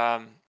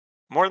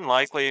 more than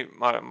likely,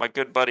 my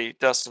good buddy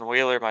Dustin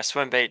Wheeler, my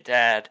swim bait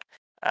dad,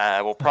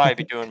 will probably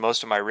be doing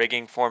most of my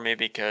rigging for me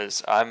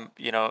because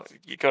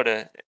you go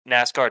to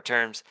NASCAR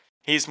terms,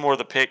 he's more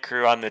the pit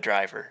crew, I'm the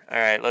driver. All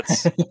right,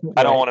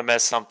 I don't Right. want to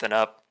mess something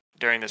up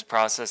during this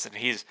process, and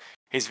he's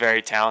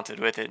very talented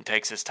with it and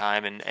takes his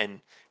time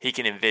and he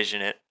can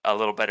envision it a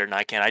little better than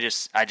I can. I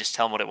just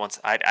tell him what it wants.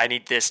 I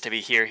need this to be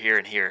here, here,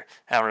 and here.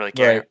 I don't really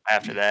care Right.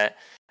 after that.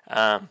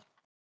 Um,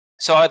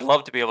 so I'd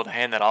love to be able to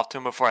hand that off to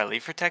him before I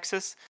leave for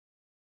Texas.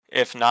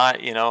 If not,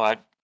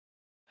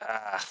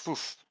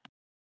 oof,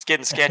 it's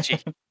getting sketchy.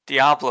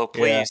 Diablo, Yeah.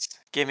 please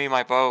give me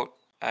my boat.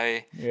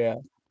 I, Yeah.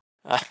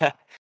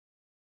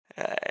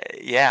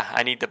 yeah,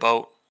 I need the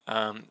boat.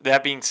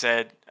 That being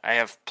said, I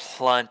have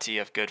plenty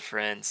of good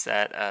friends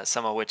that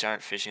some of which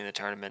aren't fishing the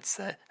tournaments.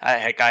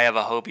 Heck, I have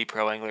a Hobie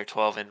Pro Angler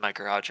 12 in my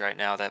garage right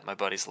now that my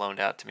buddy's loaned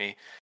out to me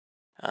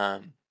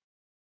um,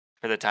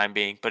 for the time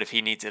being. But if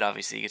he needs it,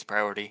 obviously he gets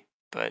priority.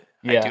 But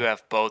I do Yeah.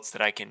 have boats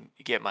that I can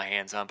get my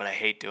hands on, but I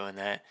hate doing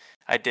that.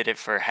 I did it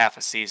for half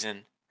a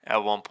season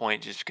at one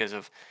point just because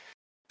of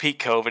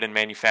peak COVID and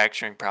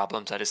manufacturing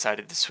problems. I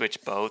decided to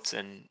switch boats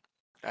and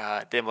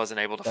then wasn't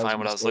able to That was a find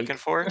what I was looking mistake.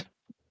 for.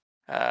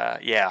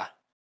 Yeah,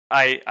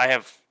 I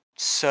have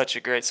such a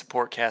great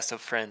support cast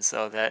of friends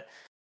though that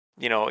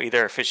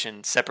either are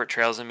fishing separate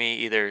trails than me.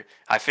 Either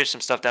I fish some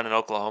stuff down in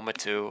Oklahoma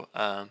too.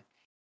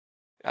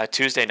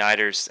 Tuesday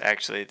nighters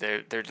actually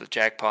they're the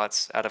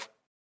jackpots out of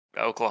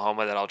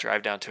Oklahoma that I'll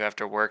drive down to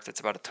after work. That's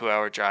about a 2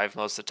 hour drive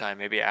most of the time,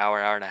 maybe an hour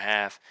and a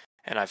half,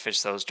 and I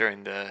fish those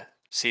during the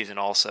season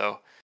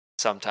also.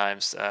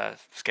 Sometimes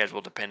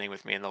scheduled depending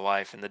with me and the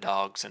wife and the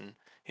dogs and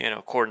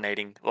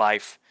coordinating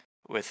life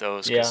with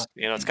those Yeah.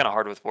 because it's kind of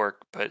hard with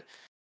work, but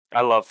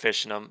I love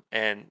fishing them.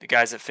 And the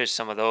guys that fish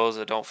some of those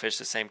that don't fish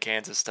the same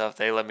Kansas stuff,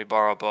 they let me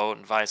borrow a boat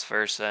and vice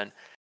versa. And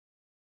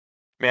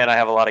man, I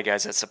have a lot of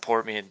guys that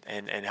support me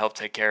and help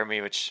take care of me,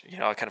 which,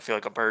 I kind of feel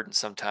like a burden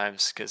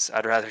sometimes because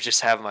I'd rather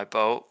just have my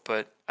boat,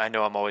 but I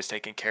know I'm always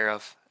taken care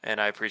of. And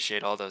I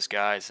appreciate all those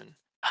guys. And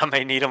I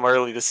may need them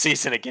early this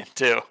season again,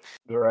 too.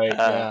 Right.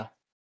 Uh, Yeah.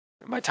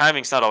 my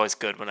timing's not always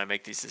good when I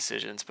make these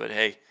decisions, but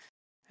hey,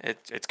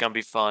 it's going to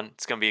be fun.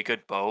 It's going to be a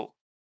good boat.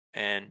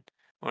 And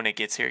when it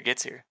gets here, it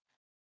gets here.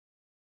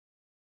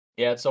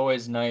 Yeah. It's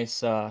always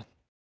nice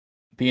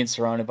being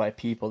surrounded by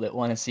people that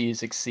want to see you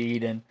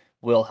succeed and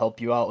will help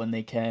you out when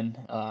they can.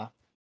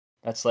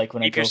 That's like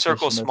when I Keep your go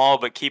circle fishing with. small,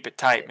 but keep it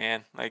tight,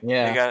 man. Like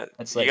Yeah.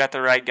 It's you like, got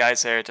the right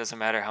guys there. It doesn't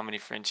matter how many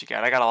friends you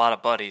got. I got a lot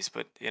of buddies,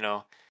 but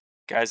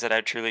guys that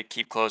I truly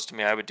keep close to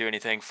me, I would do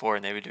anything for,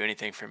 and they would do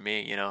anything for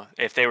me.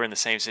 If they were in the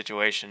same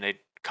situation, they'd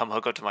come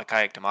hook up to my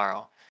kayak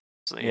tomorrow.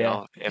 So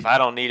yeah. if I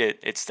don't need it,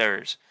 it's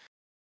theirs.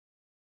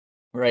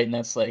 Right, and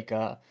that's like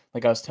I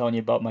was telling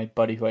you about my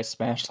buddy who I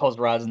smashed all his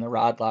rods in the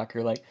rod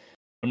locker. Like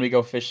when we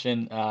go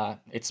fishing,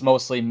 it's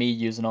mostly me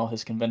using all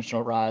his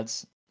conventional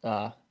rods,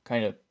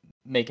 kind of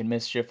making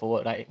mischief of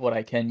what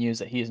I can use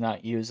that he's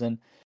not using.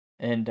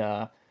 And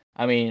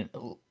I mean,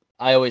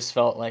 I always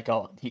felt like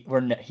he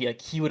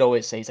would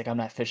always say he's like I'm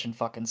not fishing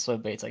fucking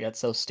swim baits, like that's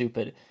so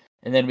stupid.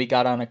 And then we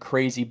got on a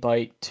crazy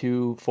bite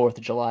 2 4th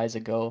of July's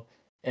ago,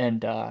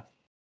 and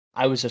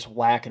I was just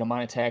whacking him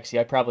on a taxi.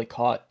 I probably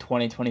caught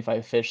 20,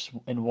 25 fish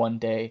in one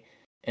day,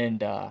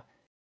 and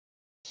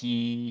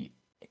he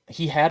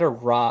he had a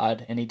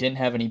rod and he didn't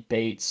have any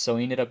baits, so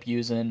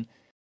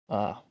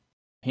uh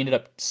he ended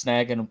up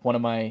snagging one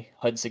of my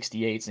HUD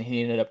 68s, and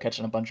he ended up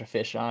catching a bunch of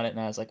fish on it. And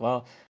I was like,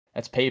 well,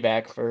 that's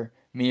payback for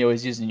me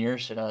always using your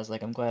shit. I was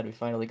like, I'm glad we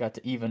finally got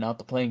to even out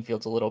the playing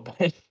fields a little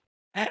bit.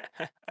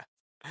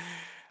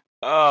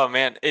 Oh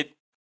man,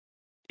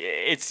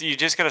 it's you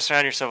just gotta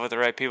surround yourself with the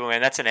right people,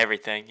 man. That's in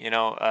everything,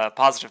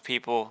 positive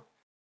people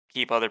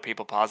keep other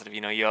people positive.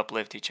 You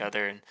uplift each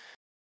other, and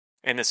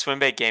in the swim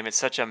bait game, it's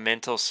such a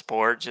mental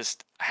sport.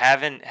 Just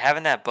having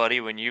that buddy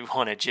when you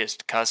want to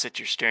just cuss at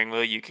your steering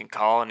wheel, you can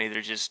call and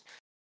either just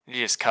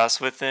cuss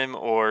with him,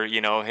 or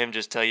him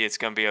just tell you it's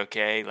gonna be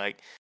okay.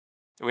 Like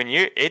when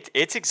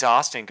it's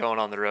exhausting going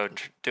on the road and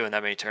doing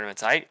that many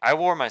tournaments. I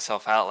wore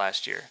myself out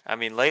last year. I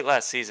mean, late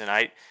last season,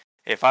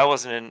 if I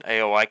wasn't in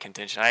AOI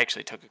contention, I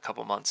actually took a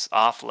couple months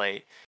off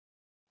late.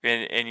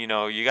 And you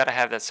got to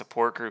have that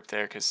support group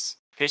there, because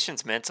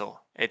fishing's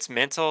mental. It's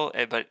mental,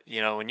 but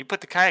when you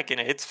put the kayak in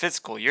it, it's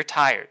physical. You're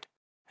tired,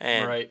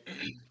 and Right.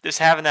 just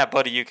having that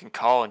buddy you can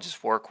call and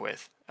just work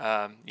with.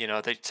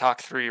 They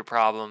talk through your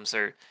problems,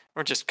 or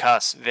just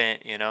cuss,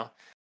 vent.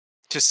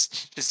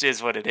 Just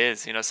is what it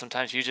is.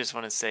 Sometimes you just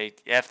want to say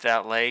 "f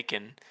that lake"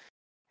 and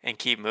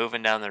keep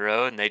moving down the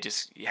road. And they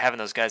just having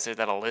those guys there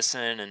that'll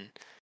listen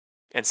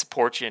and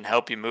support you and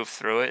help you move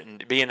through it,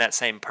 and being that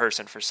same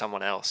person for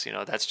someone else.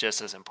 That's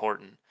just as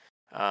important.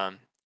 Um,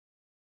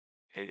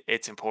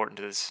 it's important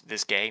to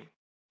this game.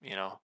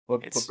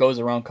 What It's goes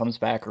around comes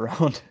back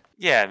around.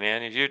 yeah,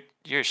 man. If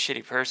you're a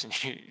shitty person,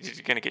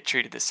 you're gonna get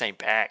treated the same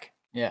back.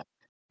 Yeah.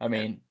 I Uh,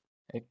 mean,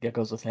 it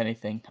goes with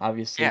anything.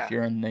 Obviously, if Yeah.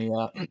 you're in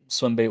the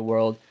swim bait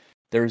world,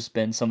 there's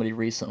been somebody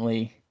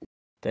recently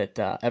that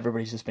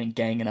everybody's just been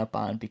ganging up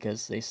on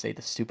because they say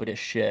the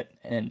stupidest shit.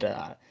 And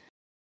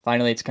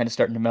finally, it's kind of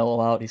starting to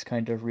mellow out. He's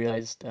kind of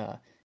realized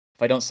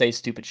if I don't say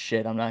stupid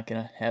shit, I'm not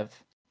going to have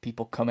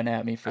people coming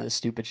at me for I the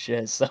stupid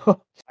shit.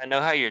 So, I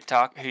know who you're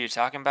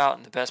talking about,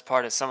 and the best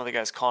part is some of the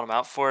guys calling him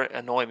out for it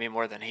annoy me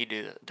more than he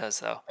does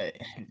though. I-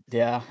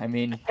 yeah, I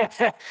mean, I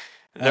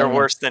They're don't know.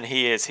 worse than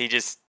he is. He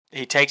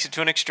takes it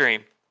to an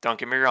extreme. Don't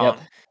get me Yep. wrong,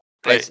 I,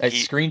 but I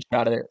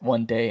screenshotted it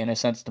one day and I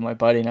sent it to my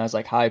buddy and I was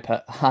like, "Hi,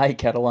 hi,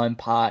 kettle on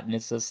pot," and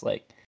it's just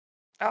like,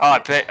 yeah,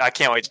 I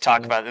can't wait to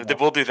talk about it.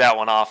 We'll do that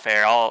one off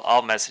air.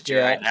 I'll message you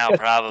yeah, right now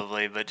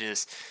probably, but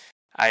just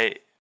I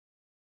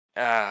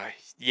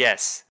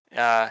yes.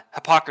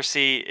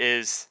 Hypocrisy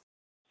is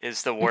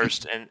the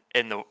worst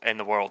in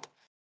the world.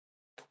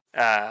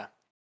 Uh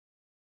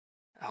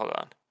Hold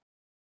on.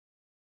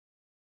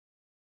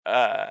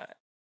 Uh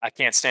I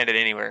can't stand it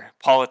anywhere.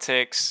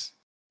 Politics,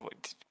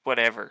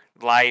 whatever,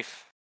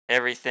 life,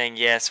 everything.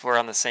 Yes, we're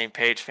on the same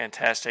page.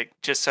 Fantastic.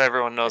 Just so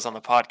everyone knows, on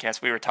the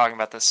podcast, we were talking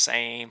about the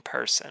same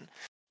person.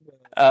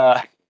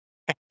 Uh,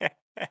 did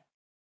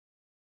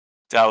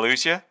I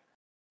lose you?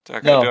 no,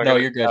 Do I no,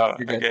 got? you're good, Oh,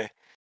 you're good. okay.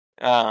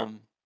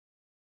 Um,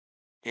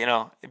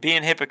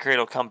 being hypocrite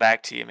will come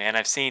back to you, man.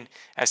 I've seen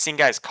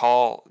guys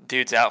call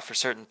dudes out for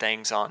certain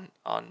things on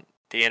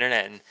the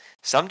internet, and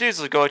some dudes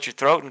will go at your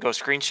throat and go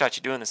screenshot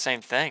you doing the same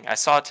thing. I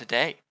saw it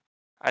today.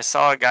 I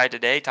saw a guy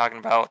today talking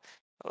about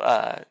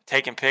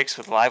taking pics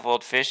with live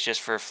wild fish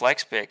just for a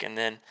flex pic, and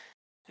then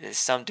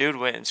some dude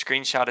went and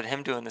screenshotted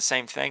him doing the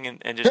same thing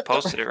and just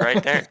posted it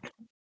right there.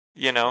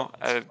 You know,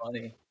 That's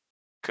funny.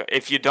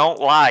 if you don't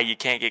lie, you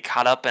can't get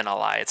caught up in a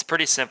lie. It's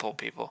pretty simple,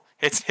 people.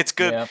 It's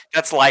good. Yeah,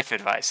 That's life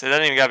advice. It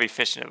doesn't even gotta be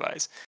fishing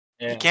advice.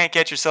 You yeah. can't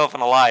catch yourself in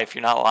a lie if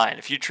you're not lying.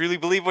 If you truly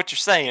believe what you're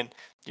saying,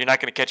 you're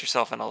not gonna catch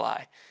yourself in a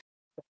lie.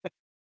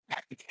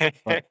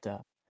 But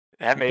That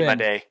we've made my been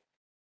day.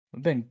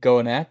 we've been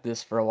going at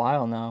this for a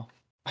while now,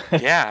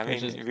 Yeah, I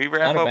which mean, is we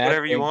wrap not a up bad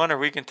whatever you thing. want, or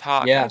we can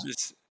talk. I Yeah,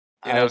 just,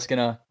 you I know, was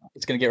gonna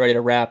get ready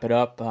to wrap it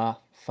up.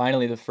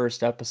 Finally, the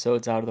first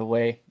episode's out of the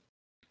way.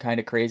 Kind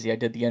of crazy. I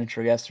did the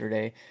intro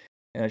yesterday,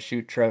 and I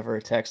shoot Trevor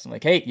a text. I'm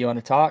like, "Hey, you want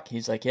to talk?"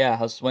 He's like, "Yeah,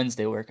 how's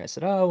Wednesday work?" I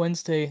said, "Oh,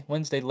 Wednesday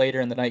later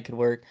in the night could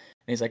work."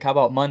 And he's like, "How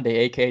about Monday,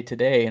 aka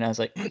today?" And I was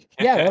like,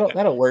 "Yeah,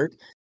 that'll work."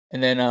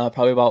 And then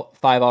probably about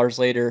 5 hours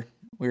later,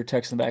 we were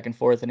texting back and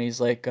forth, and he's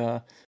like,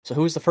 "So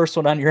who's the first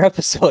one on your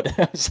episode?" And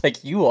I was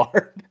like, "You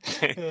are."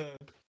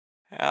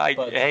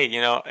 But Hey,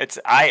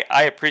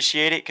 I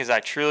appreciate it, because I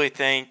truly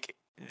think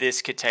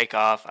this could take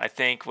off. I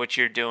think what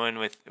you're doing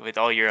with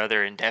all your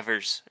other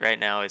endeavors right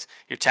now is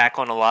you're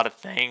tackling a lot of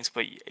things,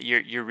 but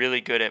you're really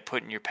good at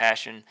putting your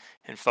passion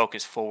and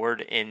focus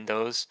forward in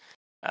those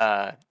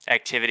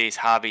activities,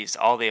 hobbies,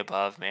 all the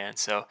above, man.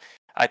 So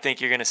I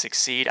think you're going to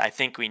succeed. I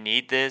think we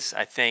need this.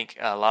 I think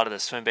a lot of the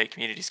swim bait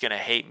community is going to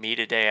hate me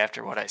today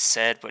after what I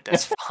said, but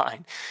that's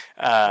fine.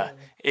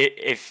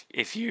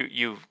 If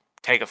you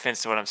take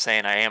offense to what I'm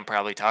saying, I am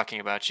probably talking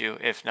about you.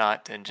 If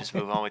not, then just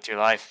move on with your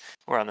life.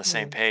 We're on the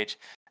same page.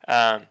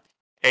 Um,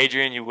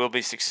 Adrian, you will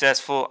be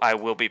successful. I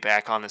will be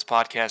back on this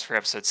podcast for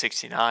episode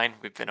 69.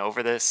 We've been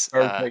over this.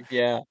 perfect,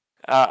 yeah,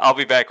 I'll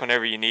be back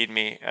whenever you need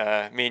me.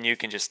 Me and you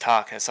can just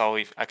talk. That's all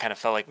I kind of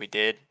felt like we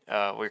did.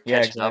 We're yeah,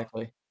 catching up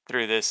exactly.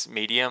 through this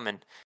medium,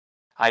 and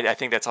I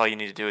think that's all you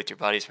need to do with your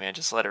buddies, man.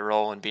 Just let it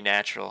roll and be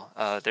natural.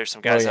 There's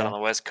some Oh guys out on yeah.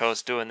 the West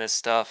Coast doing this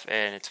stuff,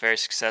 and it's very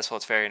successful.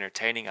 It's very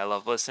entertaining. I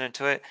love listening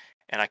to it,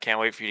 and I can't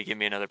wait for you to give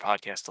me another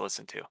podcast to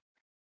listen to.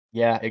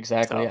 Yeah,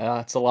 exactly. So,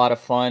 It's a lot of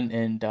fun,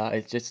 and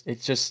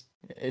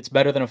it's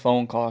better than a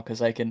phone call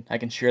because I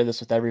can share this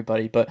with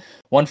everybody. But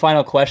one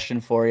final question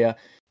for you: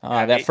 all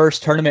that right.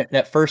 first tournament,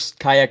 that first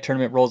kayak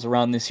tournament rolls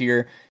around this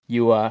year.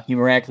 You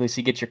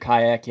miraculously get your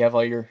kayak. You have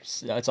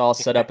it's all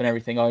set up and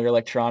everything, all your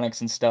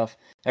electronics and stuff.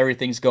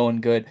 Everything's going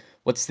good.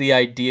 What's the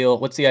ideal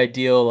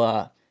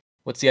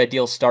what's the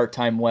ideal start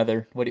time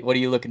weather? What are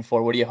you looking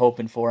for? What are you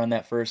hoping for on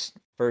that first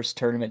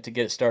tournament to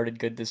get it started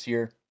good this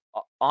year?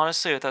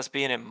 Honestly, with us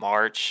being in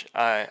March,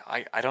 I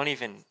don't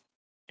even.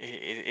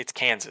 It's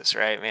Kansas,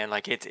 right, man?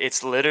 Like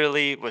it's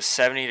literally was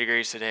 70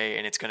 degrees today,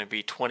 and it's going to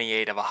be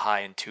 28 of a high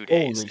in 2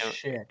 days, Holy and,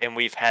 shit. and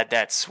we've had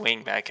that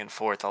swing back and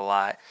forth a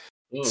lot.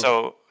 Oof.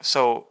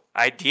 So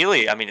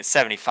ideally, I mean, it's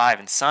 75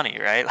 and sunny,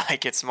 right?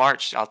 Like it's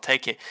March, I'll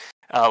take it.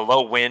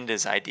 Low wind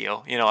is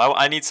ideal.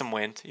 I need some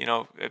wind.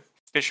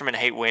 Fishermen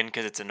hate wind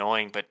because it's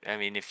annoying, but I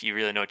mean, if you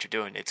really know what you're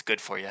doing, it's good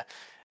for you.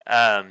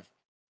 Um,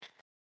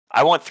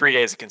 I want 3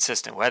 days of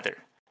consistent weather,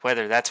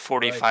 whether that's Right.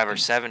 45 or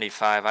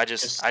 75.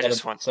 Just I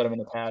just want, set them in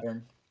a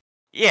pattern.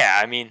 yeah.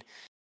 I mean,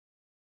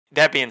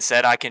 that being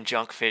said, I can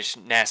junk fish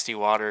nasty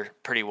water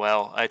pretty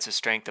well. It's a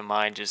strength of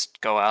mine. Just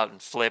go out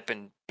and flip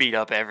and beat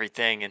up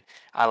everything. And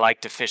I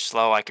like to fish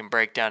slow. I can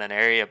break down an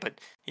area, but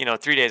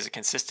 3 days of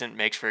consistent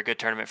makes for a good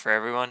tournament for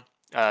everyone.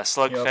 Yep.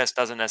 Slugfest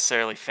doesn't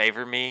necessarily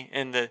favor me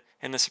in the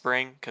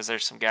spring because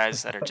there's some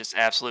guys that are just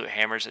absolute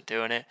hammers at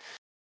doing it.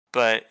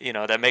 But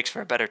that makes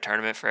for a better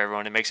tournament for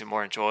everyone. It makes it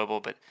more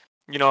enjoyable. But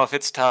if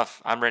it's tough,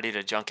 I'm ready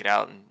to junk it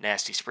out in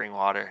nasty spring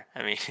water.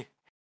 I mean,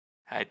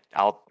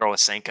 I'll throw a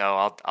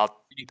Senko.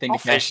 Anything I'll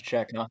to cash fish. a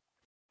check, huh?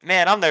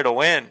 Man, I'm there to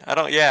win. I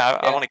don't. Yeah,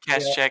 I Yeah. want a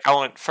cash Yeah. check. I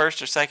want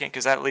first or second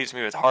because that leaves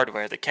me with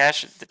hardware. The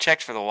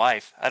check's for the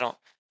wife. I don't.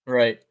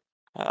 Right.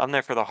 I'm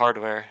there for the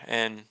hardware,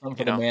 and I'm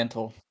for the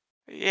mantle.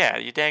 yeah,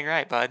 you dang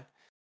right, bud.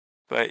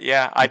 But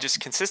yeah, I just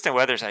consistent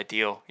weather's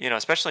ideal.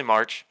 Especially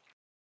March.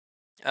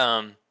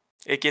 Um,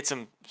 it gets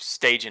them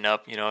staging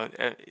up.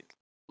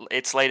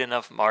 It's late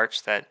enough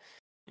March that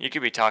you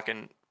could be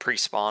talking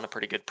pre-spawn, a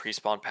pretty good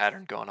pre-spawn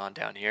pattern going on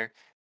down here.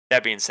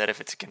 That being said,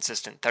 if it's a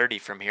consistent 30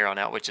 from here on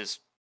out, which is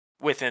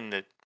within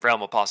the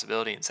realm of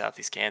possibility in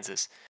Southeast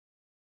Kansas,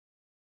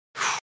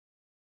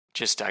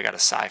 just I got a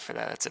sigh for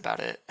that. That's about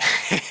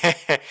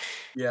it.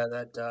 Yeah,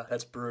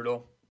 that's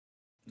brutal.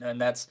 And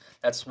that's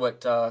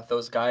what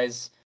those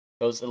guys,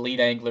 those elite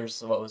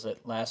anglers, what was it?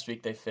 Last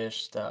week they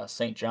fished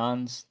St.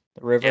 John's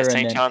the Yeah, river, and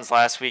St. then John's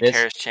last week, this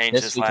Harris changed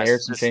this this week last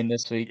Harrison this Chain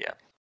this week, yeah.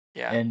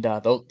 Yeah. and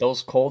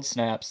those cold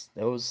snaps,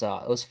 those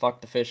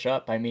fuck the fish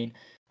up. I mean,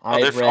 Oh,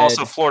 I they're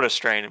also read, Florida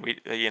strain. We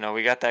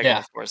got that going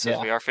yeah, for us as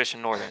yeah. we are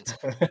fishing northerns.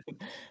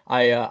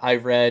 I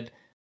read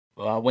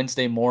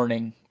Wednesday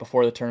morning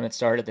before the tournament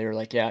started, they were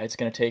like, yeah, it's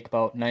going to take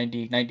about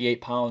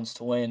 98 pounds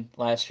to win.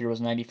 Last year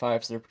was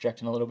 95, so they're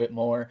projecting a little bit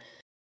more.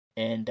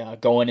 And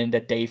going into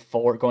day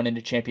 4, going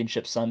into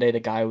Championship Sunday, the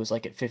guy was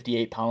like at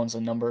 58 pounds a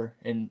number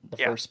in the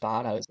Yeah. first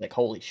spot. I was like,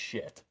 holy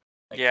shit.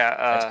 Like, Yeah,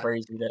 that's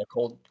crazy that a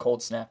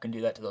cold snap can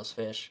do that to those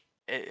fish.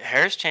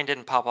 Harris chain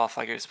didn't pop off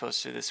like it was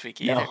supposed to this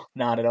week either. No,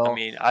 not at I all.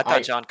 mean, I thought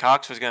I John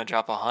Cox was going to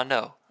drop a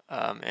hundo,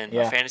 and my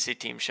Yeah, fantasy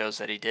team shows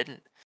that he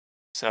didn't.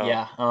 So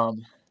yeah.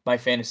 My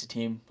fantasy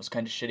team was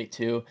kind of shitty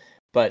too,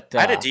 but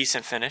I had a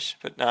decent finish,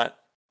 but not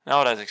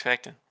what I was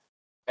expecting.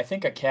 I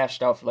think I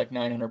cashed out for like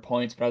 900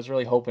 points, but I was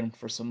really hoping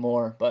for some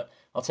more. But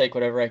I'll take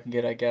whatever I can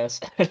get, I guess.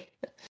 I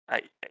Yeah,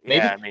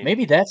 maybe I mean,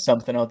 maybe that's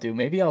something I'll do.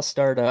 Maybe I'll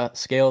start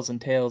Scales and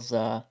Tails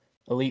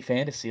Elite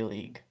Fantasy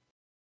League.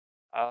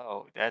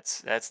 oh,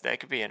 that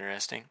could be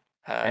interesting.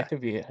 That could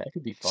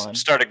be fun.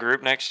 Start a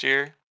group next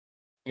year.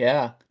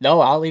 Yeah.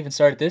 No, I'll even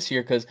start it this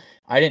year because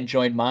I didn't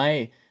join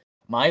my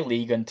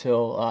league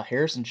until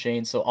Harrison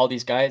Shane. So all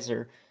these guys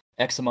are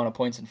X amount of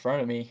points in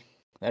front of me.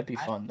 That'd be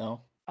I fun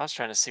though. I was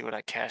trying to see what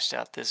I cashed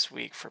out this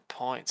week for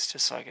points,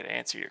 just so I could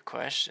answer your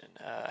question.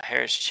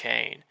 Harris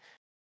chain.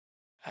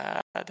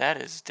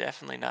 That is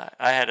definitely not.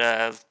 I had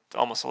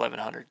almost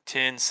 1100,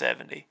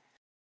 1070,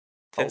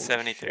 Holy shit.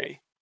 1073.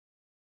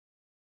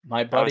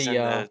 My I was buddy in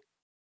the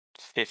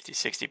 50,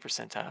 60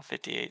 percentile,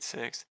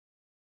 58.6.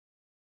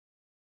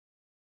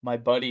 my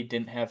buddy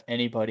didn't have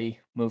anybody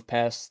move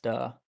past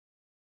the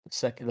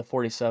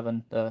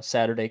 47, the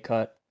Saturday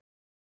cut,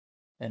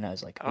 and I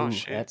was like, Oh "Ooh,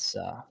 shoot.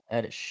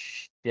 that is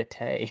shit,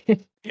 hey."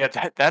 Yeah,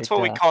 that's It,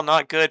 what we call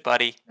not good,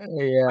 buddy.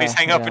 Please yeah,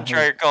 hang up yeah, and it try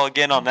was your call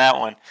again on that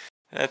one.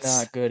 That's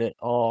not good at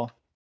all.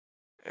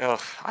 ugh,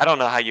 I don't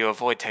know how you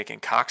avoid taking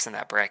Cox in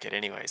that bracket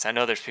anyways. I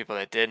know there's people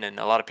that didn't, and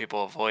a lot of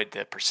people avoid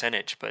the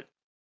percentage, but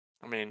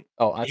I mean,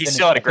 Oh, he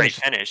still had I a great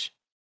finished with finish.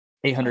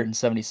 Like,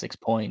 876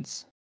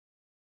 points,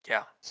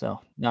 yeah. so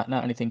not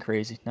anything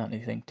crazy, not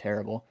anything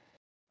terrible.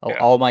 Yeah.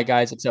 All my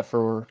guys except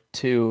for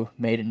 2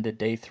 made it into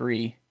day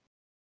 3,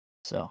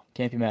 so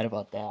can't be mad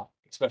about that,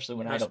 especially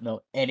when I That's- don't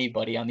know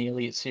anybody on the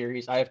Elite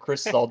Series. I have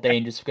Chris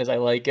Zaldain just because I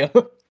like him,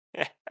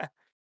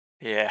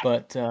 Yeah.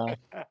 but,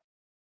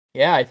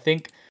 yeah, I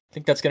think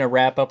that's gonna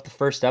wrap up the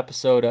first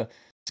episode of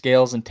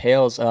Scales and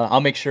Tails. I'll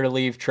make sure to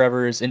leave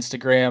Trevor's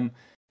Instagram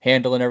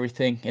handle and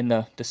everything in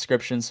the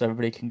description so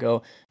everybody can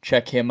go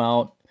check him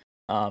out.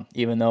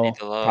 Even Need though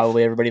the love.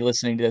 probably everybody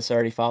listening to this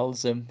already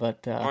follows him,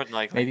 but More than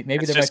likely.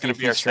 maybe It's there might just be a gonna be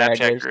few our Snapchat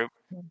stragglers. group.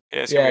 Yeah,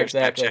 it's gonna Yeah, be our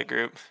exactly. Snapchat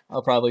group.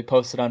 I'll probably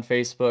post it on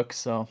Facebook,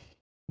 so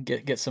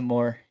get some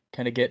more,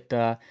 kind of get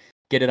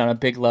it on a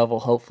big level.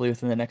 Hopefully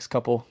within the next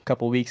couple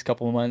weeks,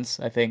 couple months.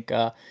 I think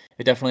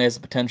it definitely has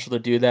the potential to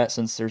do that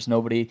since there's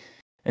nobody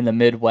in the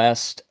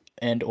Midwest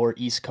and or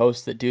East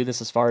Coast that do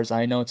this. As far as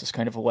I know, it's just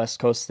kind of a West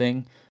Coast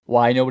thing.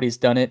 Why nobody's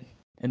done it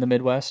in the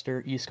Midwest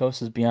or East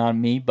Coast is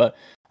beyond me, but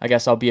I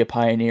guess I'll be a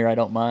pioneer. I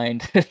don't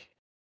mind.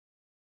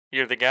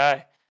 You're the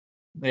guy.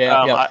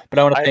 Yeah, yeah. I But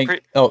I want to I thank. appre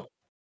Oh,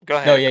 Go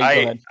no, ahead. yeah,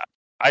 go ahead.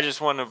 I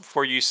just want to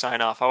before you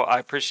sign off. I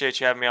appreciate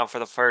you having me on for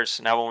the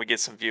first. Now when we get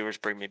some viewers,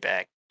 bring me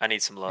back. I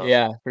need some love.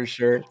 Yeah, for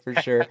sure, for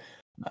sure.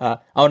 I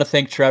want to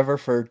thank Trevor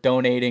for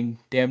donating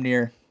damn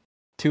near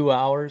 2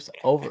 hours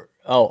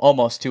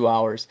almost 2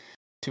 hours,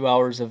 2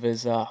 hours of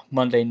his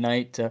Monday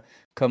night to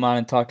come on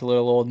and talk to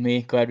little old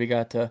me. Glad we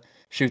got to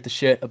shoot the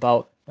shit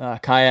about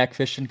kayak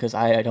fishing because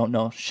I don't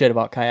know shit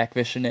about kayak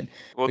fishing, and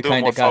We'll we do a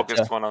kind more of got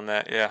focused to. one on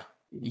that. Yeah.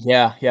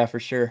 Yeah, yeah, for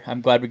sure.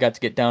 I'm glad we got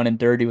to get down and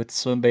dirty with the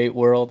swim bait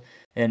world,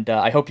 and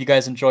I hope you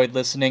guys enjoyed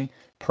listening.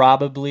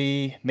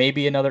 Probably,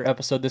 maybe another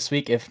episode this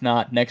week, if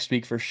not next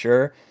week for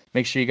sure.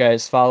 Make sure you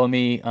guys follow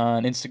me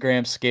on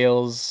Instagram,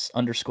 scales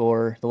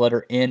underscore the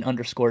letter N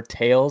underscore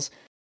tails,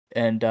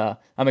 and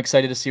I'm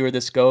excited to see where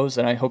this goes.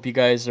 And I hope you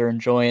guys are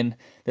enjoying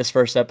this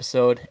first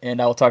episode.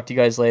 And I will talk to you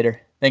guys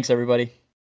later. Thanks, everybody.